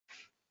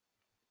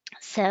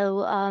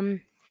So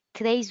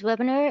today's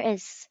webinar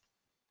is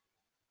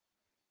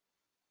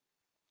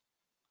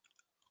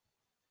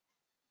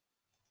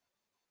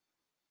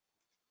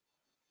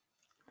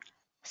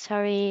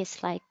sorry,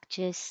 it's like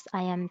just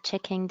I am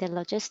checking the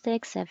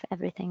logistics if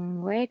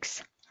everything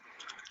works.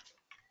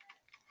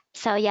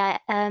 So yeah,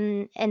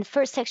 in the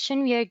first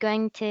section, we are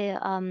going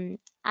to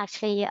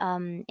actually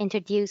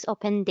introduce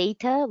open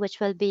data, which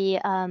will be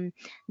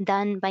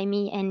done by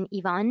me and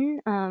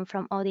Ivan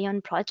from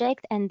ODEON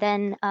project. And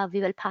then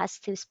we will pass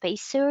to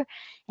SpaceSur,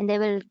 and they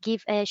will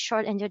give a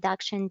short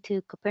introduction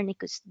to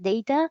Copernicus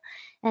data.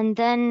 And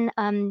then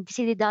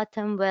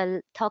DesideDatum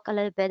will talk a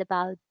little bit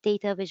about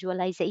data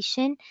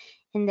visualization.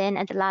 And then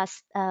at the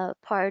last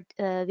part,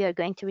 we are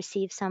going to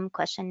receive some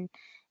questions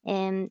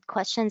and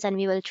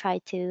we will try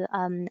to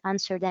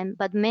answer them.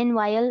 But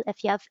meanwhile,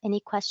 if you have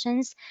any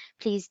questions,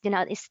 please do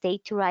not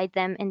hesitate to write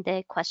them in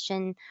the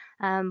question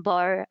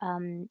bar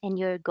in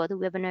your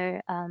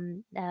GoToWebinar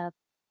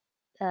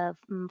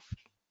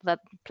web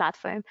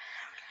platform.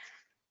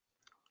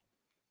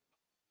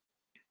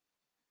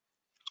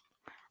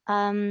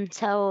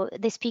 So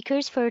the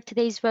speakers for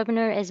today's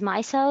webinar is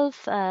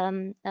myself,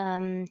 Ivan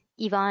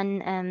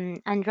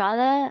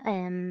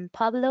Andrada,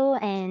 Pablo,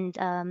 and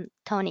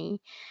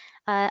Tony.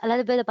 A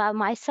little bit about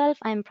myself.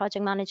 I'm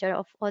project manager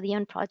of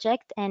ODEON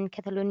project and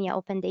Catalonia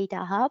Open Data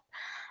Hub.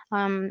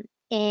 I've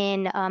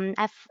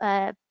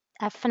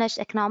finished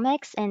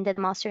economics and did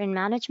master in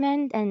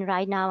management. And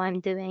right now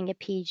I'm doing a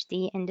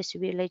PhD in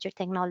distributed ledger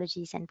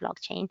technologies and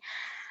blockchain.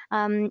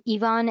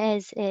 Ivan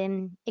is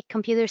a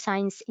computer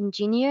science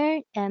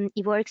engineer.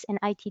 He works in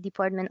IT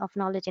department of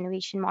knowledge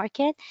innovation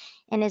market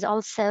and is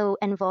also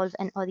involved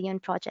in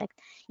ODEON project.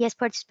 He has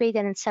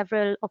participated in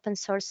several open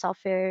source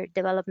software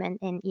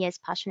development and he is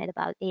passionate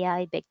about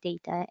AI, big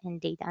data,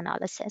 and data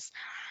analysis.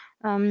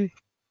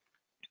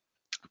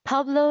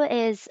 Pablo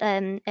is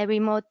a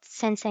remote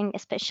sensing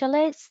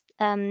specialist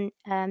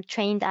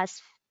trained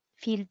as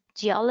field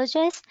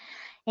geologist,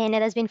 and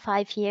it has been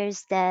 5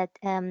 years that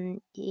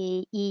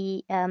he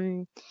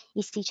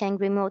is teaching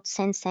remote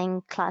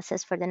sensing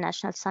classes for the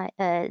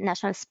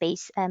National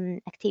Space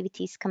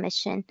Activities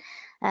Commission.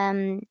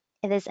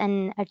 It is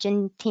an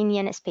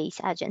Argentinian space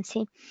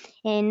agency,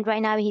 and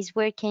right now he's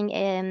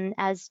working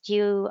as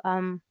geo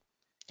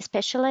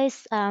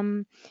specialist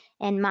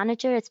and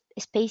manager at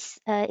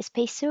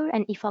SpaceSur,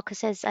 and he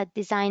focuses at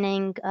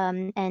designing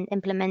and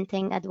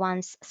implementing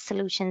advanced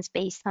solutions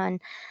based on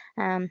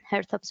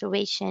Earth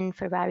observation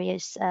for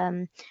various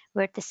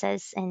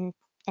vertices and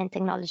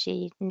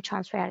technology and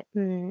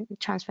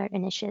transfer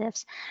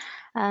initiatives.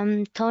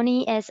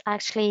 Tony is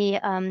actually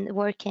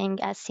working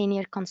as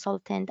senior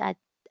consultant at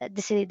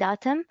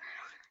DesideDatum.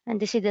 And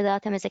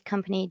DesideDatum is a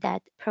company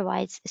that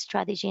provides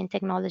strategy and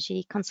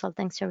technology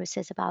consulting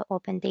services about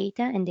open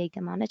data and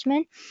data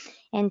management.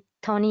 And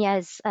Tony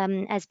has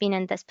been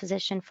in this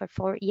position for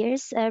 4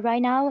 years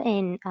right now,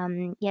 and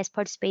he has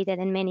participated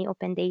in many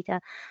open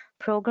data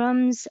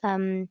programs.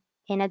 And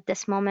at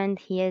this moment,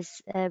 he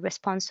is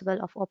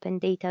responsible of open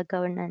data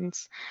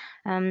governance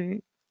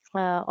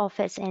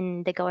office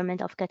in the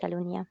government of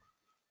Catalonia.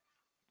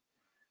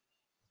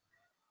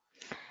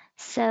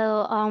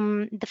 So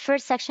the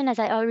first section, as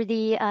I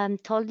already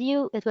told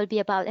you, it will be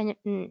about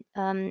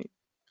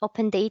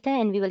open data,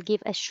 and we will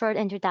give a short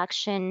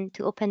introduction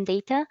to open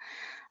data.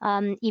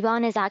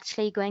 Ivan is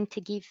actually going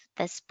to give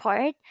this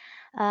part,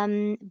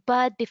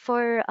 but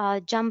before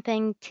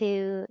jumping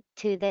to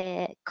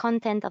the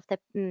content of the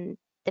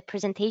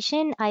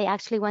presentation, I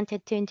actually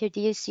wanted to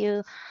introduce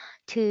you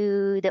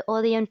to the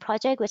ODEON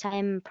project, which I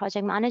am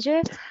project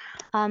manager.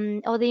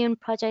 ODEON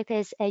project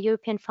is a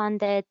European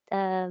funded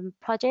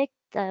project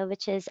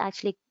which is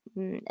actually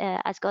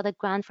has got a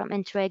grant from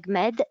Interreg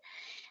Med,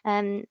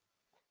 and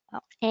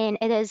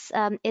it is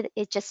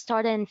it just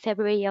started in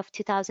February of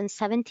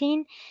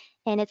 2017,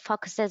 and it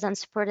focuses on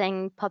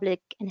supporting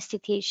public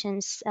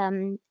institutions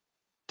to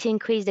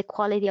increase the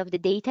quality of the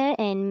data,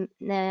 and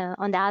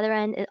on the other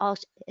end, it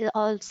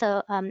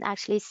also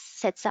actually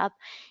sets up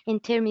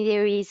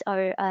intermediaries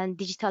or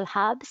digital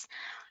hubs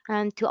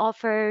to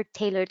offer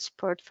tailored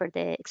support for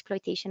the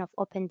exploitation of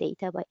open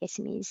data by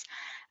SMEs.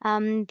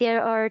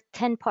 There are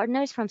 10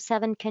 partners from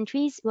 7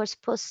 countries. We're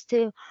supposed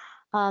to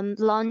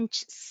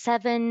launch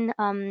 7,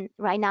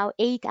 right now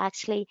 8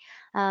 actually,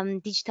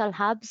 digital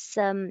hubs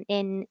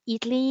in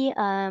Italy,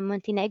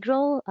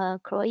 Montenegro,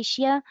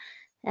 Croatia,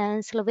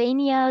 and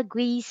Slovenia,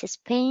 Greece,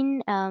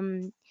 Spain.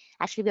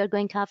 Actually, we are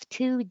going to have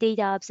 2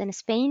 data hubs in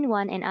Spain,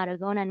 one in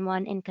Aragon and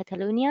one in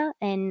Catalonia,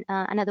 and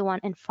another one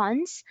in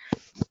France.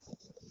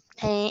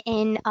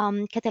 In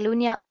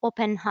Catalonia,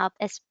 Open Hub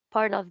is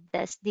part of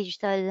this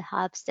digital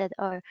hubs that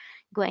are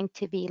going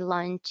to be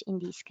launched in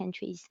these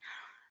countries.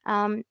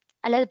 A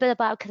little bit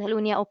about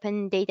Catalonia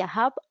Open Data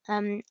Hub.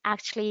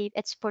 Actually,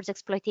 it supports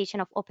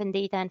exploitation of open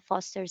data and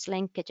fosters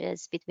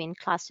linkages between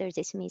clusters,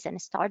 SMEs, and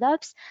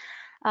startups.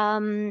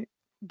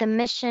 the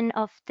mission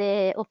of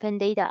the Open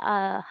Data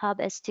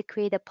Hub is to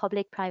create a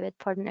public-private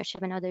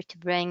partnership in order to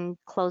bring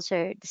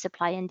closer the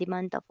supply and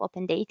demand of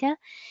open data.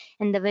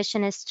 And the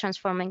vision is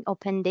transforming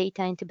open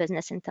data into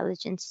business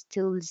intelligence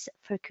tools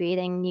for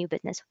creating new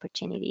business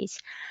opportunities.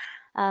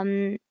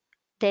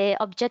 The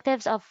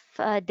objectives of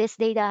this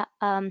data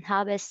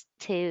hub is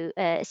to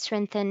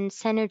strengthen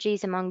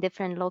synergies among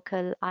different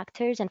local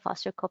actors and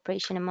foster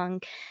cooperation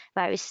among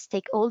various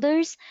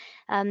stakeholders.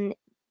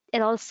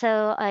 It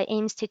also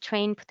aims to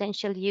train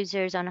potential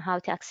users on how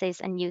to access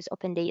and use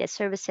open data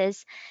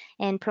services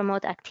and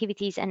promote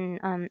activities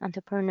and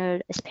entrepreneurial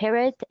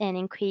spirit and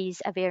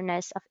increase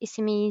awareness of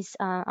SMEs,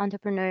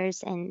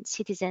 entrepreneurs, and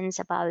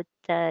citizens about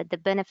the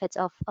benefits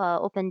of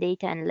open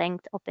data and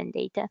linked open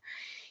data,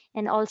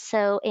 and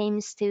also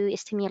aims to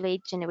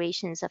stimulate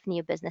generations of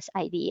new business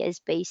ideas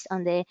based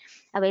on the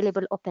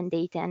available open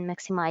data and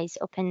maximize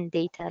open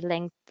data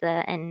linked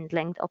and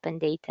linked open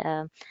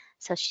data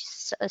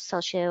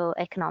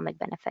socio-economic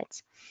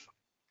benefits.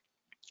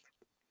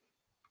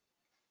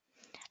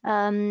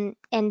 And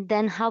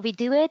then how we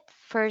do it,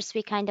 first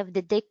we kind of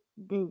detect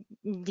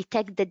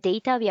the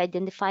data, we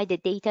identify the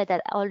data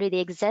that already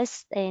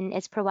exists and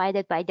is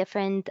provided by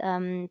different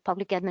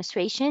public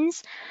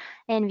administrations.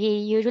 And we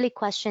usually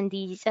question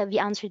these, we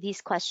answer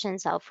these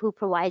questions of who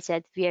provides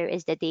it, where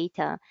is the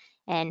data,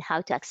 and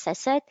how to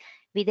access it.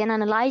 We then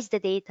analyze the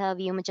data,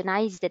 we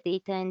homogenize the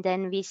data, and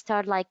then we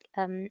start like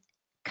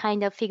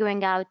kind of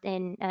figuring out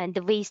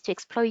the ways to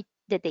exploit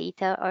the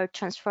data or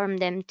transform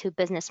them to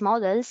business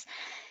models.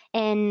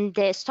 And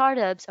the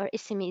startups or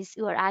SMEs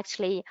who are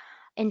actually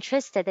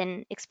interested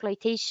in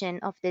exploitation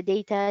of the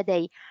data,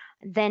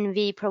 then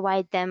we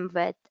provide them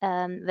with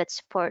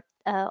support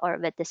or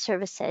with the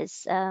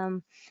services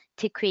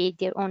to create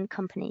their own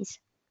companies.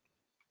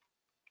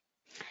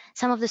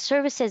 Some of the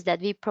services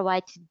that we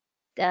provide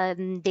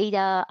to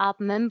data app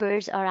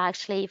members are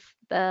actually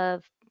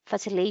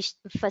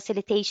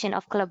facilitation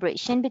of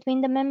collaboration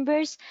between the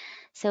members.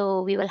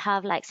 So we will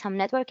have like some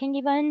networking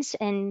events,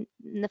 and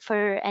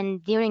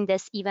during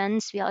these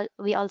events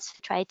we also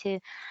try to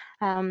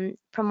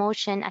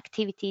promotion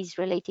activities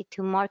related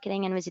to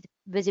marketing and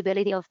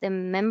visibility of the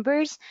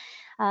members.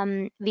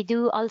 We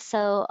do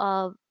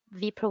also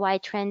we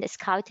provide trend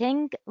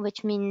scouting,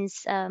 which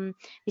means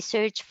we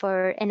search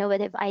for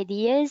innovative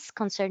ideas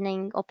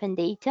concerning open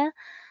data.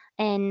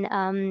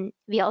 And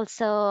we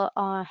also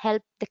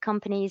help the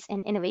companies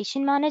in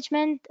innovation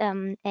management,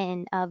 and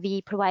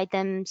we provide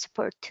them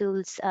support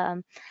tools,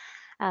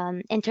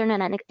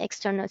 internal and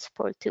external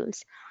support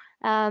tools.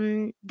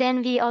 Then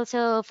we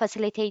also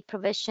facilitate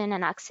provision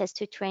and access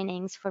to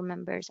trainings for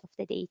members of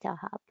the Data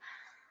Hub.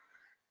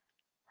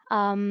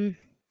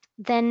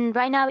 Then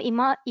right now,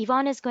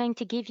 Yvonne is going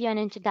to give you an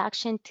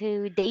introduction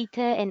to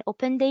data and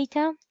open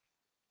data.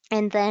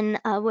 And then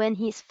when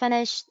he's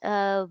finished,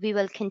 we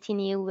will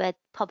continue with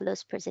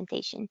Pablo's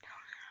presentation.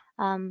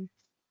 So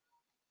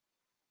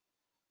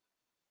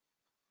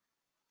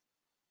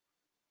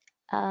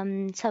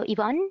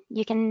Yvonne,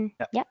 you can,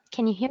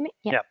 can you hear me?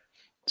 Yeah.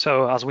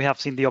 So as we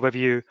have seen the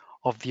overview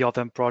of the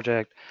ODEON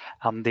project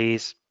and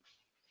this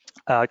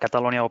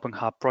Catalonia Open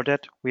Hub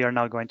project, we are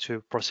now going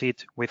to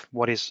proceed with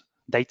what is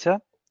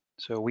data.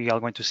 So we are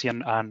going to see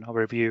an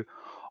overview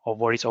of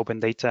what is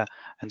open data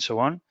and so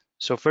on.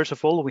 So first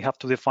of all, we have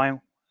to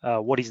define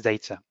what is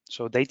data.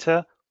 So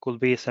data could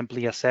be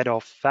simply a set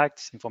of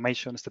facts,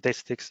 information,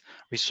 statistics,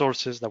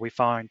 resources that we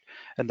find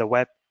in the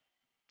web.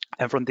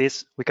 And from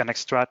this, we can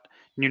extract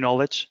new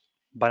knowledge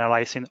by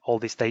analyzing all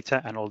this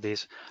data and all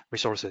these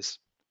resources.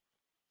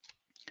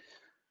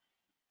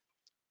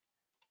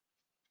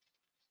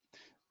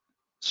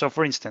 So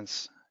for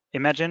instance,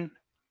 imagine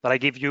that I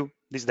give you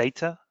this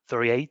data,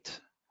 38.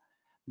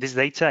 This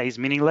data is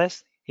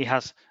meaningless. It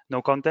has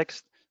no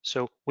context.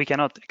 So we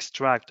cannot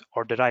extract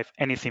or derive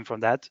anything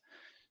from that.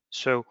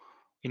 So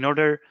in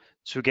order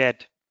to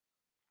get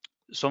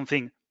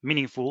something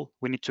meaningful,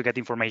 we need to get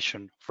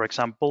information. For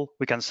example,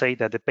 we can say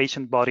that the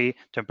patient body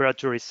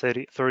temperature is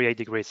 38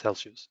 degrees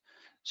Celsius.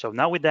 So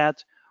now with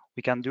that,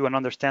 we can do an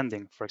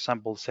understanding. For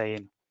example,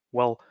 saying,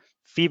 well,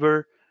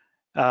 fever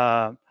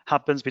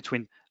happens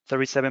between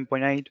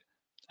 37.8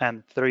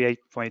 and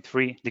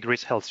 38.3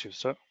 degrees Celsius.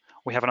 So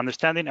we have an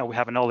understanding and we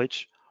have a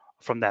knowledge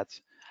from that.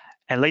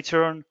 And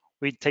later on,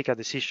 we take a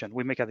decision.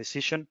 We make a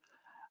decision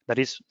that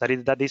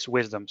is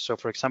wisdom. So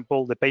for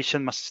example, the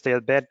patient must stay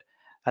at bed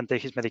and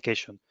take his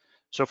medication.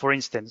 So for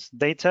instance,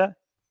 data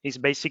is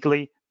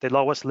basically the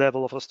lowest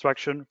level of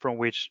abstraction from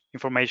which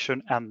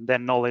information and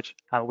then knowledge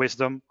and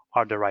wisdom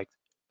are derived.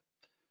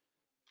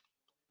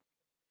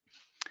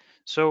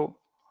 So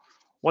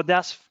what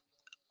does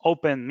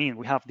open mean?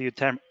 We have the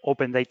term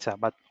open data,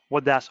 but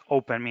what does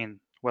open mean?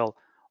 Well,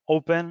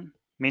 open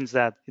means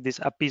that it is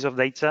a piece of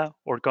data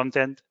or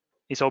content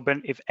is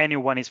open if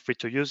anyone is free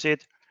to use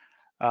it,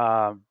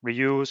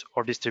 reuse,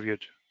 or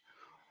distribute.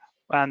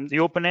 And the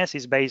openness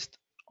is based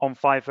on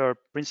 5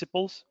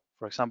 principles.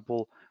 For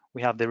example,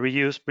 we have the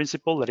reuse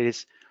principle, that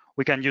is,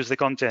 we can use the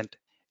content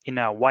in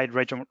a wide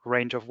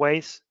range of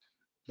ways.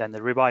 Then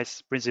the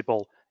revise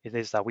principle It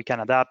is that we can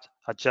adapt,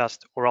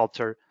 adjust, or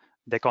alter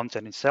the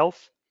content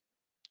itself.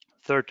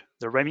 Third,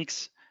 the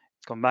remix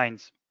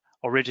combines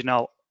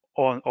original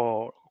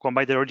or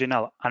combine the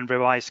original and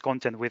revised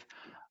content with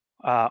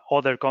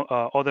other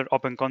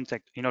open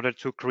content in order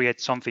to create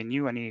something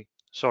new, any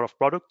sort of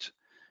product.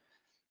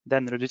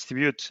 Then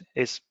redistribute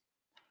is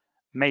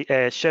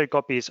share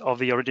copies of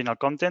the original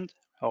content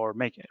or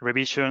make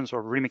revisions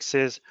or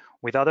remixes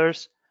with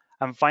others.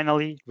 And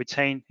finally,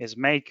 retain is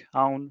make,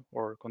 own,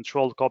 or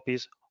control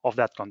copies of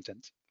that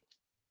content.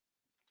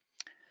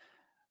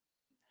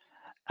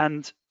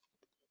 And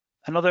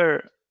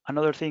another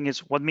thing is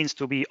what means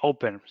to be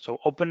open. So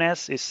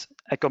openness is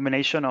a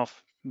combination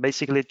of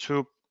basically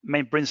two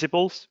main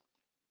principles.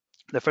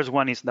 The first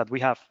one is that we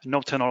have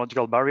no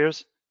technological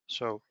barriers.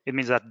 So it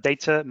means that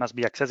data must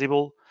be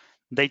accessible,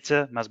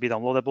 data must be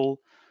downloadable,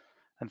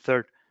 and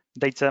third,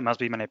 data must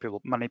be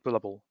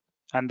manipulable.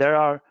 And there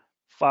are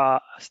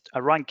a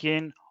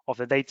ranking of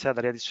the data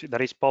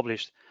that is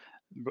published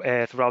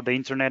throughout the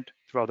internet,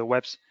 throughout the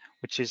webs,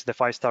 which is the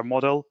 5-star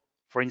model.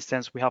 For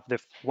instance, we have the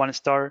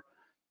 1-star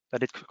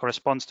that it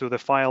corresponds to the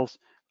files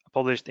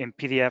published in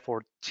PDF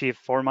or TIFF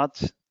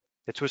formats.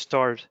 The 2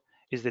 stars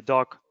is the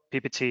doc,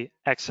 PPT,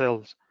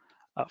 Excel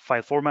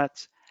file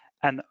formats.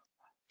 And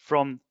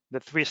from the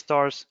 3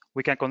 stars,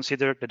 we can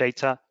consider the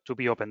data to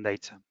be open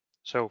data.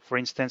 So for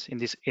instance,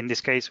 in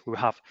this case, we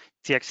have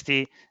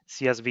TXT,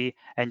 CSV,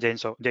 and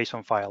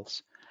JSON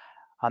files.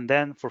 And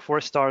then for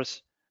 4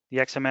 stars, the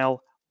XML,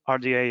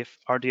 RDF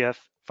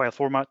file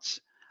formats.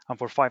 And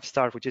for 5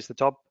 stars, which is the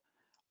top,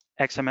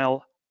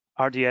 XML,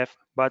 RDF,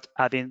 but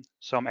adding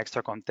some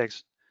extra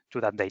context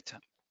to that data.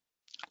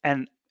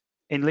 And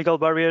in legal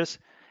barriers,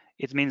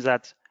 it means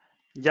that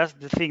just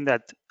the thing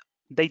that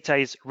data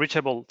is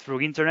reachable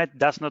through internet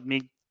does not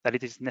mean that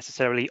it is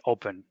necessarily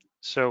open.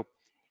 So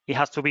it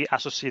has to be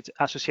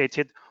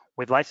associated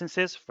with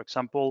licenses, for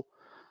example,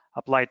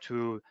 applied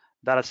to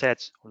data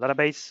sets or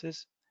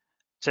databases,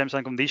 terms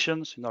and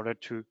conditions in order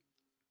to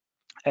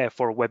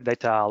for web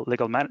data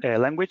legal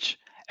language,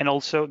 and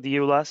also the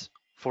EULAs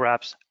for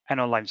apps and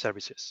online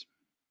services.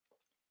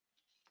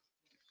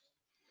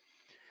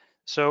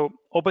 So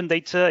open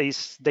data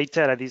is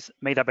data that is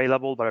made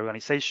available by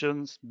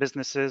organizations,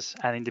 businesses,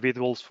 and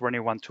individuals for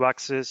anyone to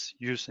access,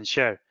 use, and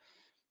share.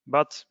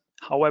 But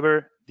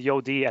however, the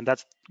OD, and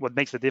that's what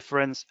makes the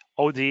difference,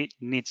 OD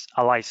needs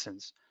a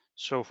license.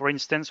 So for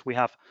instance, we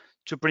have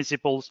two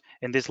principles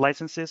in these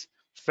licenses.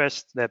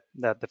 First, the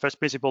first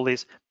principle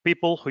is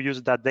people who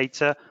use that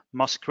data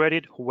must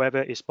credit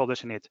whoever is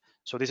publishing it.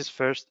 So this is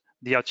first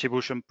the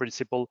attribution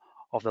principle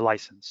of the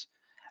license.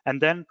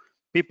 And then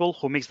people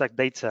who mix that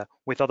data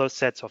with other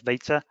sets of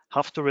data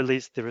have to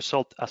release the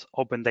result as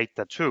open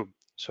data too.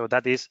 So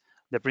that is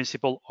the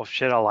principle of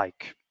share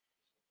alike.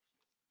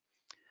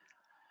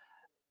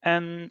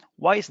 And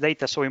why is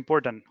data so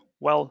important?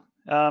 Well,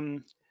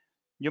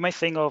 you might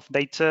think of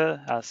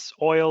data as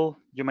oil.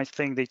 You might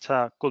think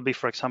data could be,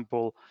 for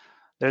example,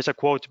 there's a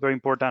quote very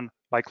important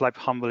by Clive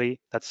Humbley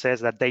that says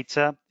that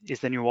data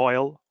is the new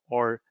oil,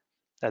 or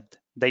that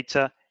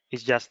data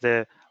is just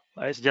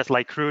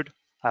like crude,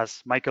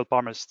 as Michael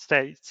Palmer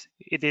states.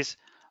 It is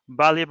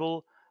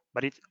valuable,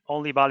 but it's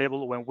only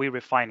valuable when we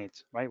refine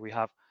it, right? We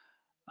have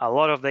a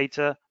lot of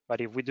data, but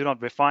if we do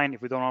not refine,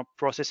 if we do not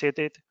process it,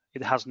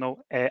 it has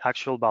no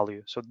actual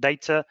value. So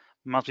data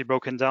must be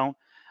broken down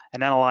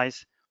and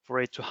analyzed for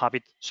it to have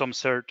some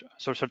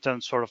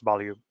certain sort of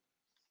value.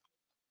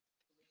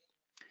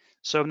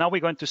 So now we're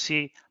going to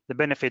see the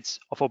benefits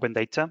of open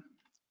data.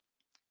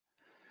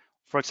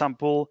 For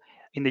example,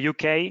 in the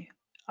UK,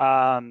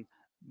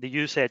 the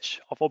usage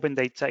of open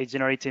data is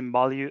generating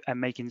value and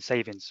making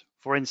savings.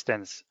 For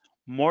instance,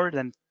 more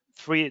than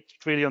 $3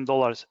 trillion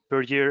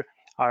per year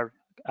are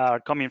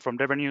coming from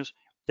revenues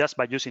just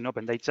by using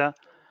open data.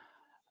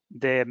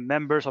 The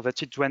members of the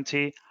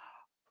G20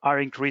 are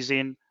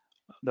increasing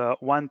the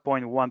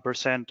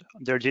 1.1%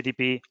 their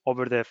GDP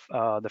over the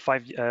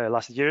 5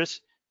 last years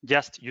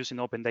just using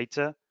open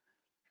data.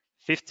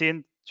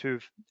 15 to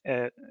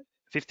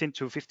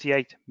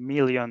 58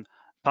 million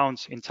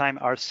pounds in time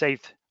are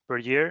saved per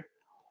year,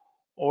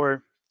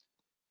 or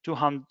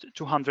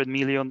 200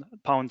 million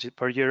pounds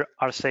per year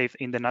are saved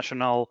in the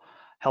national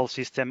health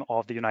system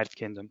of the United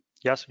Kingdom,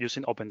 just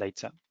using open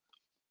data.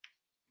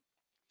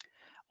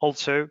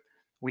 Also,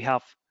 we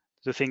have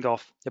to think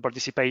of the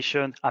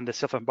participation and the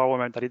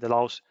self-empowerment that it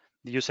allows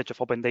the usage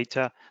of open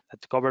data,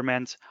 that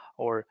governments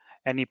or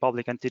any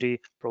public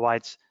entity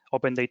provides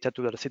open data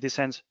to their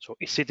citizens. So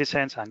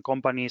citizens and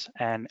companies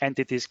and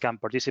entities can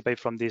participate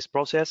from this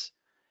process.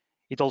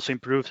 It also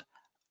improves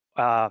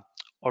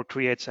or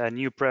creates a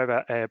new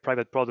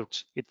private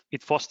products.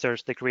 It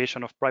fosters the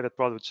creation of private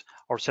products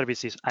or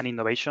services and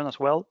innovation as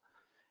well.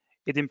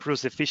 It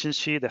improves the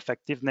efficiency, the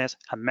effectiveness,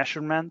 and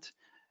measurement.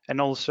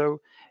 And also,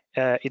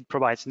 it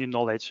provides new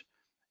knowledge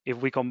if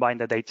we combine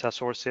the data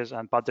sources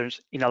and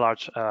patterns in a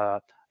large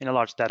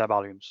data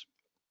volumes.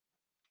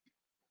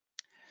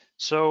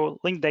 So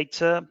linked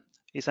data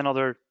is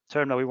another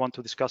term that we want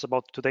to discuss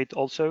about today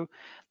also.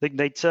 Linked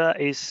data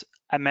is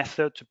a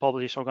method to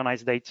publish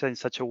organized data in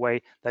such a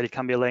way that it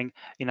can be linked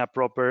in a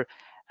proper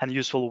and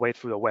useful way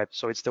through the web.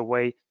 So it's the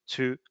way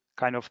to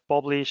kind of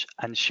publish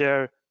and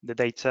share the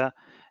data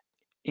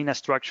in a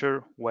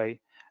structured way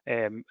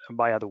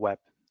via the web.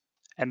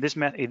 And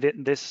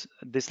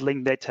this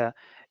linked data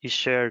is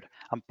shared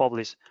and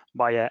published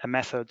via a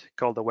method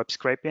called the web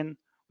scraping,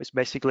 which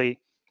basically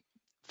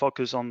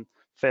focus on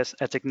first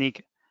a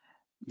technique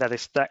that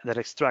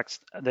extracts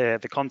the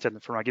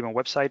content from a given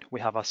website. We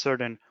have a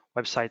certain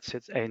website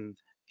sits in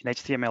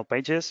HTML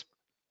pages.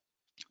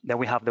 Then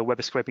we have the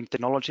web scraping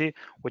technology,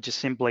 which is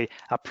simply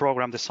a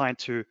program designed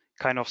to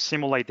kind of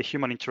simulate the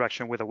human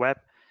interaction with the web.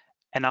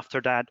 And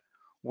after that,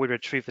 we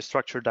retrieve the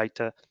structured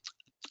data,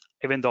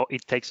 even though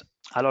it takes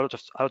a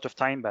lot of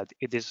time, but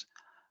it is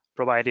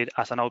provided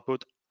as an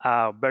output,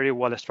 very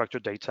well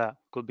structured data,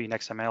 could be in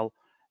XML,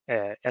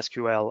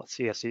 SQL,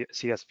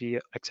 CSV,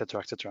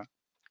 etc., etc.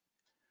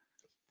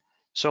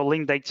 So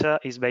linked data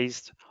is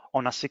based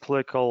on a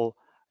cyclical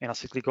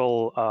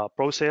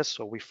process.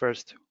 So we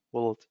first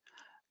will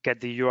get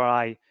the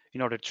URI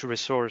in order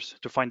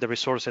to find the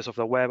resources of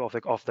the web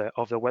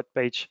of the web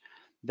page.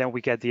 Then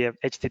we get the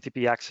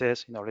HTTP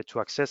access in order to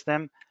access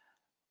them.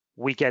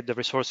 We get the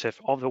resources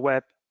of the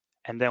web,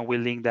 and then we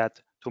link that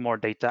to more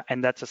data.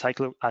 And that's a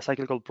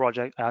cyclical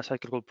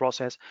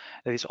process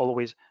that is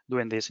always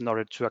doing this in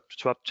order to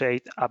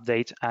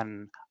update,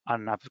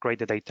 and upgrade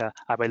the data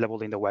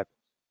available in the web.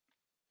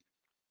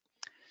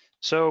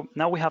 So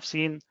now we have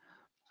seen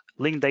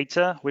linked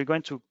data. We're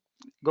going to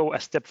go a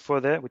step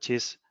further, which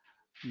is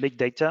big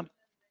data.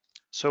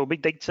 So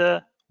big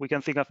data, we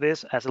can think of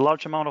this as a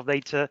large amount of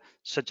data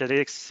such that it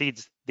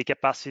exceeds the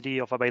capacity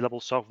of available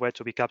software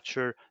to be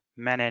captured,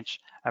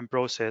 managed, and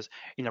processed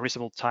in a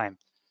reasonable time.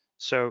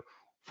 So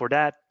for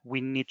that,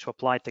 we need to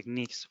apply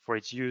techniques for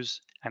its use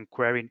and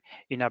querying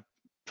in a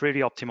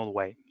pretty optimal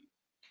way.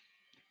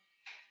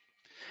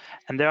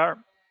 And there are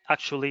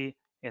actually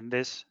in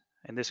this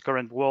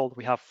current world,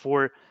 we have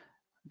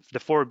the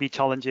four big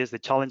challenges, the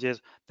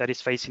challenges that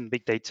is facing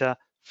big data.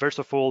 First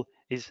of all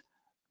is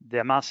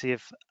the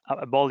massive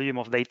volume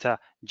of data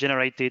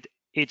generated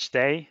each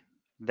day,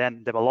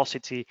 then the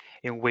velocity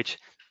in which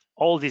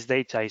all this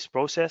data is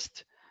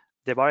processed,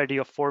 the variety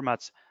of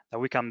formats that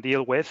we can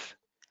deal with,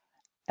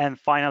 and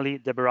finally,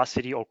 the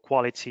veracity or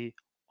quality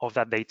of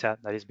that data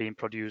that is being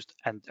produced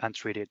and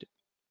treated.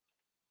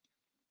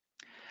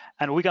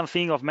 And we can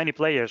think of many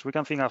players. We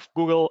can think of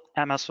Google,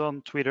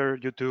 Amazon, Twitter,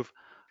 YouTube,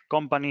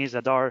 companies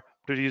that are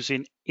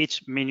producing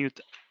each minute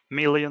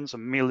millions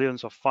and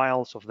millions of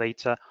files of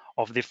data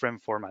of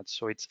different formats.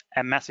 So it's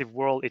a massive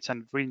world. It's a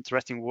really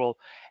interesting world.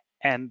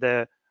 And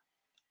the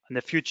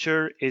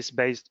future is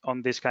based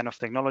on this kind of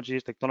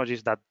technologies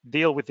that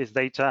deal with this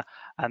data,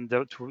 and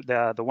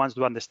the ones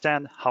who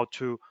understand how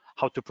to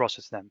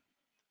process them.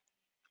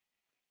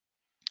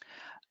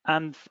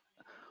 And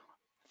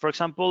for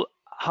example,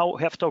 how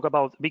we have talked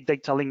about big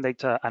data, linked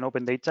data, and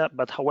open data,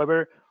 but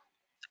however,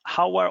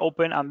 how are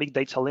open and big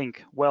data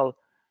linked? Well,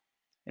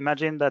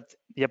 imagine that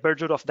the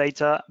aperture of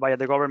data via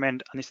the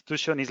government and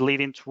institution is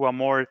leading to a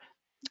more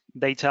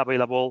data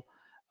available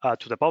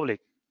to the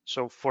public.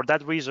 So for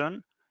that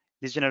reason,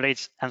 this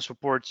generates and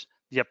supports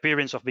the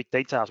appearance of big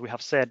data, as we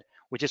have said,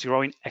 which is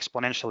growing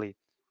exponentially.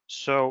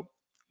 So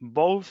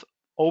both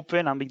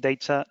open and big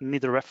data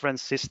need a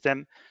reference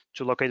system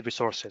to locate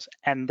resources.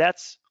 And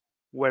that's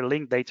where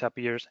linked data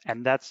appears.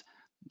 And that's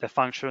the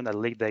function that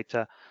linked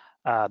data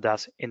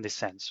does in this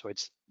sense. So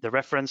it's the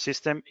reference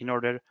system in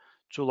order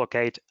to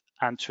locate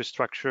and to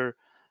structure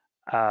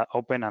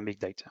open and big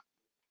data.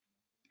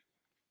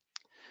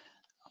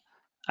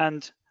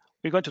 And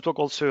we're going to talk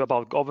also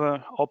about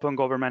open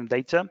government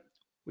data,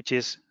 which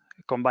is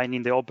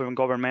combining the open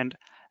government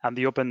and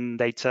the open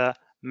data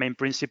main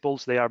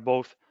principles. They are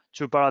both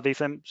two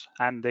paradigms,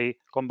 and they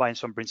combine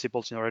some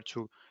principles in order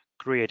to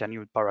create a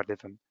new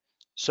paradigm.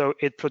 So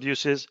it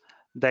produces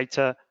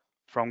data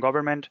from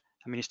government,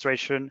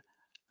 administration,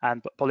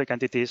 and public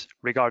entities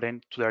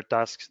regarding to their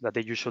tasks that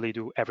they usually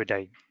do every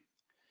day.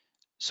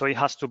 So it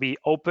has to be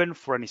open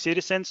for any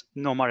citizens,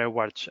 no matter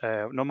which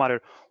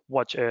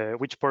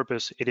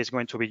purpose it is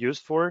going to be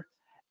used for,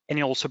 and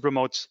it also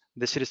promotes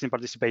the citizen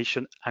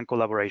participation and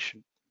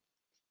collaboration.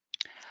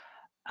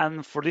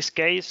 And for this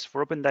case,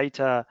 for open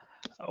data,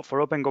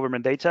 for open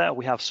government data,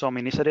 we have some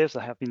initiatives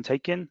that have been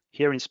taken.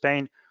 Here in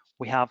Spain,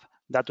 we have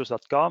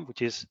datos.com,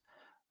 which is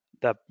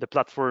the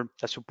platform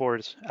that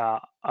supports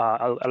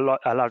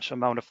a large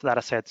amount of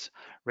data sets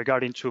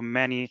regarding to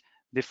many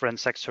different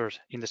sectors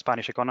in the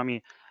Spanish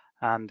economy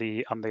and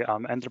the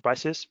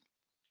enterprises.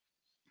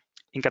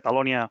 In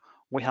Catalonia,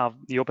 we have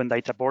the Open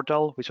Data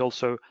Portal, which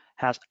also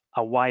has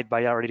a wide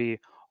variety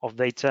of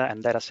data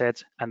and data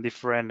sets and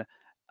different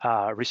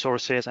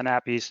resources and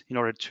APIs in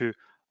order to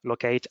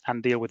locate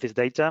and deal with this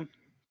data.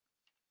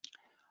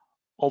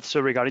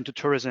 Also, regarding to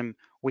tourism,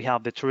 we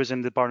have the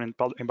tourism department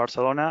in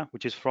Barcelona,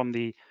 which is from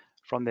the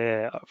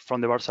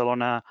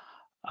Barcelona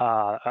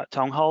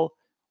town hall,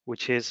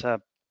 which is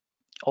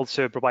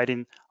also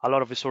providing a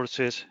lot of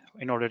resources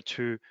in order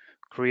to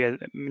create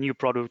new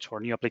products or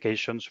new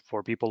applications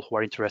for people who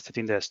are interested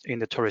in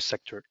the tourist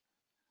sector.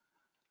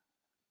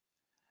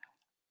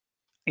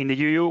 In the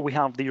EU, we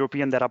have the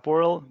European Data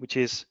Portal, which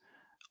is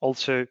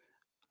also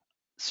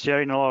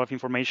sharing a lot of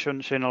information,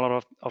 sharing a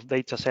lot of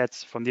data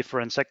sets from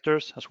different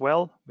sectors as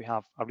well. We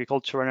have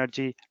agriculture,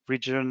 energy,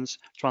 regions,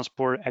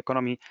 transport,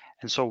 economy,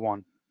 and so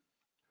on.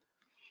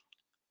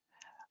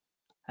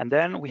 And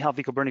then we have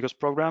the Copernicus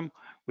program,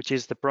 which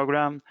is the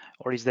program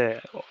or is the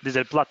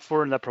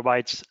platform that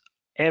provides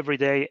every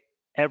day,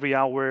 every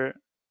hour,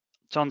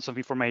 tons of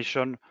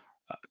information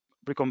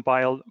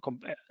recompiled,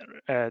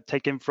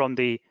 taken from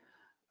the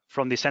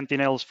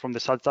sentinels, from the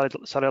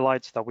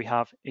satellites that we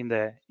have in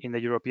the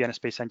European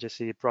Space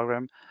Agency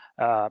program,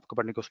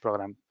 Copernicus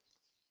program.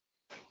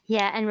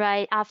 Yeah, and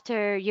right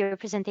after your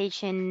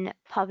presentation,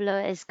 Pablo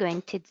is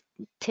going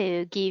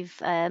to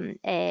give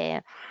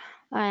a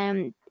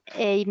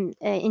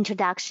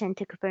introduction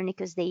to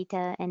Copernicus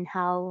data and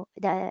how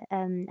the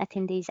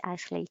attendees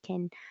actually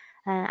can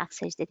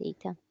access the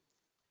data.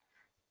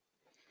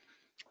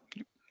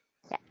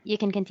 Yeah, you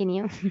can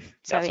continue.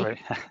 Sorry. That's right.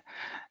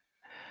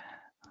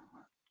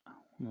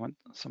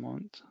 Some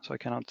moment. So I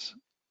cannot.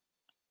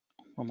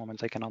 One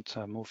moment. I cannot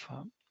move.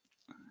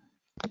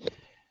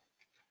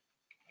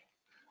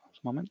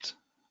 Moment.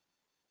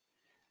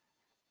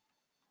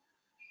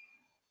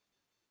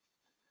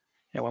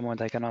 Yeah, one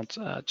moment. I cannot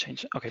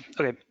change. Okay.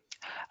 Okay.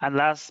 And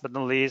last but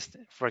not least,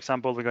 for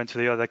example, we go into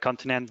the other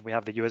continent. We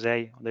have the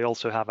USA. They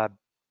also have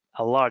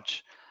a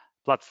large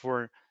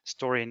platform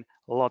storing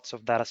lots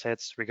of data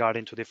sets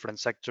regarding to different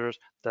sectors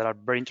that are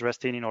very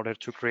interesting in order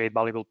to create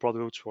valuable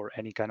products for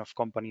any kind of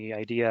company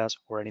ideas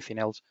or anything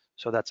else.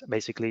 So that's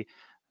basically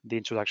the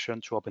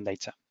introduction to open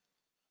data.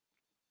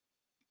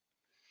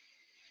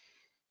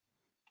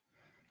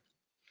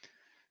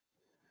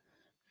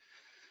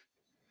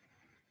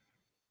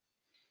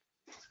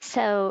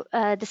 So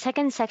the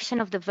second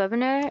section of the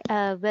webinar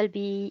will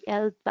be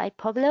held by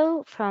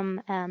Pablo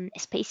from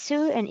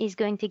SpaceSur, and is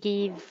going to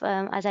give,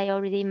 as I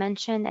already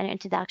mentioned, an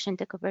introduction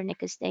to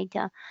Copernicus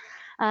data.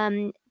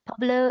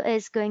 Pablo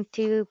is going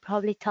to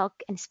probably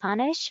talk in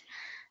Spanish,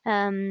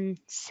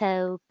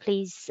 so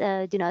please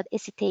do not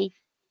hesitate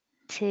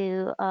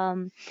to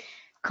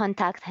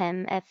contact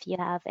him if you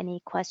have any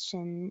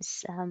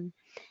questions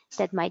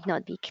that might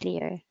not be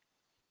clear.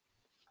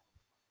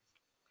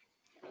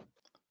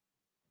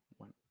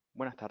 Bueno,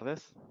 buenas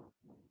tardes.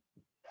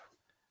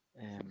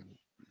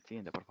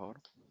 Siguiente, por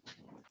favor.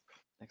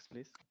 Next,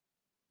 please.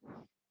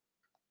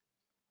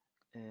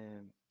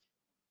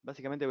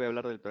 Básicamente voy a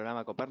hablar del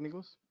programa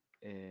Copernicus,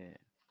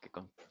 que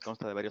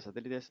consta de varios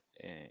satélites,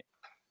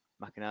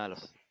 más que nada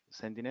los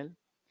Sentinel,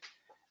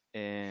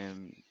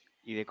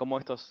 y de cómo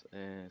estos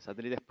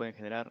satélites pueden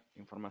generar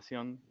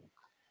información.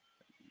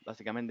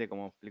 Básicamente,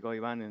 como explicó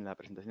Iván en la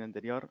presentación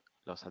anterior,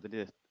 los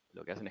satélites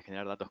lo que hacen es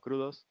generar datos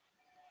crudos.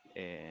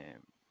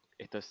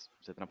 Esto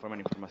se transforma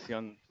en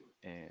información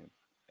de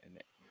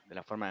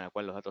la forma en la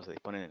cual los datos se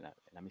disponen en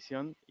la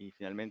misión, y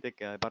finalmente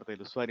queda de parte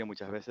del usuario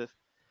muchas veces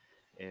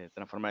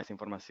transformar esa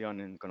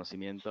información en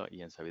conocimiento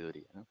y en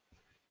sabiduría, ¿no?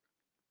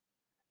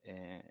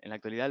 En la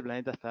actualidad el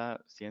planeta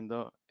está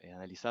siendo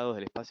analizado desde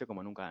el espacio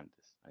como nunca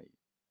antes. Hay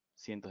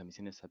cientos de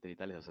misiones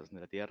satelitales de observación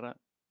de la Tierra,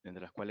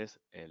 entre las cuales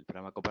el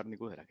programa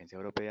Copernicus de la Agencia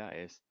Europea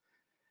es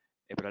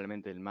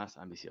probablemente el más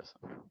ambicioso.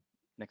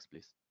 Next,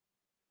 please.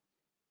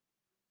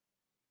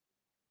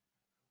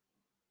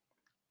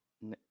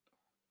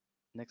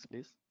 Next,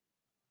 please.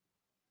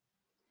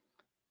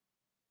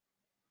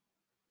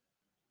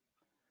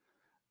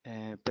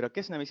 ¿Pero qué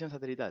es una misión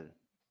satelital?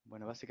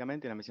 Bueno,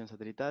 básicamente una misión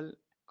satelital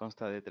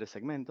consta de 3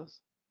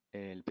 segmentos.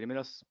 El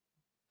primero es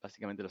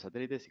básicamente los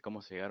satélites y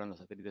cómo llegaron los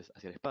satélites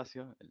hacia el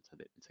espacio, el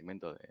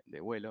segmento de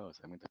vuelo o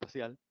segmento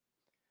espacial.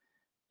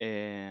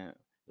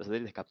 Los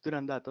satélites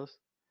capturan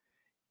datos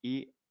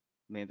y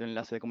mediante un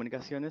enlace de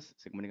comunicaciones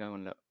se comunican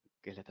con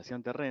que es la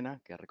estación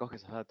terrena, que recoge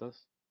esos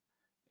datos,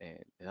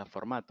 le da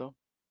formato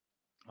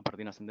a partir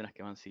de unas antenas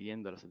que van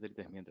siguiendo a los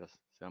satélites mientras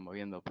se van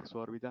moviendo por su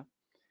órbita.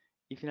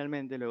 Y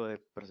finalmente, luego de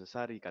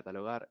procesar y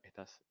catalogar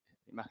estas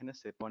imágenes,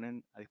 se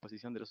ponen a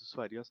disposición de los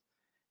usuarios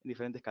en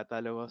diferentes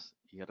catálogos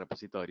y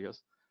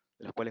repositorios,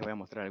 de los cuales voy a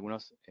mostrar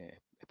algunos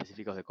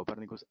específicos de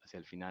Copernicus hacia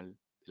el final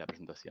de la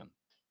presentación.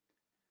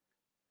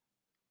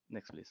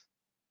 Next, please.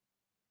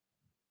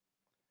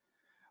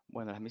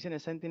 Bueno, las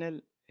misiones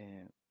Sentinel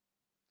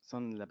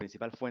son la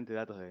principal fuente de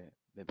datos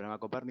del programa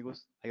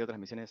Copernicus. Hay otras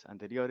misiones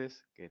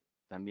anteriores que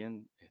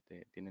también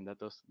tienen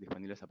datos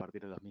disponibles a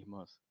partir de los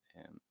mismos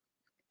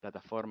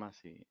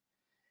plataformas y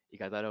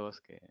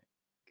catálogos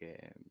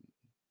que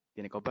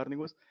tiene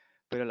Copernicus,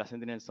 pero las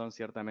Sentinel son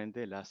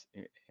ciertamente las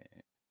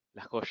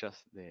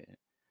joyas de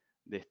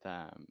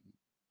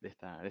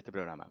este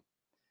programa.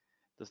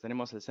 Entonces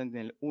tenemos el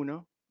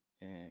Sentinel-1,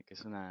 que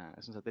es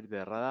un satélite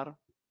de radar,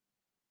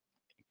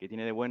 que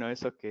tiene de bueno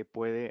eso que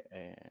puede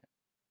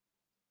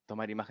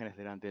tomar imágenes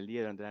durante el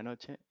día y durante la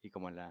noche, y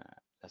como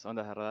las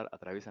ondas de radar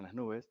atraviesan las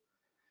nubes,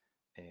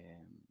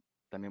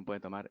 también puede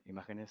tomar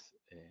imágenes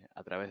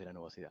a través de la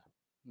nubosidad,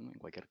 ¿no? En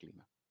cualquier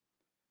clima.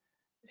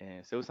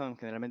 Se usan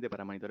generalmente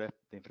para monitoreo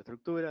de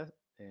infraestructuras,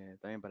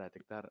 también para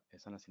detectar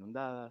zonas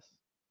inundadas,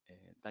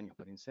 daños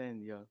por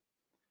incendios.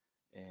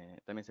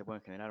 También se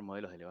pueden generar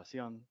modelos de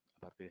elevación a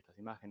partir de estas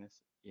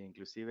imágenes e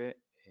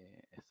inclusive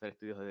hacer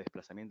estudios de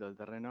desplazamiento del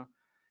terreno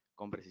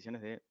con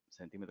precisiones de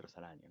centímetros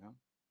al año, ¿no?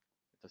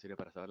 Esto sirve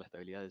para saber la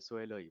estabilidad del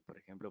suelo y, por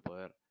ejemplo,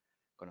 poder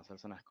conocer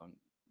zonas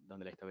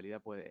donde la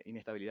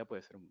inestabilidad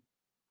puede ser un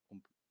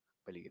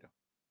peligro.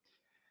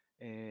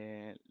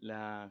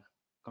 La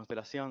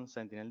constelación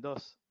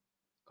Sentinel-2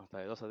 consta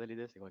de 2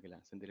 satélites, igual que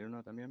la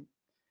Sentinel-1 también,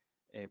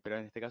 pero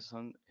en este caso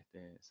son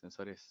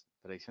sensores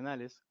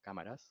tradicionales,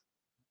 cámaras,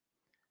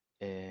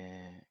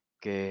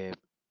 que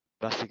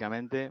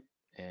básicamente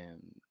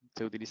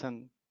se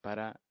utilizan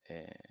para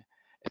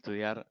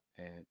estudiar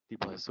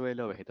tipos de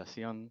suelo,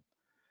 vegetación,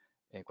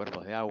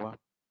 cuerpos de agua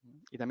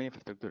y también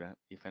infraestructura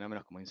y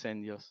fenómenos como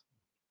incendios,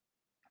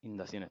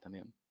 inundaciones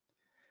también.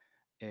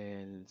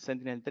 El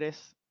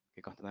Sentinel-3,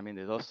 que consta también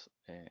de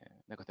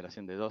una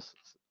constelación de 2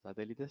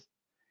 satélites,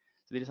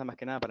 se utiliza más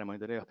que nada para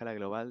monitoreo a escala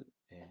global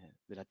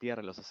de la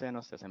Tierra y los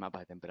océanos, se hacen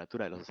mapas de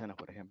temperatura de los océanos,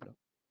 por ejemplo.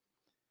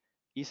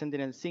 Y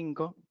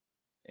Sentinel-5,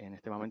 en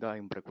este momento hay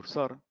un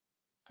precursor,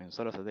 hay un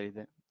solo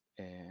satélite,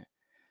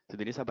 se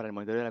utiliza para el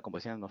monitoreo de la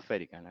composición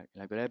atmosférica. En la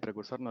actualidad el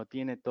precursor no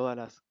tiene todas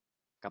las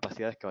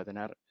capacidades que va a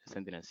tener el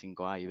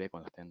Sentinel-5A y B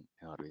cuando estén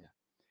en órbita.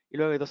 Y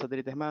luego hay 2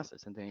 satélites más, el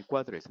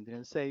Sentinel-4 y el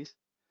Sentinel-6,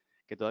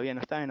 que todavía no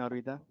están en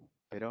órbita,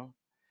 pero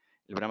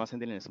el programa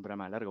Sentinel es un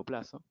programa a largo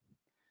plazo,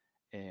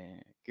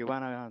 que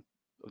van a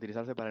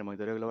utilizarse para el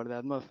monitoreo global de la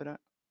atmósfera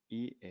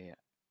y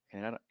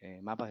generar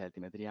mapas de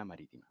altimetría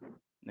marítima.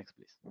 Next,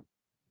 please.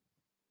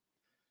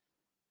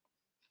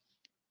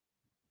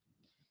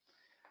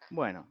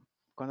 Bueno,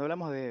 cuando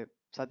hablamos de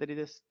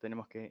satélites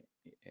tenemos que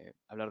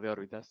hablar de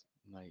órbitas.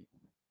 No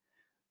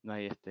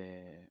hay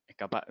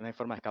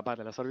forma de escapar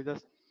de las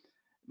órbitas.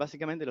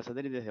 Básicamente los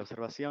satélites de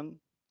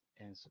observación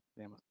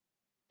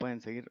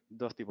pueden seguir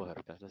 2 tipos de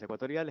órbitas. Las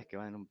ecuatoriales, que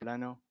van en un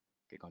plano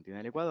que contiene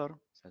el ecuador,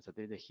 o sea, el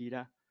satélite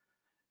gira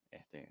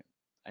en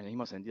el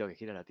mismo sentido que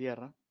gira la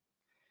Tierra.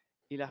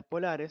 Y las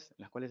polares, en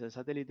las cuales el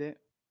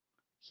satélite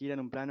gira en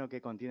un plano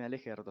que contiene el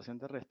eje de rotación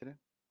terrestre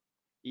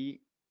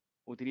y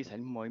utiliza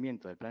el mismo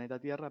movimiento del planeta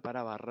Tierra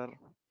para barrer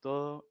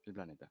todo el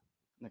planeta.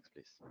 Next,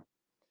 please.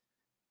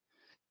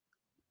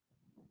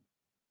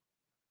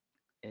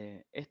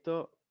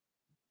 Esto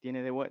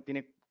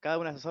cada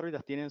una de esas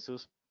órbitas tienen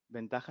sus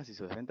ventajas y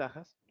sus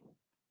desventajas.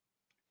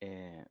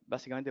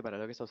 Básicamente para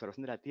lo que es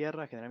observación de la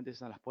Tierra, generalmente se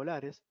usan las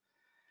polares.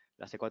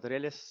 Las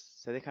ecuatoriales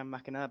se dejan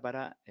más que nada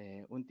para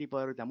un tipo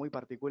de órbita muy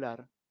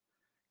particular,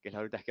 que es la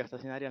órbita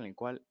geoestacionaria, en la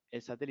cual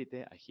el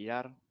satélite, al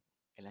girar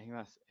en el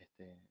mismo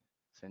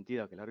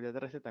sentido que la órbita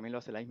terrestre, también lo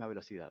hace a la misma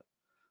velocidad.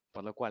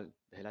 Por lo cual,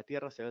 desde la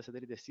Tierra se ve el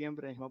satélite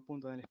siempre en el mismo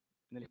punto en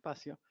el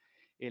espacio,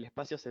 y el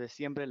espacio se ve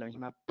siempre en la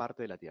misma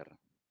parte de la Tierra.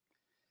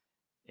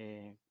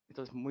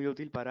 Esto es muy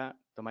útil para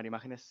tomar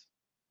imágenes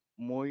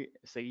muy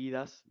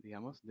seguidas,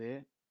 digamos,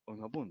 de un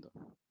mismo punto.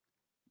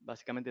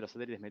 Básicamente los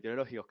satélites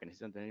meteorológicos que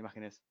necesitan tener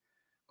imágenes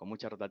con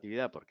mucha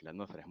rotatividad, porque la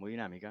atmósfera es muy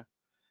dinámica,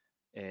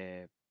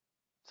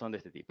 son de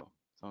este tipo,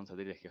 son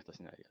satélites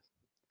geoestacionarios.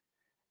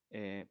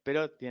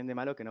 Pero tienen de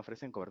malo que no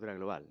ofrecen cobertura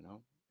global,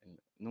 ¿no?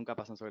 Nunca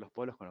pasan sobre los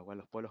polos, con lo cual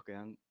los polos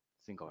quedan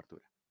sin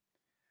cobertura.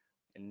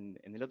 En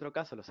el otro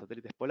caso, los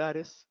satélites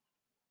polares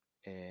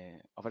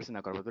ofrecen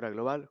una cobertura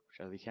global,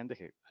 ya dije antes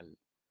que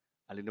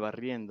al ir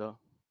barriendo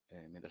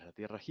mientras la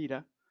Tierra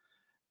gira,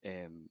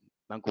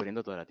 van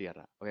cubriendo toda la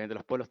Tierra. Obviamente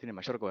los polos tienen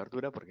mayor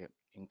cobertura porque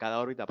en cada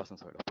órbita pasan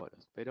sobre los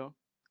polos, pero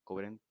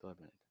cubren todo el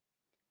planeta.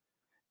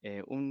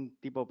 Un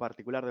tipo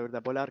particular de órbita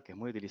polar que es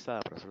muy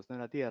utilizada para la observación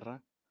de la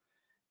Tierra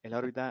es la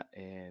órbita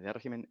de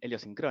régimen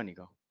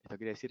heliosincrónico. Esto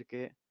quiere decir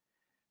que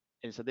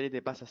el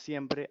satélite pasa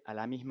siempre a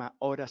la misma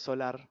hora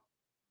solar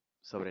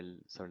sobre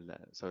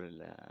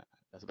la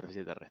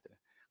superficie terrestre.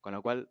 Con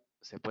lo cual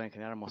se pueden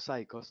generar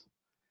mosaicos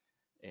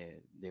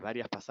de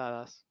varias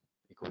pasadas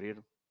y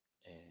cubrir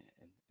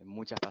en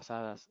muchas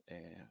pasadas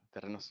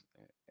terrenos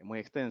muy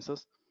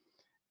extensos,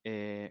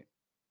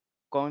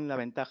 con la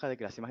ventaja de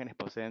que las imágenes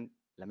poseen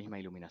la misma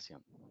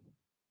iluminación.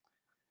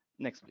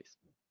 Next, please.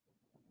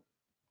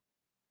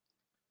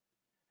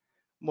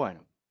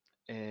 Bueno,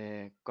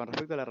 con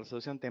respecto a la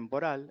resolución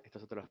temporal, esta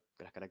es otra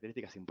de las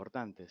características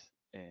importantes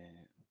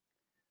de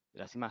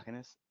las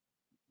imágenes.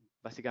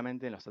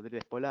 Básicamente en los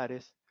satélites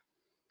polares,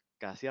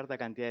 cada cierta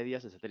cantidad de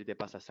días el satélite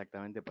pasa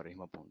exactamente por el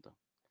mismo punto.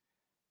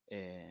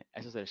 A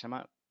eso se le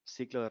llama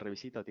ciclo de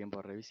revisita o tiempo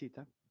de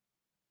revisita.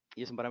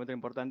 Y es un parámetro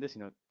importante si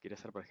no quiere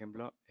hacer, por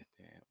ejemplo,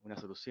 una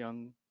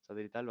solución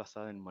satelital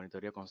basada en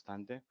monitoreo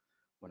constante.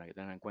 Bueno, hay que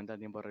tener en cuenta el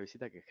tiempo de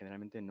revisita, que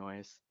generalmente no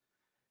es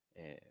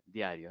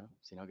diario,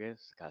 sino que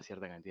es cada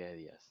cierta cantidad de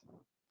días.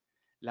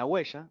 La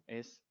huella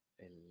es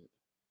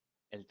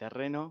el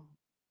terreno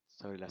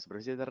sobre la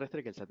superficie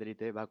terrestre que el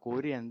satélite va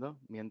cubriendo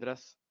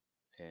mientras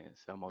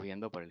se va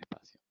moviendo por el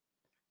espacio,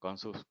 con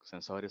sus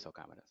sensores o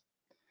cámaras.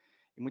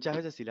 Y muchas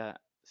veces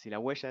si la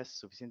huella es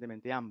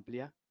suficientemente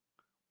amplia,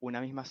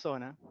 una misma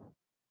zona,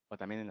 o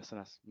también en las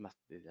zonas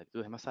de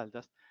altitudes más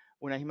altas,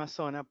 una misma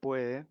zona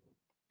puede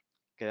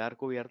quedar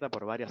cubierta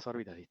por varias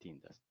órbitas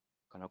distintas,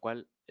 con lo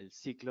cual el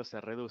ciclo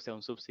se reduce a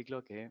un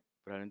subciclo que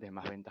probablemente es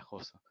más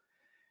ventajoso.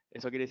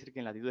 Eso quiere decir que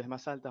en latitudes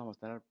más altas vamos a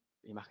tener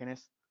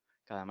imágenes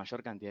cada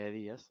mayor cantidad de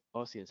días,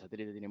 o si el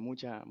satélite tiene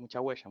mucha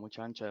huella,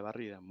 mucho ancho de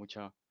barrida,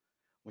 mucha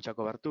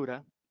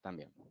cobertura,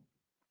 también.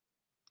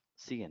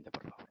 Siguiente,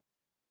 por favor.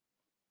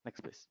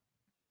 Next, please.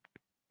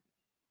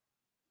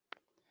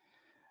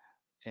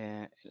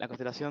 La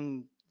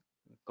constelación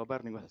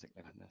Copérnico,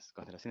 las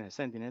constelaciones de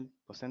Sentinel,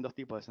 poseen dos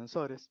tipos de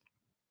sensores,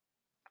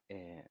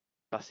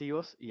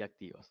 pasivos y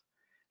activos.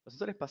 Los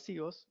sensores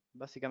pasivos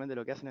básicamente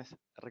lo que hacen es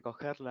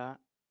recoger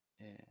la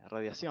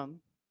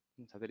radiación.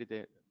 Un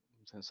satélite,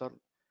 un sensor,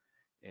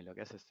 lo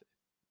que hace es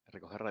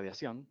recoger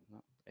radiación,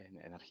 ¿no?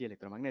 Energía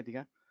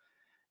electromagnética,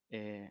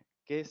 que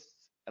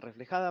es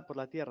reflejada por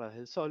la Tierra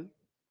desde el Sol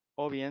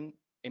o bien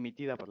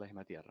emitida por la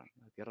misma Tierra.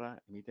 La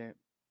Tierra emite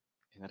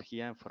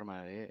energía en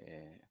forma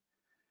de,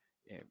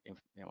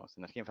 digamos,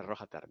 energía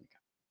infrarroja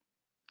térmica,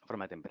 en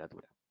forma de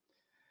temperatura.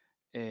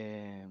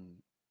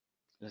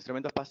 Los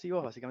instrumentos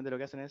pasivos básicamente lo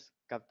que hacen es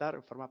captar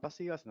en forma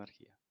pasiva esa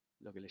energía,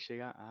 lo que le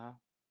llega a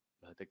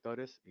los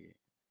detectores y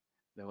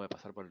luego de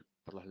pasar por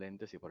los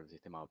lentes y por el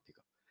sistema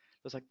óptico.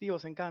 Los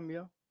activos, en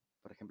cambio,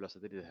 por ejemplo los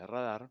satélites de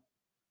radar,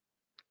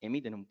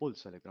 emiten un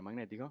pulso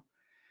electromagnético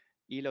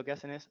y lo que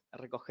hacen es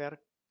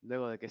recoger,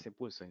 luego de que ese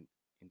pulso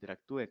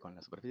interactúe con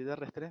la superficie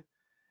terrestre,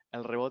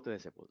 el rebote de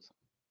ese pulso.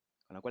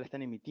 Con lo cual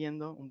están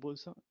emitiendo un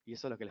pulso y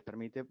eso es lo que les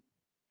permite,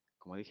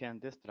 como dije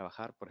antes,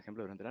 trabajar, por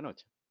ejemplo, durante la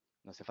noche.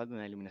 No hace falta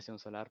una iluminación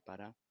solar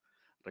para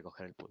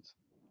recoger el pulso.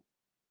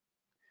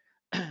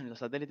 Los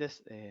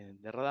satélites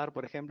de radar,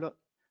 por ejemplo,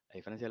 a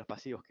diferencia de los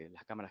pasivos, que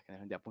las cámaras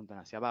generalmente apuntan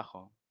hacia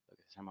abajo, lo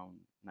que se llama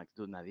una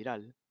actitud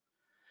nadiral,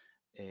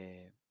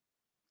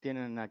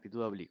 tienen una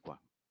actitud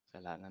oblicua. O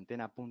sea, la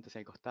antena apunta hacia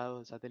el costado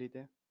del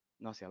satélite,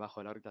 no hacia abajo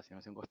de la órbita, sino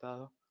hacia un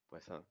costado,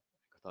 puede ser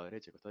el costado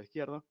derecho y el costado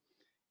izquierdo,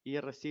 y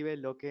recibe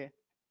lo que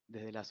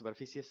desde la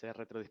superficie se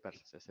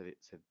retrodispersa, o sea,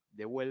 se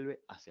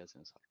devuelve hacia el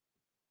sensor.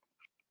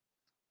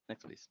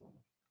 Next, please.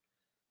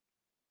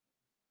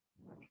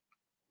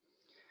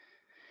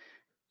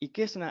 ¿Y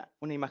qué es una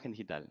imagen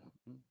digital?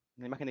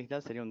 Una imagen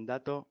digital sería un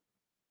dato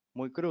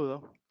muy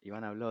crudo.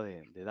 Iván habló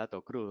de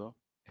dato crudo.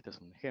 Este es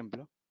un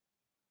ejemplo.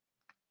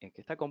 Que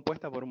está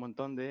compuesta por un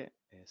montón de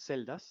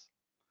celdas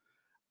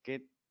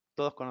que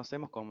todos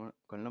conocemos con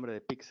el nombre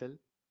de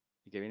píxel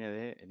y que viene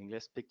del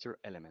inglés picture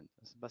element.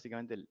 Es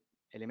básicamente el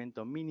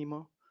elemento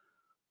mínimo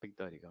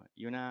pictórico.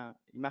 Y una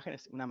imagen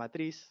es una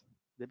matriz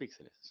de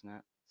píxeles. Es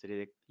una serie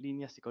de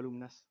líneas y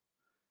columnas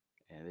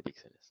de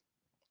píxeles.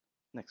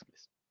 Next,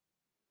 please.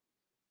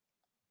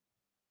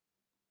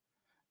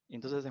 Y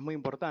entonces es muy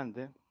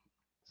importante,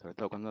 sobre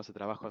todo cuando uno hace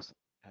trabajos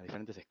a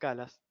diferentes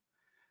escalas,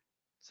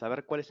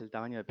 saber cuál es el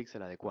tamaño de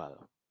píxel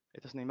adecuado.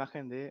 Esta es una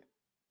imagen de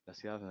la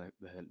ciudad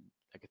desde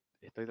la que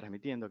estoy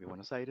transmitiendo, que es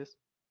Buenos Aires,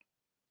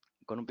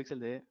 con un píxel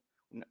de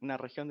una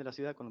región de la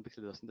ciudad con un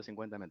píxel de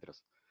 250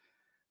 metros.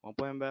 Como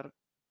pueden ver,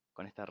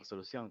 con esta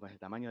resolución, con este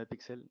tamaño de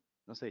píxel,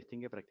 no se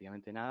distingue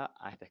prácticamente nada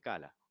a esta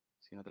escala.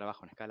 Si uno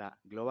trabaja en escala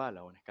global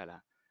o en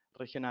escala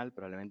regional,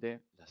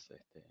 probablemente las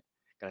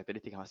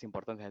características más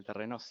importantes del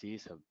terreno sí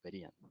se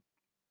verían.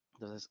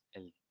 Entonces,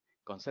 el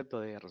concepto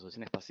de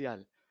resolución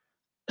espacial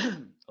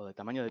o de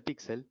tamaño de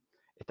píxel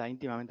está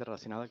íntimamente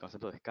relacionado al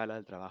concepto de escala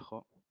del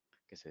trabajo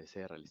que se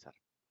desea realizar.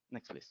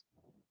 Next, please.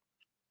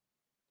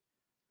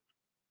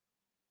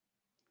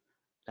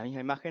 La misma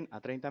imagen a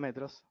 30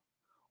 metros,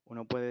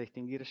 uno puede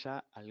distinguir ya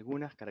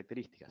algunas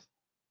características.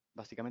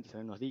 Básicamente se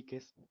ven unos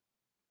diques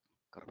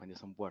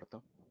correspondientes a un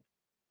puerto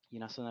y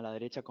una zona a la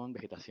derecha con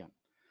vegetación.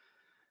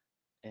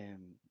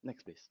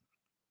 Next, please.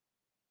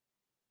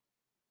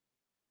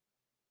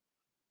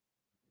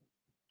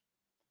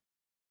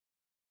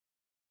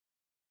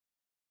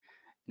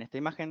 En esta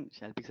imagen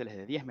ya el píxel es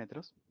de 10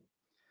 metros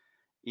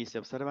y se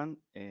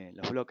observan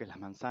los bloques, las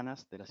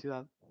manzanas de la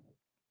ciudad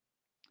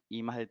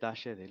y más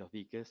detalle de los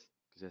diques,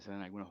 que se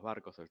ven algunos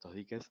barcos sobre estos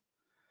diques.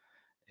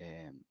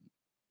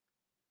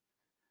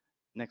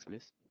 Next,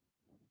 please.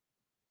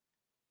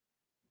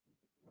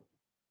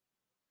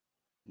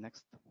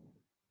 Next.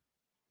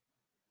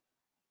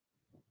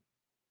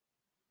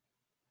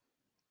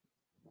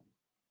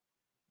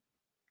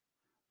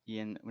 Y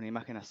en una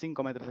imagen a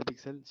 5 metros de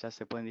píxel ya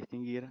se pueden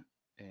distinguir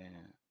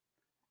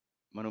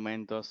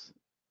monumentos,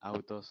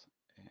 autos,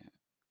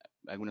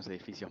 algunos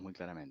edificios muy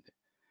claramente.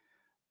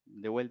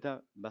 De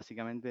vuelta,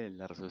 básicamente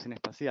la resolución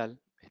espacial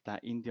está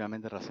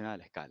íntimamente relacionada a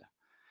la escala.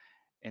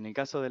 En el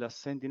caso de los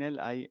Sentinel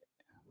hay...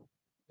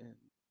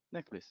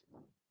 next, please.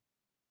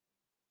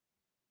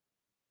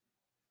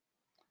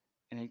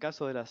 En el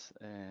caso de las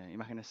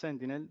imágenes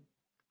Sentinel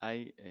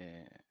hay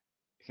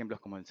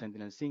ejemplos como el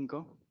Sentinel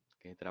 5,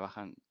 que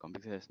trabajan con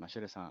píxeles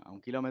mayores a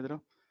 1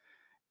 kilómetro,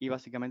 y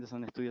básicamente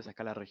son estudios a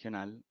escala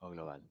regional o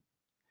global.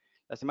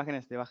 Las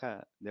imágenes de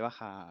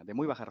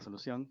muy baja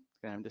resolución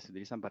generalmente se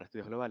utilizan para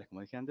estudios globales,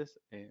 como dije antes,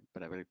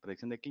 para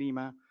predicción de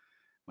clima,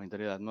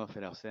 monitoreo de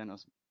atmósfera,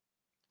 océanos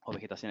o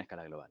vegetación a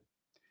escala global.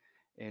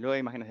 Luego hay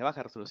imágenes de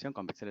baja resolución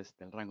con píxeles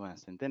del rango de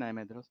centenas de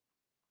metros.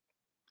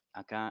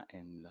 Acá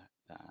en las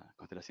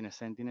constelaciones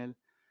Sentinel,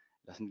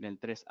 la Sentinel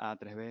 3A,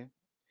 3B,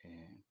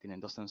 tienen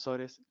dos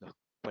sensores, los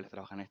cuales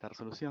trabajan en esta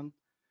resolución.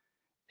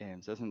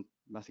 Se hacen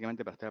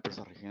básicamente para estudiar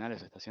procesos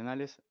regionales o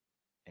estacionales,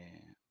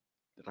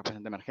 respuesta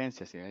ante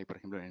emergencias, si hay, por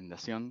ejemplo, una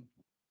inundación,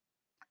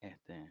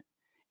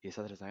 y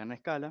desastres a gran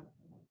escala.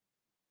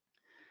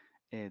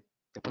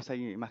 Después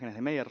hay imágenes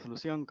de media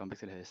resolución con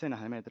píxeles de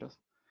decenas de metros.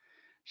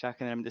 Ya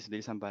generalmente se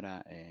utilizan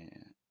para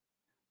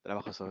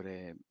trabajos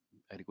sobre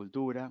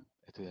agricultura,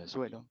 estudio del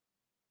suelo,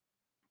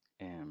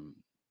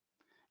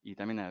 y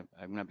también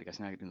alguna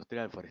aplicación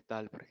agroindustrial,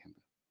 forestal, por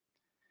ejemplo.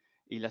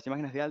 Y las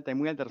imágenes de alta y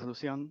muy alta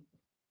resolución,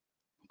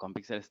 con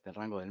píxeles del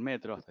rango del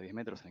metro, hasta 10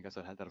 metros en el caso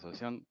de la alta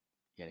resolución,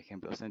 y el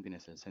ejemplo Sentinel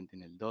es el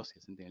Sentinel 2 y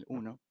el Sentinel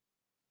 1,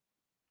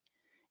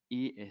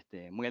 y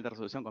muy alta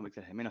resolución con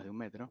píxeles de menos de 1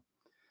 metro,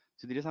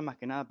 se utilizan más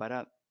que nada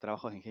para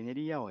trabajos de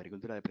ingeniería o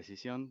agricultura de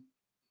precisión,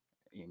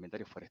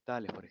 inventarios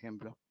forestales, por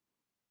ejemplo,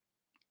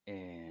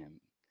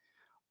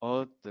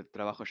 o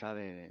trabajo ya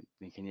de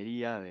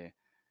ingeniería, de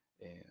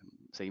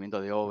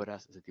seguimiento de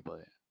obras, ese tipo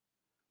de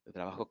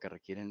trabajos que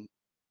requieren,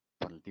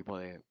 por el tipo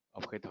de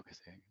objetos que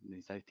se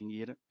necesita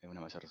distinguir,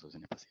 una mayor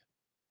resolución espacial.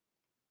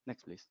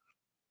 Next, please.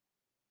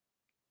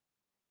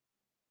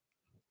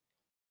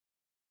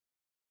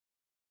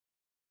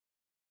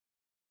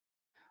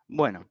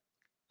 Bueno,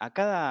 a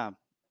cada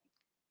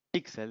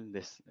píxel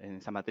en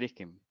esa matriz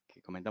que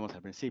comentamos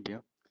al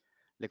principio,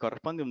 le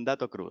corresponde un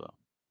dato crudo.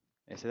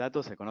 Ese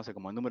dato se conoce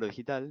como número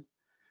digital.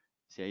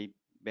 Si ahí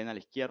ven a la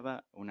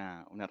izquierda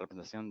una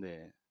representación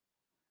de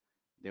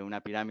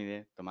una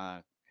pirámide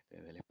tomada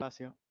del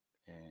espacio,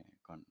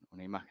 con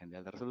una imagen de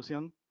alta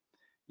resolución,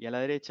 y a la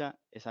derecha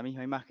esa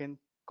misma imagen,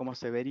 cómo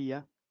se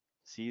vería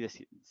si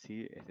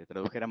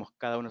tradujéramos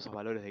cada uno de esos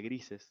valores de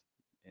grises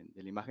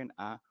de la imagen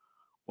a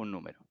un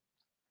número.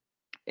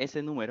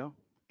 Ese número,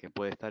 que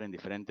puede estar en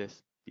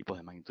diferentes tipos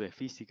de magnitudes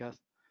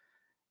físicas,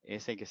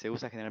 es el que se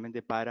usa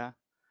generalmente para,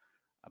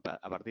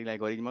 a partir de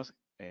algoritmos,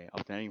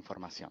 obtener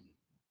información,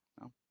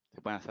 ¿no?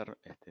 Se pueden hacer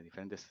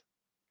diferentes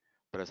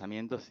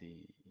procesamientos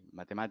y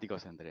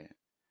matemáticos entre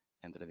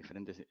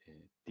diferentes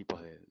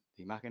tipos de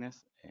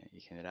imágenes,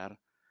 y generar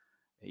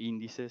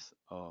índices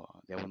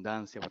de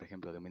abundancia, por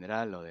ejemplo, de un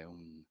mineral o de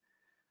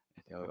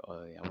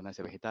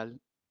abundancia vegetal,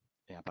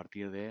 a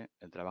partir del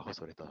trabajo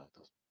sobre estos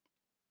datos.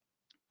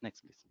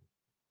 Next, please.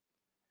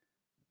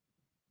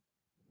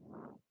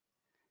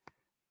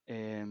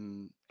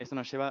 Esto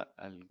nos lleva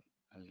al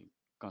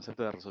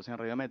concepto de resolución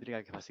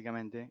radiométrica, que es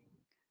básicamente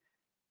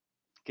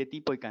qué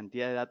tipo y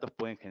cantidad de datos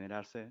pueden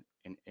generarse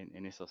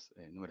en esos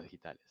números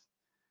digitales.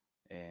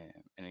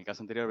 En el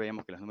caso anterior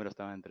veíamos que los números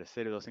estaban entre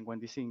 0 y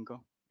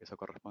 255, eso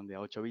corresponde a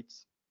 8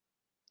 bits,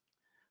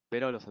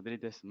 pero los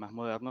satélites más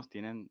modernos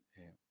tienen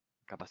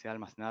capacidad de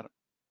almacenar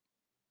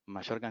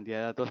mayor cantidad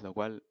de datos, lo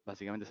cual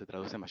básicamente se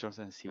traduce en mayor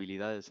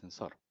sensibilidad del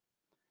sensor.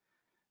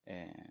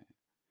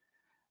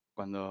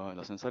 Cuando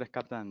los sensores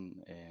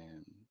captan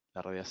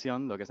la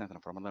radiación, lo que hacen es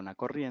transformarla en una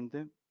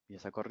corriente, y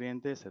esa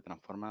corriente se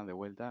transforma de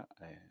vuelta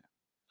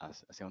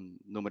hacia un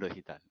número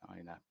digital, ¿no?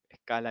 Hay una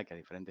escala que a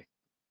diferentes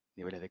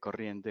niveles de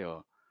corriente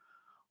o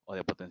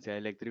de potencial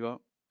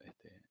eléctrico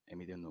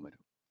emite un número.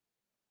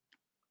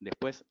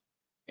 Después,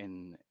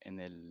 en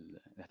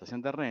la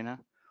estación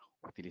terrena,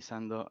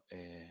 utilizando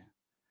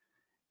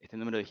este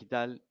número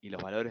digital y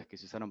los valores que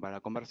se usaron para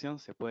la conversión,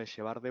 se puede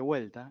llevar de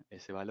vuelta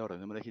ese valor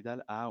del número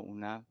digital a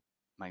una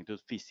magnitud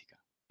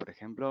física. Por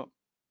ejemplo,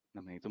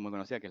 una magnitud muy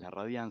conocida que es la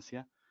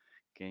radiancia,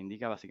 que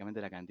indica básicamente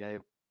la cantidad de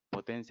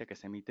potencia que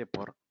se emite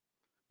por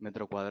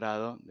metro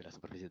cuadrado de la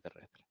superficie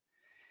terrestre.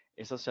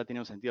 Eso ya tiene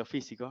un sentido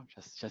físico,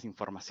 ya es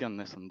información,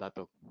 no es un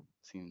dato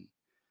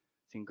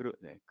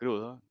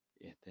crudo,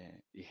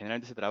 y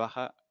generalmente se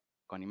trabaja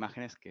con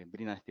imágenes que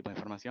brindan este tipo de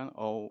información,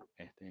 o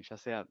ya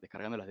sea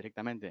descargándolas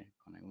directamente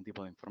con algún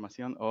tipo de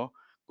información, o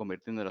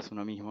convirtiéndolas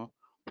uno mismo,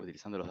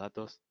 utilizando los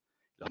datos,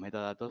 los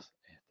metadatos,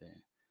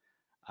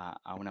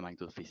 a una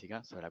magnitud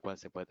física, sobre la cual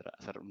se puede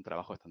hacer un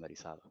trabajo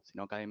estandarizado. Si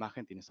no, cada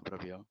imagen tiene su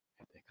propia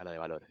escala de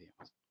valores,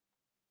 digamos.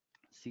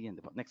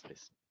 Siguiente, next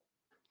please.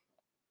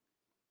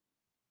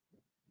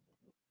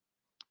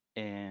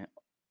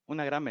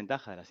 Una gran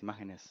ventaja de las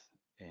imágenes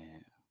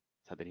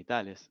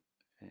satelitales,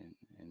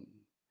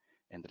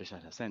 entre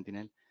ellas la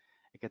Sentinel,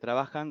 es que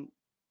trabajan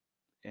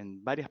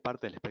en varias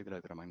partes del espectro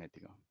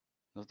electromagnético.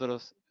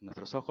 Nuestros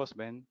ojos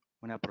ven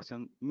una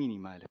porción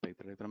mínima del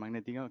espectro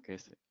electromagnético, que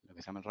es lo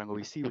que se llama el rango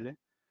visible,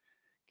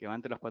 que va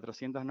entre los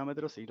 400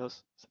 nanómetros y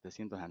los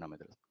 700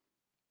 nanómetros.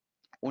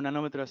 Un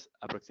nanómetro es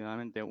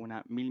aproximadamente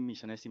una 1000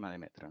 millonésima de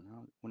metro,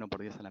 ¿no? 1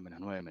 por 10 a la menos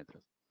 9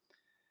 metros.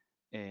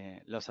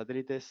 Los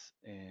satélites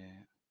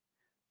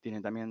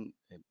tienen también,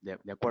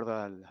 de acuerdo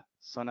a las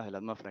zonas de la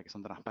atmósfera que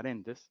son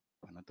transparentes,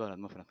 bueno, toda la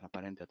atmósfera es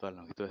transparente a todas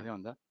las longitudes de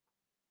onda,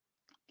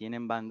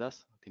 tienen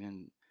bandas,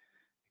 tienen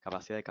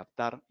capacidad de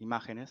captar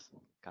imágenes,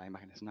 cada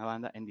imagen es una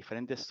banda, en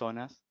diferentes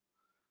zonas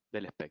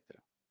del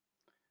espectro.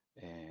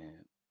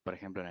 Por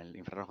ejemplo, en el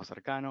infrarrojo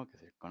cercano, que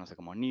se conoce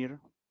como NIR,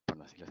 por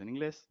las siglas en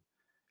inglés,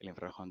 el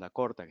infrarrojo de onda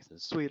corta, que es el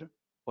SWIR,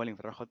 o el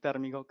infrarrojo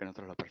térmico, que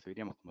nosotros lo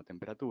percibiríamos como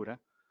temperatura,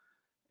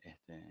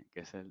 que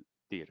es el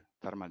TIR,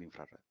 Thermal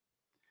Infrared.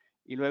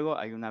 Y luego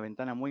hay una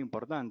ventana muy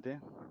importante,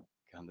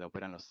 que es donde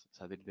operan los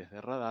satélites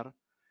de radar,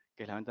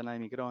 que es la ventana de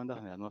microondas,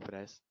 donde la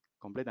atmósfera es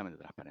completamente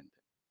transparente,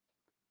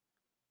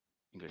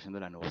 incluyendo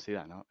la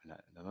nubosidad, ¿no? La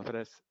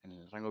atmósfera es, en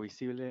el rango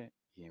visible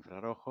y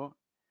infrarrojo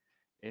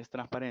es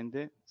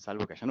transparente,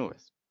 salvo que haya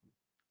nubes.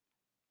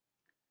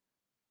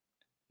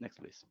 Next,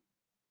 please.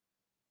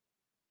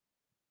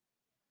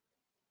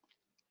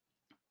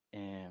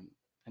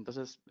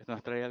 Entonces, esto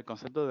nos trae el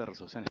concepto de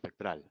resolución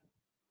espectral,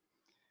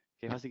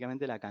 que es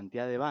básicamente la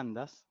cantidad de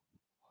bandas,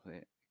 o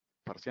de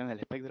porciones del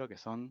espectro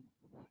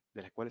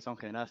de las cuales son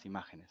generadas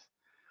imágenes.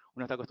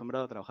 Uno está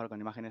acostumbrado a trabajar con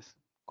imágenes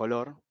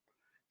color,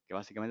 que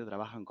básicamente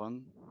trabajan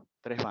con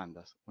 3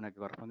 bandas, una que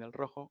corresponde al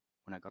rojo,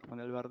 una que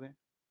corresponde al verde,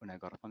 una que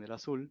corresponde al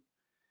azul,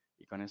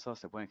 y con eso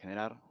se pueden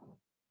generar,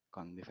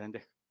 con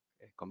diferentes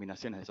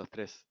combinaciones de esos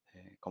 3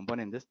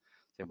 componentes,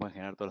 se pueden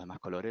generar todos los demás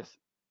colores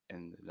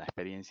en la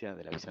experiencia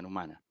de la visión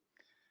humana.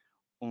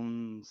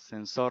 Un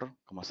sensor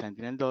como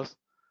Sentinel-2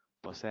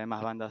 posee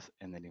más bandas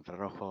en el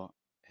infrarrojo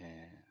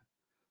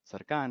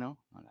cercano,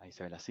 ahí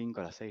se ve la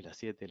 5, la 6, la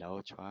 7, la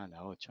 8A,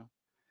 la 8.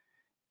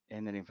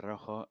 En el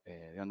infrarrojo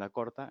de onda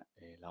corta,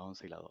 la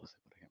 11 y la 12,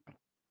 por ejemplo.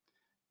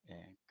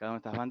 Cada una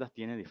de estas bandas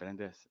tiene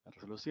diferentes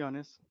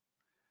resoluciones.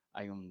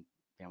 Hay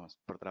digamos,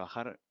 por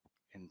trabajar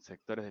en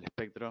sectores del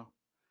espectro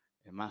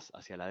más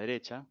hacia la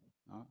derecha,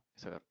 ¿no?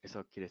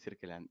 Eso quiere decir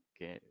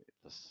que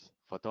los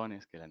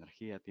fotones, que la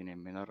energía tiene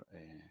menor,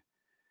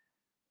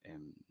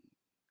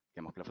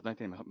 digamos que los fotones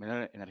tienen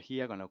menor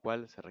energía, con lo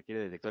cual se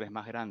requiere detectores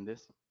más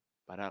grandes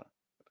para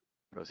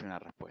producir una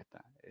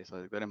respuesta. Esos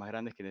detectores más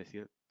grandes quiere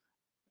decir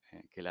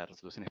que la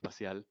resolución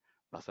espacial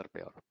va a ser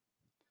peor.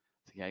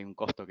 Así que hay un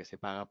costo que se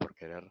paga por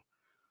querer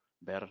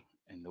ver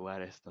en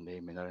lugares donde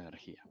hay menor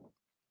energía.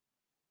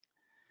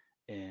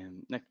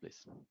 Next,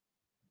 please.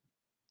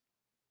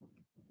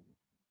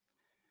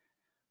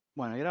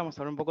 Bueno, y ahora vamos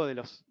a hablar un poco de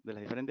las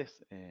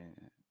diferentes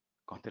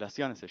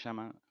constelaciones, se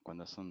llaman,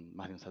 cuando son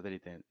más de un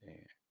satélite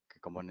que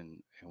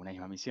componen una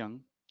misma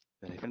misión,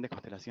 de las diferentes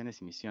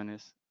constelaciones y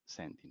misiones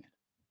Sentinel.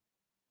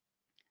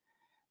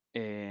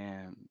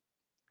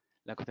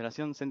 La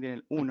constelación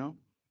Sentinel-1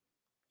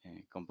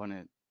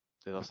 compone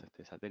de 2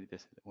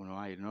 satélites, el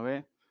 1A y el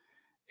 1B.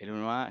 El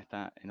 1A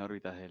está en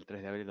órbita desde el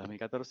 3 de abril de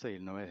 2014 y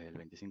el 9 desde el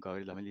 25 de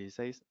abril de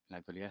 2016. En la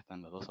actualidad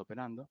están los dos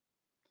operando.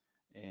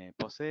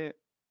 Posee,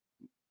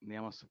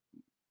 digamos,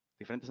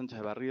 diferentes anchos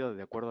de barrido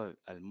de acuerdo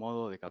al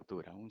modo de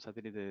captura. Un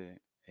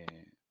satélite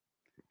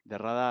de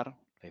radar,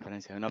 a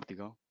diferencia de un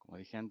óptico, como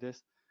dije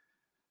antes,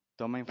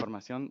 toma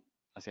información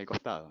hacia el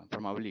costado, en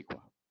forma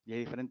oblicua. Y hay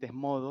diferentes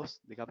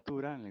modos de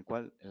captura en el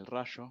cual el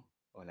rayo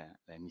o la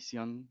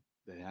emisión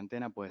desde la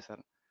antena puede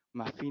ser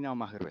más fina o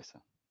más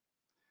gruesa.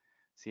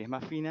 Si es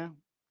más fina,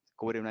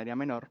 cubre un área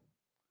menor,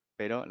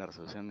 pero la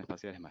resolución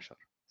espacial es mayor.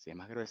 Si es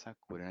más gruesa,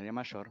 cubre un área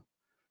mayor,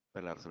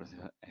 pero la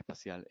resolución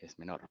espacial es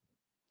menor.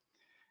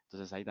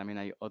 Entonces ahí también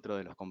hay otro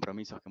de los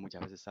compromisos que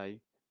muchas veces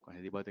hay con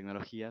este tipo de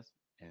tecnologías.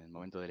 En el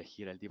momento de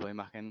elegir el tipo de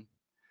imagen,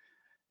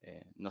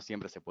 no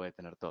siempre se puede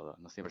tener todo.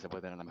 No siempre se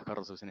puede tener la mejor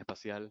resolución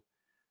espacial,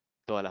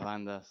 todas las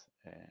bandas,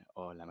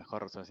 o la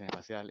mejor resolución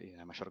espacial y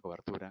la mayor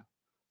cobertura.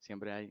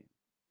 Siempre hay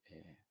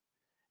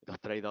los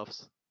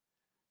trade-offs,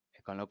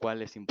 con lo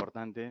cual es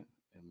importante,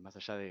 más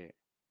allá de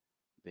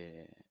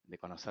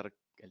conocer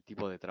el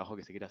tipo de trabajo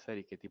que se quiere hacer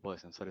y qué tipo de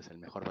sensor es el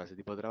mejor para ese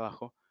tipo de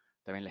trabajo,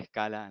 también la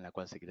escala en la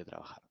cual se quiere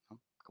trabajar,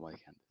 ¿no? Como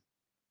dije antes.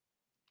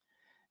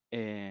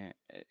 En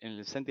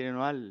el Sentinel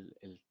anual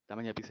el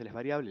tamaño de píxeles es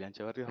variable, el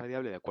ancho de barrido es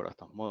variable de acuerdo a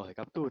estos modos de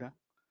captura,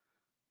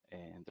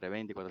 entre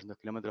 20 y 400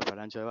 kilómetros para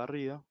el ancho de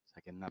barrido, o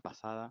sea que en una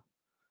pasada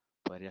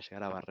podría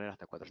llegar a barrer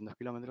hasta 400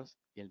 kilómetros,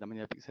 y el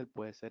tamaño de píxel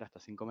puede ser hasta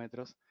 5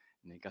 metros,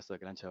 en el caso de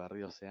que el ancho de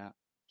barrido sea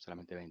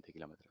solamente 20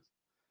 kilómetros.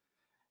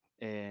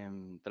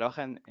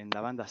 Trabaja en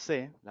la banda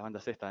C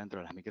está dentro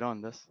de las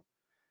microondas,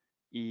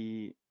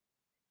 y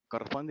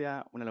corresponde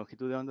a una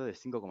longitud de onda de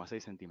 5,6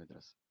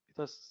 centímetros.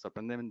 Esto es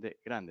sorprendentemente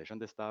grande. Yo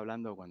antes estaba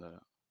hablando,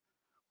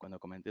 cuando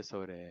comenté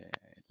sobre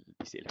el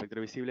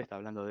espectro visible, estaba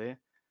hablando de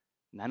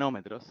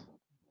nanómetros,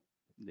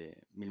 de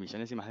mil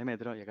millonésimas de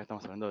metro, y acá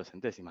estamos hablando de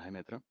centésimas de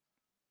metro.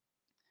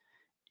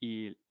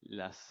 Y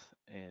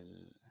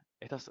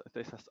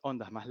estas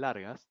ondas más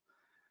largas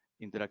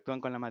interactúan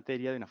con la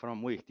materia de una forma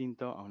muy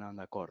distinta a una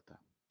onda corta.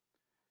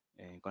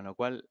 Con lo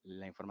cual,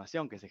 la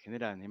información que se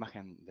genera en la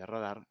imagen de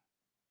radar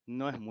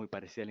no es muy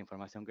parecida a la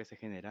información que se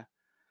genera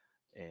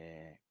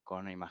con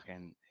una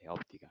imagen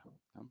óptica,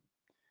 ¿no?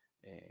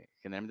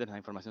 Generalmente nos da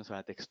información sobre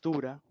la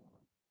textura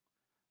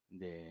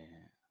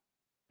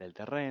del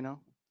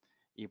terreno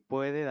y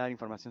puede dar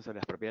información sobre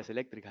las propiedades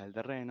eléctricas del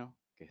terreno,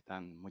 que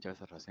están muchas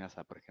veces relacionadas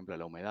a, por ejemplo, a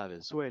la humedad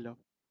del suelo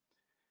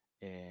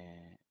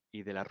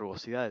y de la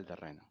rugosidad del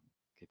terreno,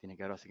 que tiene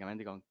que ver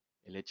básicamente con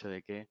el hecho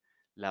de que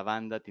la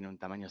banda tiene un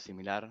tamaño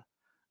similar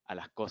a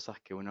las cosas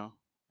que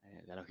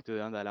la longitud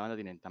de onda de la banda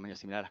tiene un tamaño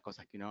similar a las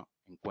cosas que uno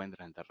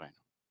encuentra en el terreno.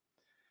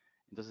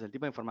 Entonces el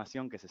tipo de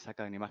información que se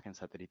saca de una imagen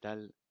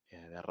satelital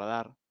de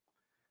radar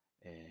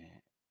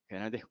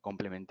generalmente es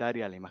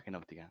complementaria a la imagen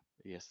óptica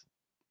y es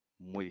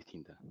muy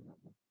distinta.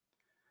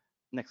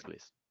 Next,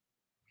 please.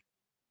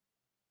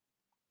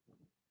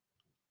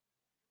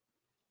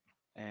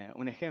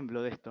 Un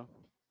ejemplo de esto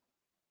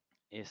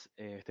es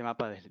este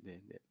mapa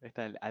de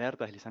esta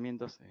alerta de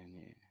deslizamientos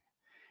en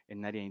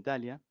un área en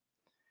Italia,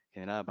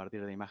 generada a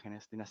partir de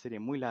imágenes, de una serie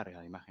muy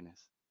larga de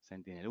imágenes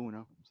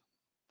Sentinel-1,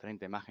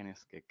 30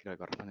 imágenes que creo que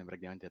corresponden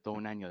prácticamente a todo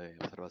un año de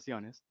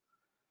observaciones.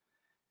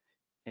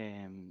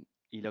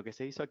 Y lo que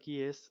se hizo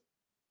aquí es,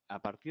 a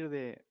partir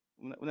de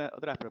otra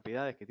de las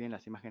propiedades que tienen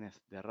las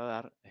imágenes de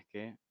radar es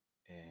que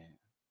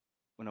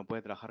uno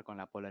puede trabajar con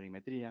la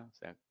polarimetría, o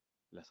sea,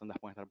 las ondas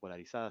pueden estar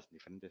polarizadas en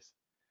diferentes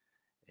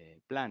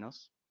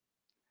planos,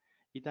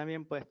 y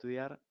también puede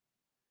estudiar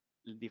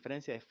la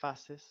diferencia de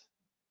fases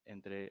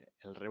entre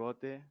el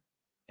rebote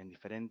en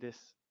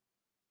diferentes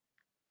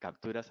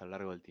capturas a lo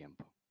largo del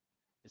tiempo.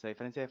 Esa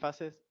diferencia de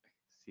fases,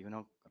 si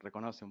uno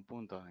reconoce un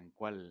punto en el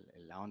cual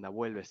la onda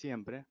vuelve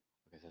siempre,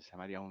 lo que se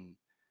llamaría un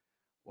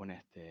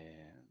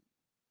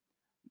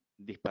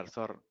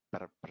dispersor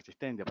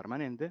persistente o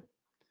permanente,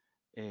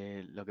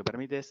 lo que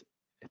permite es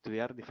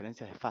estudiar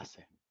diferencias de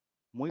fase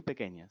muy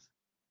pequeñas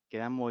que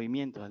dan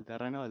movimientos del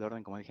terreno del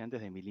orden, como dije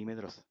antes, de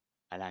milímetros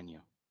al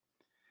año.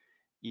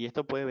 Y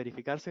esto puede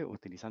verificarse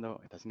utilizando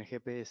estaciones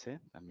GPS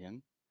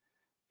también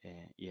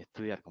y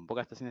estudiar con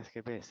pocas estaciones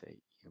GPS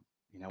y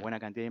una buena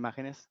cantidad de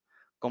imágenes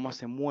cómo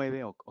se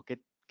mueve o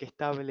qué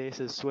estable es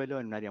el suelo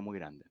en un área muy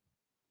grande.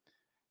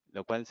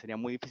 Lo cual sería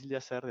muy difícil de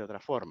hacer de otra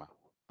forma,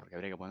 porque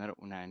habría que poner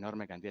una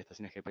enorme cantidad de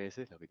estaciones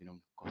GPS, lo que tiene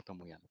un costo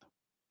muy alto.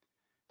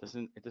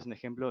 Entonces, este es un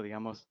ejemplo,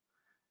 digamos,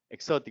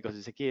 exótico,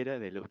 si se quiere,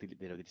 de la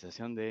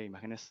utilización de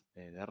imágenes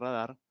de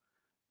radar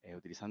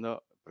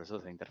utilizando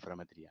procesos de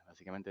interferometría,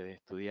 básicamente de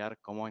estudiar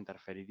cómo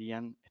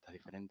interferirían estas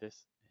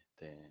diferentes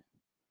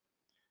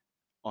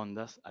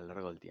ondas a lo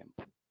largo del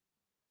tiempo.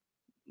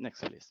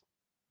 Next, please.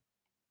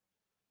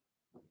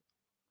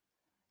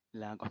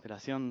 La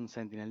constelación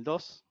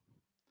Sentinel-2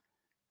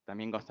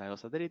 también consta de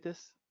dos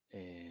satélites.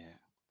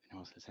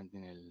 Tenemos el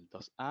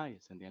Sentinel-2A y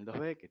el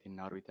Sentinel-2B, que tienen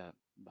una órbita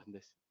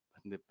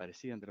bastante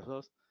parecida entre los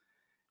dos.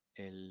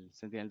 El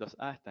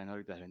Sentinel-2A está en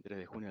órbita del 23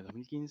 de junio del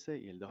 2015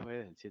 y el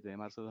 2B del 7 de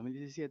marzo de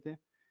 2017. En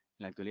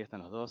la actualidad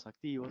están los dos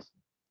activos.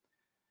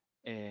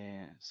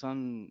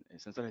 Son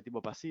sensores de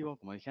tipo pasivo,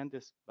 como dije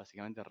antes,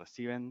 básicamente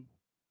reciben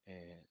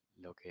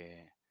lo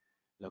que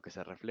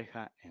se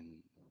refleja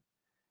en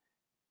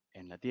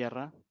la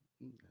Tierra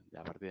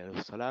a partir de la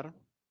luz solar.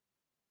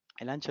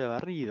 El ancho de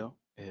barrido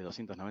es de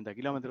 290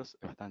 kilómetros,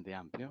 es bastante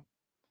amplio,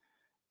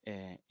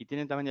 y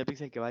tiene un tamaño de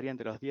píxel que varía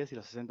entre los 10 y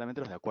los 60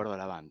 metros de acuerdo a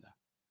la banda.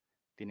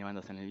 Tiene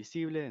bandas en el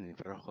visible, en el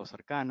infrarrojo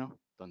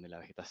cercano, donde la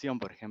vegetación,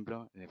 por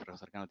ejemplo, en el infrarrojo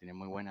cercano tiene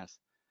muy buen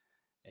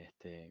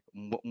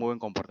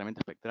comportamiento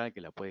espectral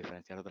que la puede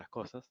diferenciar de otras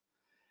cosas,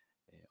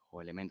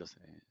 o elementos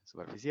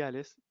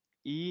superficiales,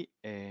 y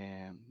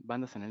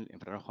bandas en el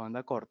infrarrojo de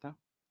banda corta.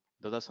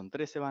 En total son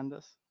 13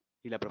 bandas,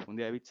 y la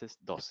profundidad de bits es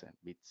 12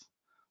 bits.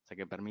 O sea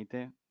que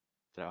permite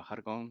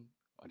trabajar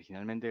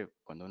originalmente,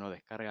 cuando uno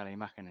descarga la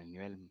imagen en el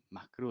nivel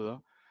más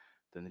crudo,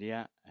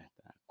 tendría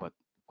hasta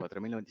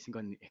 4095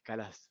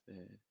 escalas,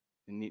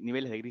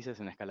 niveles de grises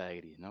en una escala de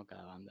gris, ¿no?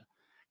 Cada banda,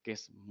 que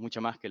es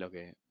mucho más que lo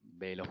que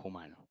ve el ojo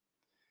humano.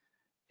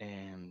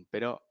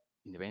 Pero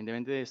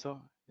independientemente de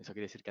eso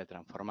quiere decir que al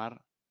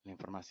transformar la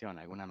información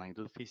a alguna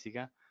magnitud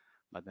física,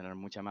 va a tener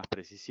mucha más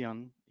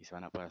precisión y se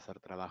van a poder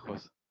hacer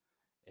trabajos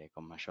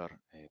con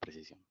mayor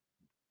precisión.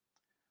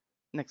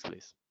 Next,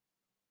 please.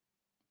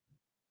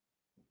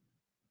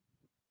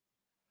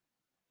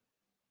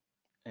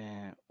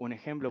 Un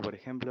ejemplo, por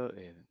ejemplo,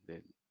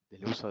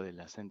 del uso de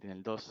la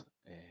Sentinel-2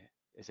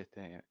 es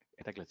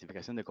esta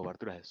clasificación de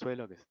coberturas de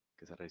suelo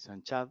que se realizó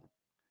en Chad,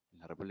 en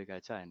la República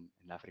de Chad, en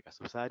la África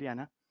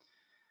subsahariana,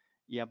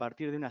 y a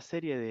partir de una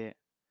serie de...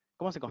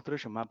 ¿Cómo se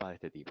construye un mapa de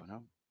este tipo,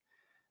 no?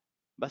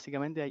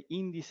 Básicamente hay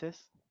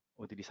índices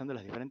utilizando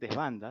las diferentes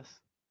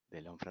bandas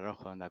del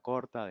infrarrojo de onda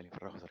corta, del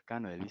infrarrojo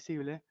cercano y del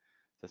visible.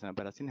 Se hacen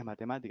operaciones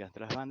matemáticas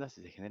entre las bandas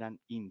y se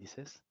generan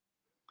índices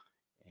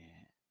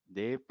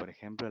de, por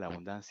ejemplo, la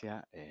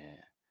abundancia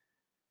de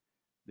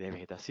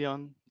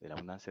vegetación, de la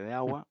abundancia de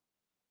agua,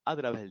 a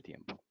través del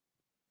tiempo.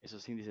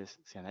 Esos índices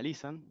se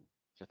analizan,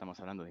 ya estamos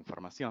hablando de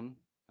información,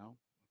 ¿no?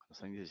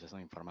 Los índices ya son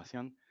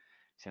información,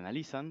 se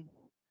analizan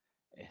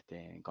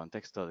en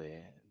contexto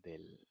de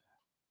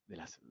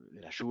las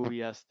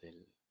lluvias,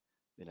 de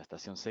la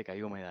estación seca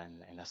y húmeda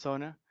en la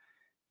zona,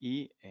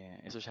 y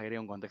eso ya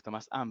agrega un contexto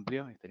más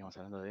amplio, estaríamos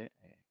hablando de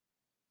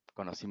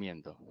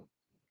conocimiento.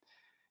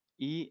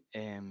 Y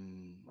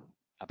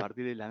a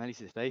partir del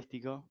análisis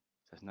estadístico,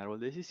 se hace un árbol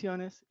de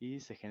decisiones y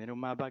se genera un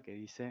mapa que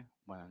dice,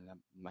 bueno, la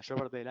mayor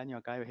parte del año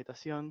acá hay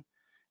vegetación,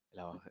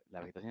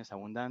 la vegetación es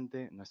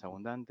abundante, no es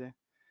abundante,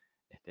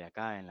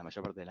 acá en la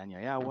mayor parte del año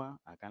hay agua,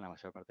 acá en la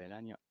mayor parte del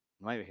año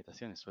no hay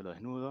vegetación, es suelo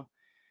desnudo,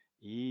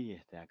 y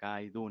acá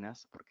hay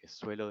dunas, porque es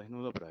suelo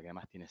desnudo, pero que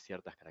además tiene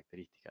ciertas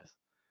características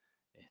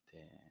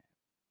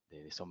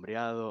de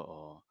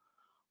sombreado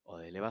o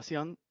de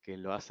elevación que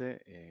lo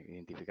hace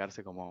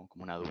identificarse como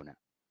una duna.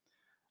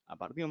 A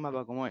partir de un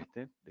mapa como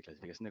este, de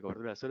clasificación de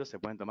cobertura del suelo, se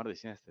pueden tomar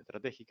decisiones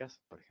estratégicas,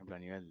 por ejemplo, a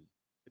nivel,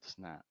 esto es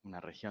una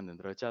región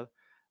dentro de Chad,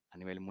 a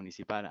nivel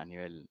municipal, a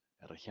nivel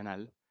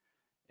regional,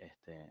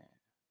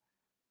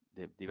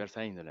 de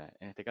diversa índole.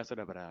 En este caso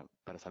era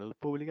para salud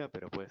pública,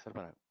 pero puede ser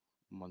para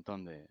un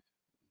montón de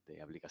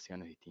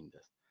aplicaciones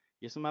distintas.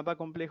 Y es un mapa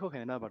complejo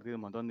generado a partir de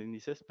un montón de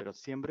índices, pero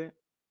siempre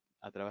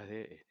a través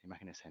de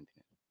imágenes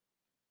Sentinel.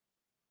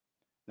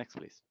 Next,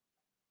 please.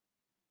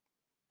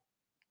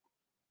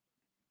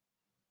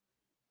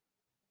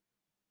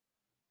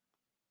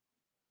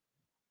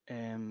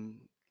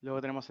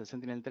 Luego tenemos el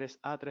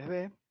Sentinel-3A,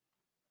 3B.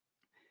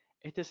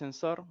 Este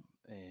sensor,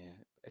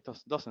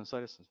 estos dos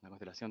sensores, es una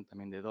constelación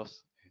también de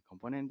dos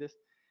componentes,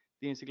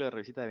 tiene un ciclo de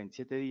revisita de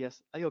 27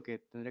 días, algo que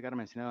tendría que haber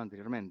mencionado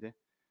anteriormente.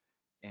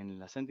 En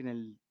la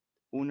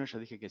Sentinel-1 yo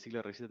dije que el ciclo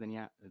de revisita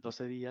tenía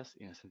 12 días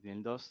y en el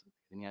Sentinel-2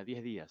 tenía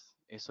 10 días.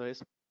 Eso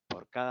es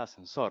por cada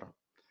sensor,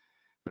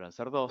 pero al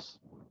ser dos,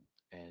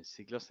 el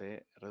ciclo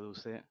se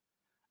reduce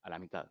a la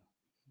mitad.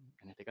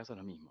 En este caso es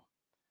lo mismo.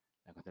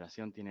 La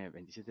constelación tiene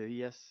 27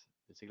 días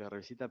de ciclo de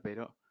revisita,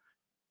 pero,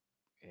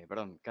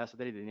 perdón, cada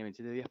satélite tiene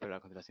 27 días, pero la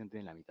constelación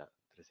tiene la mitad,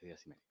 13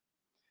 días y medio.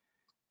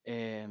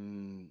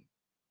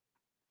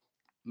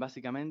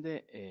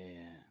 Básicamente,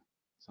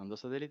 son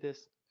dos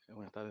satélites.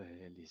 Uno está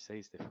desde el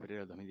 16 de febrero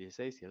del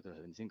 2016 y el otro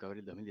desde el 25 de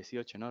abril del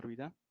 2018 en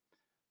órbita.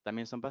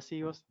 También son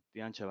pasivos,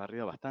 tienen ancho de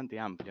barrido bastante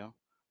amplio,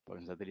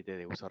 porque es un satélite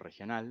de uso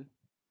regional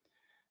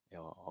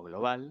o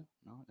global,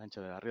 ¿no? El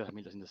ancho de barrido es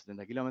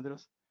 1.270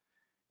 kilómetros.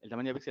 El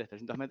tamaño de píxeles es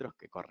 300 metros,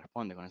 que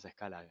corresponde con esa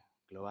escala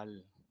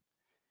global.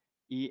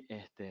 Y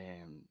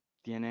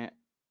tiene,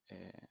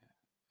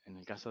 en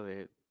el caso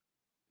del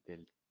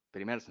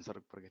primer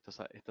sensor, porque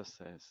estos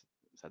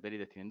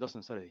satélites tienen dos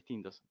sensores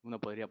distintos, uno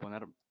podría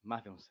poner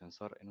más de un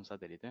sensor en un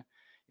satélite,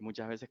 y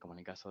muchas veces, como en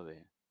el caso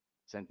de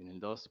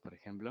Sentinel-2, por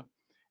ejemplo,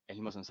 el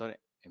mismo sensor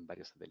en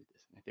varios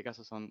satélites. En este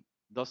caso son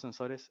dos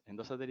sensores en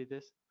dos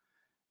satélites,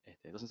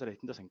 dos sensores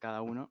distintos en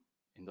cada uno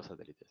en dos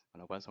satélites, con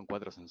lo cual son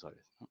 4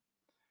 sensores, ¿no?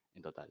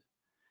 En total.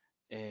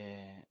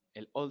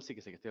 El OLSI,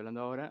 que es el que estoy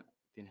hablando ahora,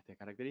 tiene estas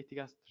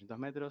características: 300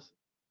 metros,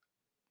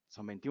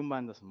 son 21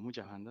 bandas, son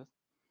muchas bandas.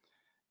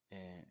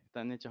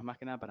 Están hechos más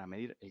que nada para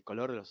medir el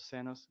color de los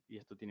océanos, y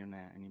esto tiene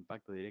un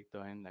impacto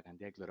directo en la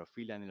cantidad de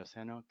clorofila en el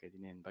océano, que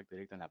tiene impacto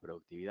directo en la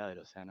productividad del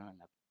océano, en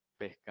la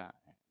pesca,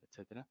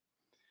 etc.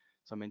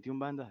 Son 21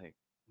 bandas de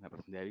una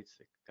profundidad de bits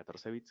de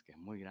 14 bits, que es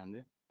muy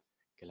grande,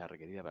 que es la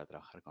requerida para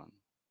trabajar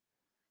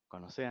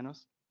con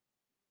océanos.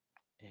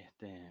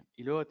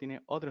 Y luego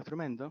tiene otro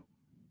instrumento,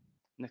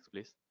 next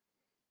please,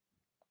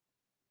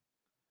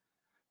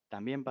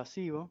 también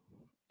pasivo,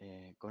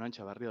 con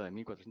ancho de barrido de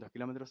 1.400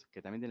 kilómetros,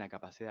 que también tiene la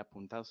capacidad de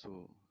apuntar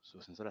su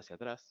sensor hacia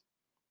atrás.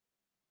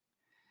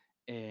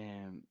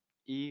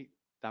 Y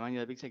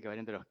tamaño de píxel que varía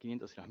entre los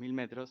 500 y los 1.000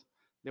 metros.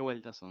 De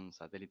vuelta son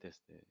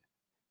satélites de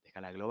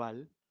escala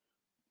global,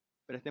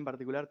 pero este en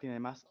particular tiene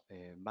más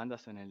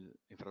bandas en el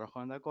infrarrojo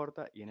de onda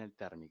corta y en el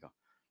térmico,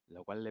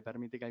 lo cual le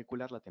permite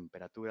calcular la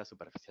temperatura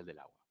superficial del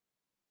agua.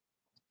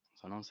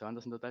 Son 11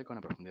 bandas en total con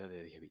una profundidad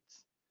de 10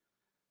 bits.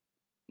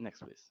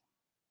 Next, please.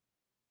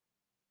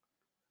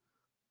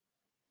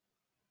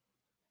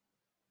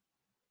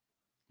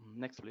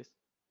 Next, please.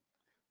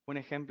 Un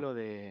ejemplo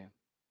de...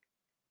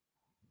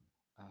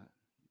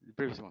 the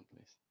previous one,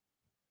 please.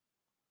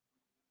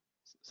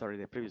 Sorry,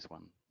 the previous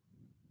one.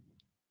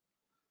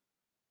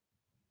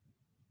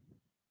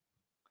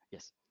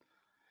 Yes.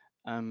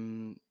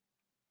 En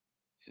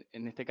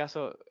este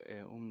caso,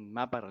 un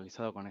mapa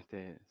realizado con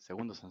este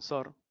segundo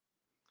sensor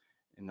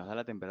nos da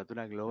la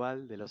temperatura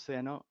global del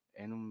océano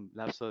en un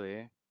lapso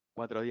de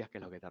 4 días, que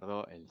es lo que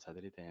tardó el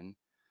satélite en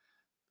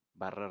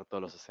barrer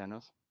todos los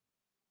océanos,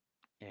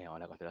 o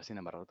la constelación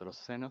en barrer todos los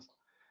océanos.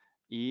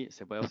 Y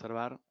se puede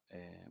observar,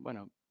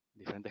 bueno,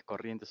 diferentes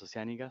corrientes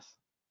oceánicas,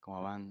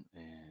 como van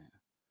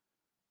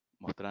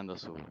mostrando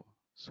su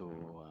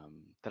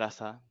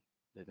traza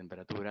de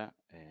temperatura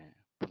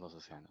por los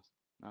océanos,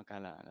 ¿no? Acá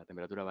la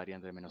temperatura varía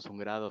entre -1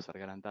 grado cerca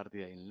de la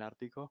Antártida y en el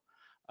Ártico,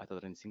 hasta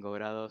 35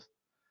 grados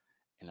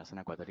en la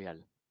zona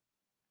ecuatorial.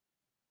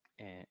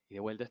 Y de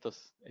vuelta,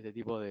 este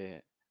tipo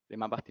de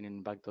mapas tienen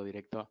impacto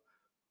directo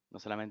no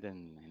solamente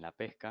en la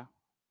pesca,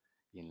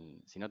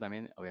 sino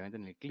también, obviamente,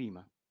 en el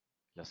clima.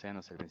 El océano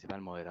es el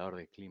principal moderador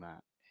del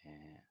clima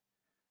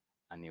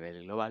a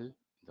nivel global.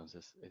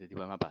 Entonces, este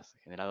tipo de mapas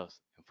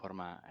generados en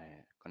forma,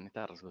 con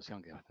esta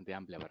resolución que es bastante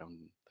amplia para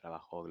un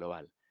trabajo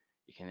global,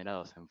 y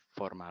generados en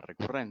forma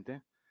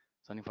recurrente,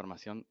 son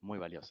información muy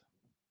valiosa.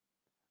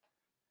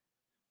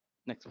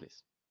 Next,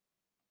 please.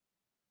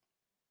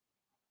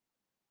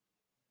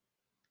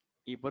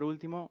 Y por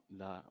último,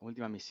 la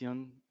última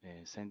misión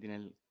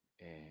Sentinel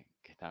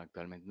que está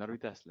actualmente en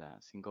órbita es la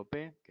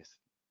 5P, que es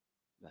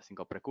la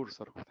 5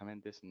 Precursor,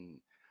 justamente. Es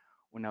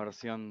una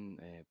versión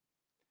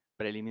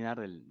preliminar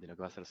de lo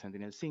que va a ser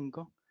Sentinel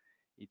 5,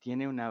 y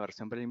tiene una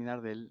versión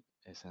preliminar del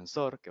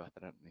sensor que va a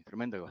estar, el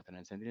instrumento que va a estar en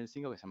el Sentinel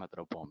 5, que se llama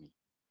Tropomi.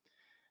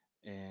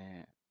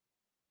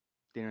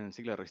 tiene un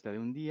ciclo de revisita de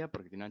un día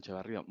porque tiene un ancho de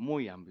barrido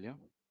muy amplio,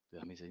 de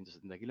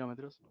 2.670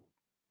 kilómetros.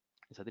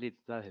 El satélite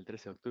está desde el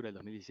 13 de octubre del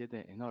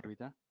 2017 en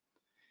órbita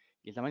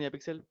y el tamaño de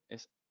píxel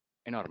es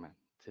enorme,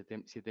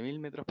 7.000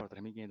 metros por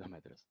 3.500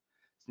 metros.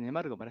 Sin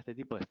embargo, para este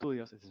tipo de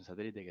estudios, es un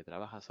satélite que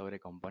trabaja sobre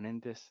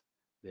componentes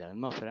de la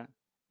atmósfera,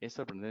 es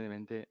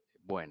sorprendentemente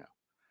bueno.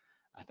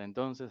 Hasta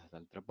entonces, hasta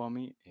el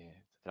TROPOMI,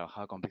 se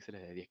trabajaba con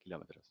píxeles de 10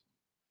 kilómetros.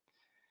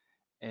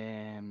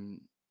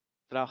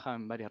 Trabaja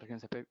en varias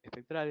regiones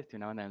espectrales,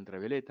 tiene una banda de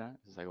ultravioleta,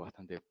 eso es algo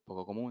bastante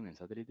poco común en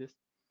satélites,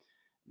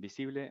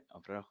 visible,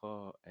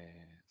 infrarrojo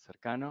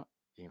cercano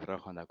e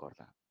infrarrojo onda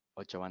corta,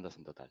 8 bandas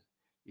en total.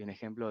 Y un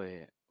ejemplo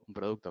de un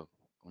producto,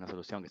 una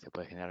solución que se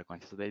puede generar con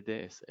este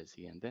satélite es el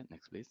siguiente,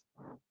 next please.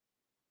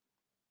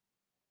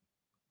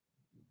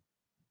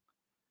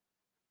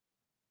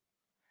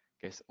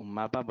 Que es un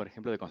mapa, por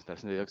ejemplo, de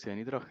concentración de dióxido de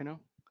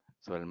nitrógeno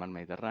sobre el mar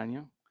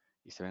Mediterráneo,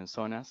 y se ven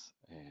zonas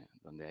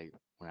donde hay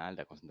una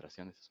alta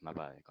concentración. Este es un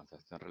mapa de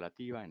concentración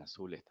relativa, en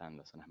azul están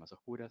las zonas más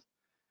oscuras,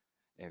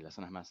 las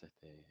zonas más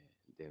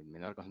de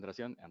menor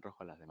concentración, en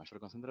rojo las de mayor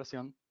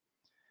concentración,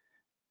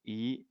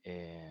 y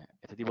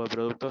este tipo de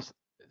productos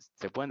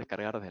se pueden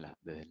descargar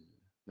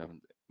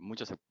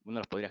uno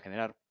los podría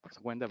generar por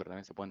su cuenta, pero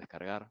también se pueden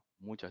descargar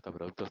muchos de estos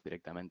productos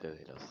directamente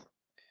de los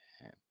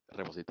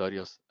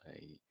repositorios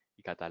y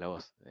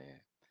catálogos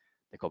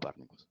de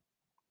Copernicus.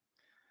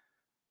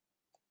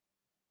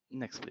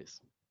 Next,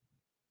 please.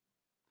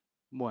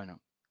 Bueno,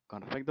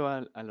 con respecto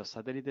a los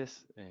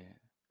satélites,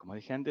 como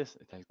dije antes,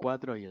 está el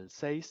 4 y el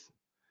 6,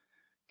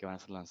 que van a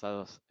ser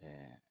lanzados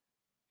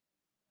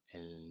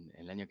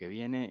el año que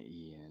viene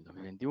y en el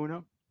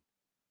 2021.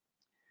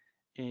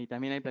 Y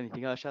también hay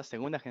planificado ya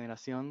segunda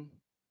generación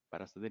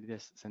para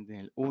satélites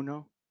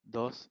Sentinel-1,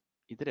 2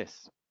 y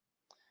 3.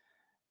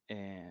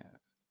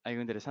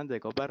 Algo interesante de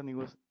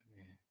Copernicus,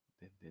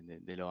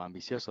 de lo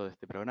ambicioso de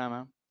este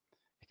programa,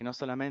 es que no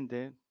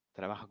solamente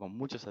trabaja con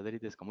muchos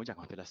satélites, con muchas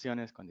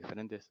constelaciones, con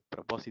diferentes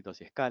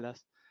propósitos y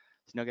escalas,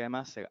 sino que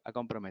además se ha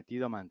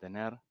comprometido a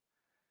mantener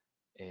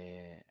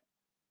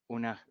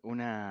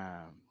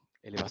una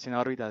elevación a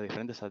órbita de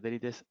diferentes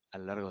satélites a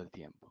lo largo del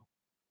tiempo.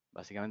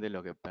 Básicamente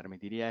lo que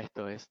permitiría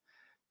esto es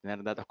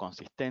tener datos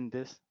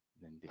consistentes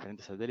en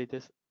diferentes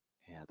satélites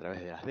a través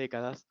de las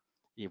décadas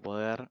y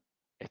poder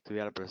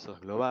estudiar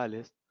procesos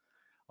globales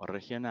o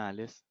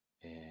regionales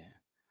de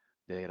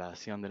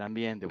degradación del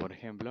ambiente, por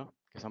ejemplo,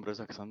 que son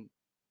procesos que son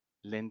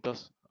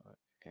lentos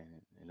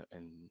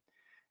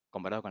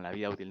comparado con la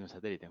vida útil de un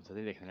satélite. Un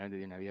satélite generalmente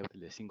tiene una vida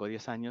útil de 5 o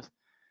 10 años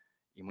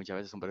y muchas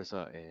veces un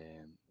proceso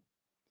de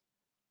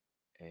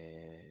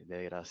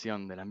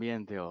degradación del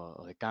ambiente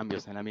o de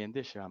cambios en el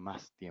ambiente lleva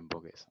más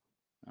tiempo que eso,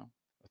 ¿no?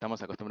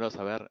 Estamos acostumbrados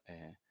a ver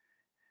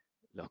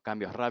los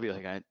cambios rápidos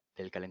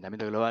del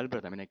calentamiento global,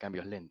 pero también hay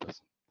cambios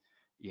lentos.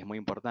 Y es muy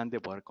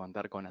importante poder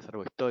contar con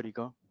acervo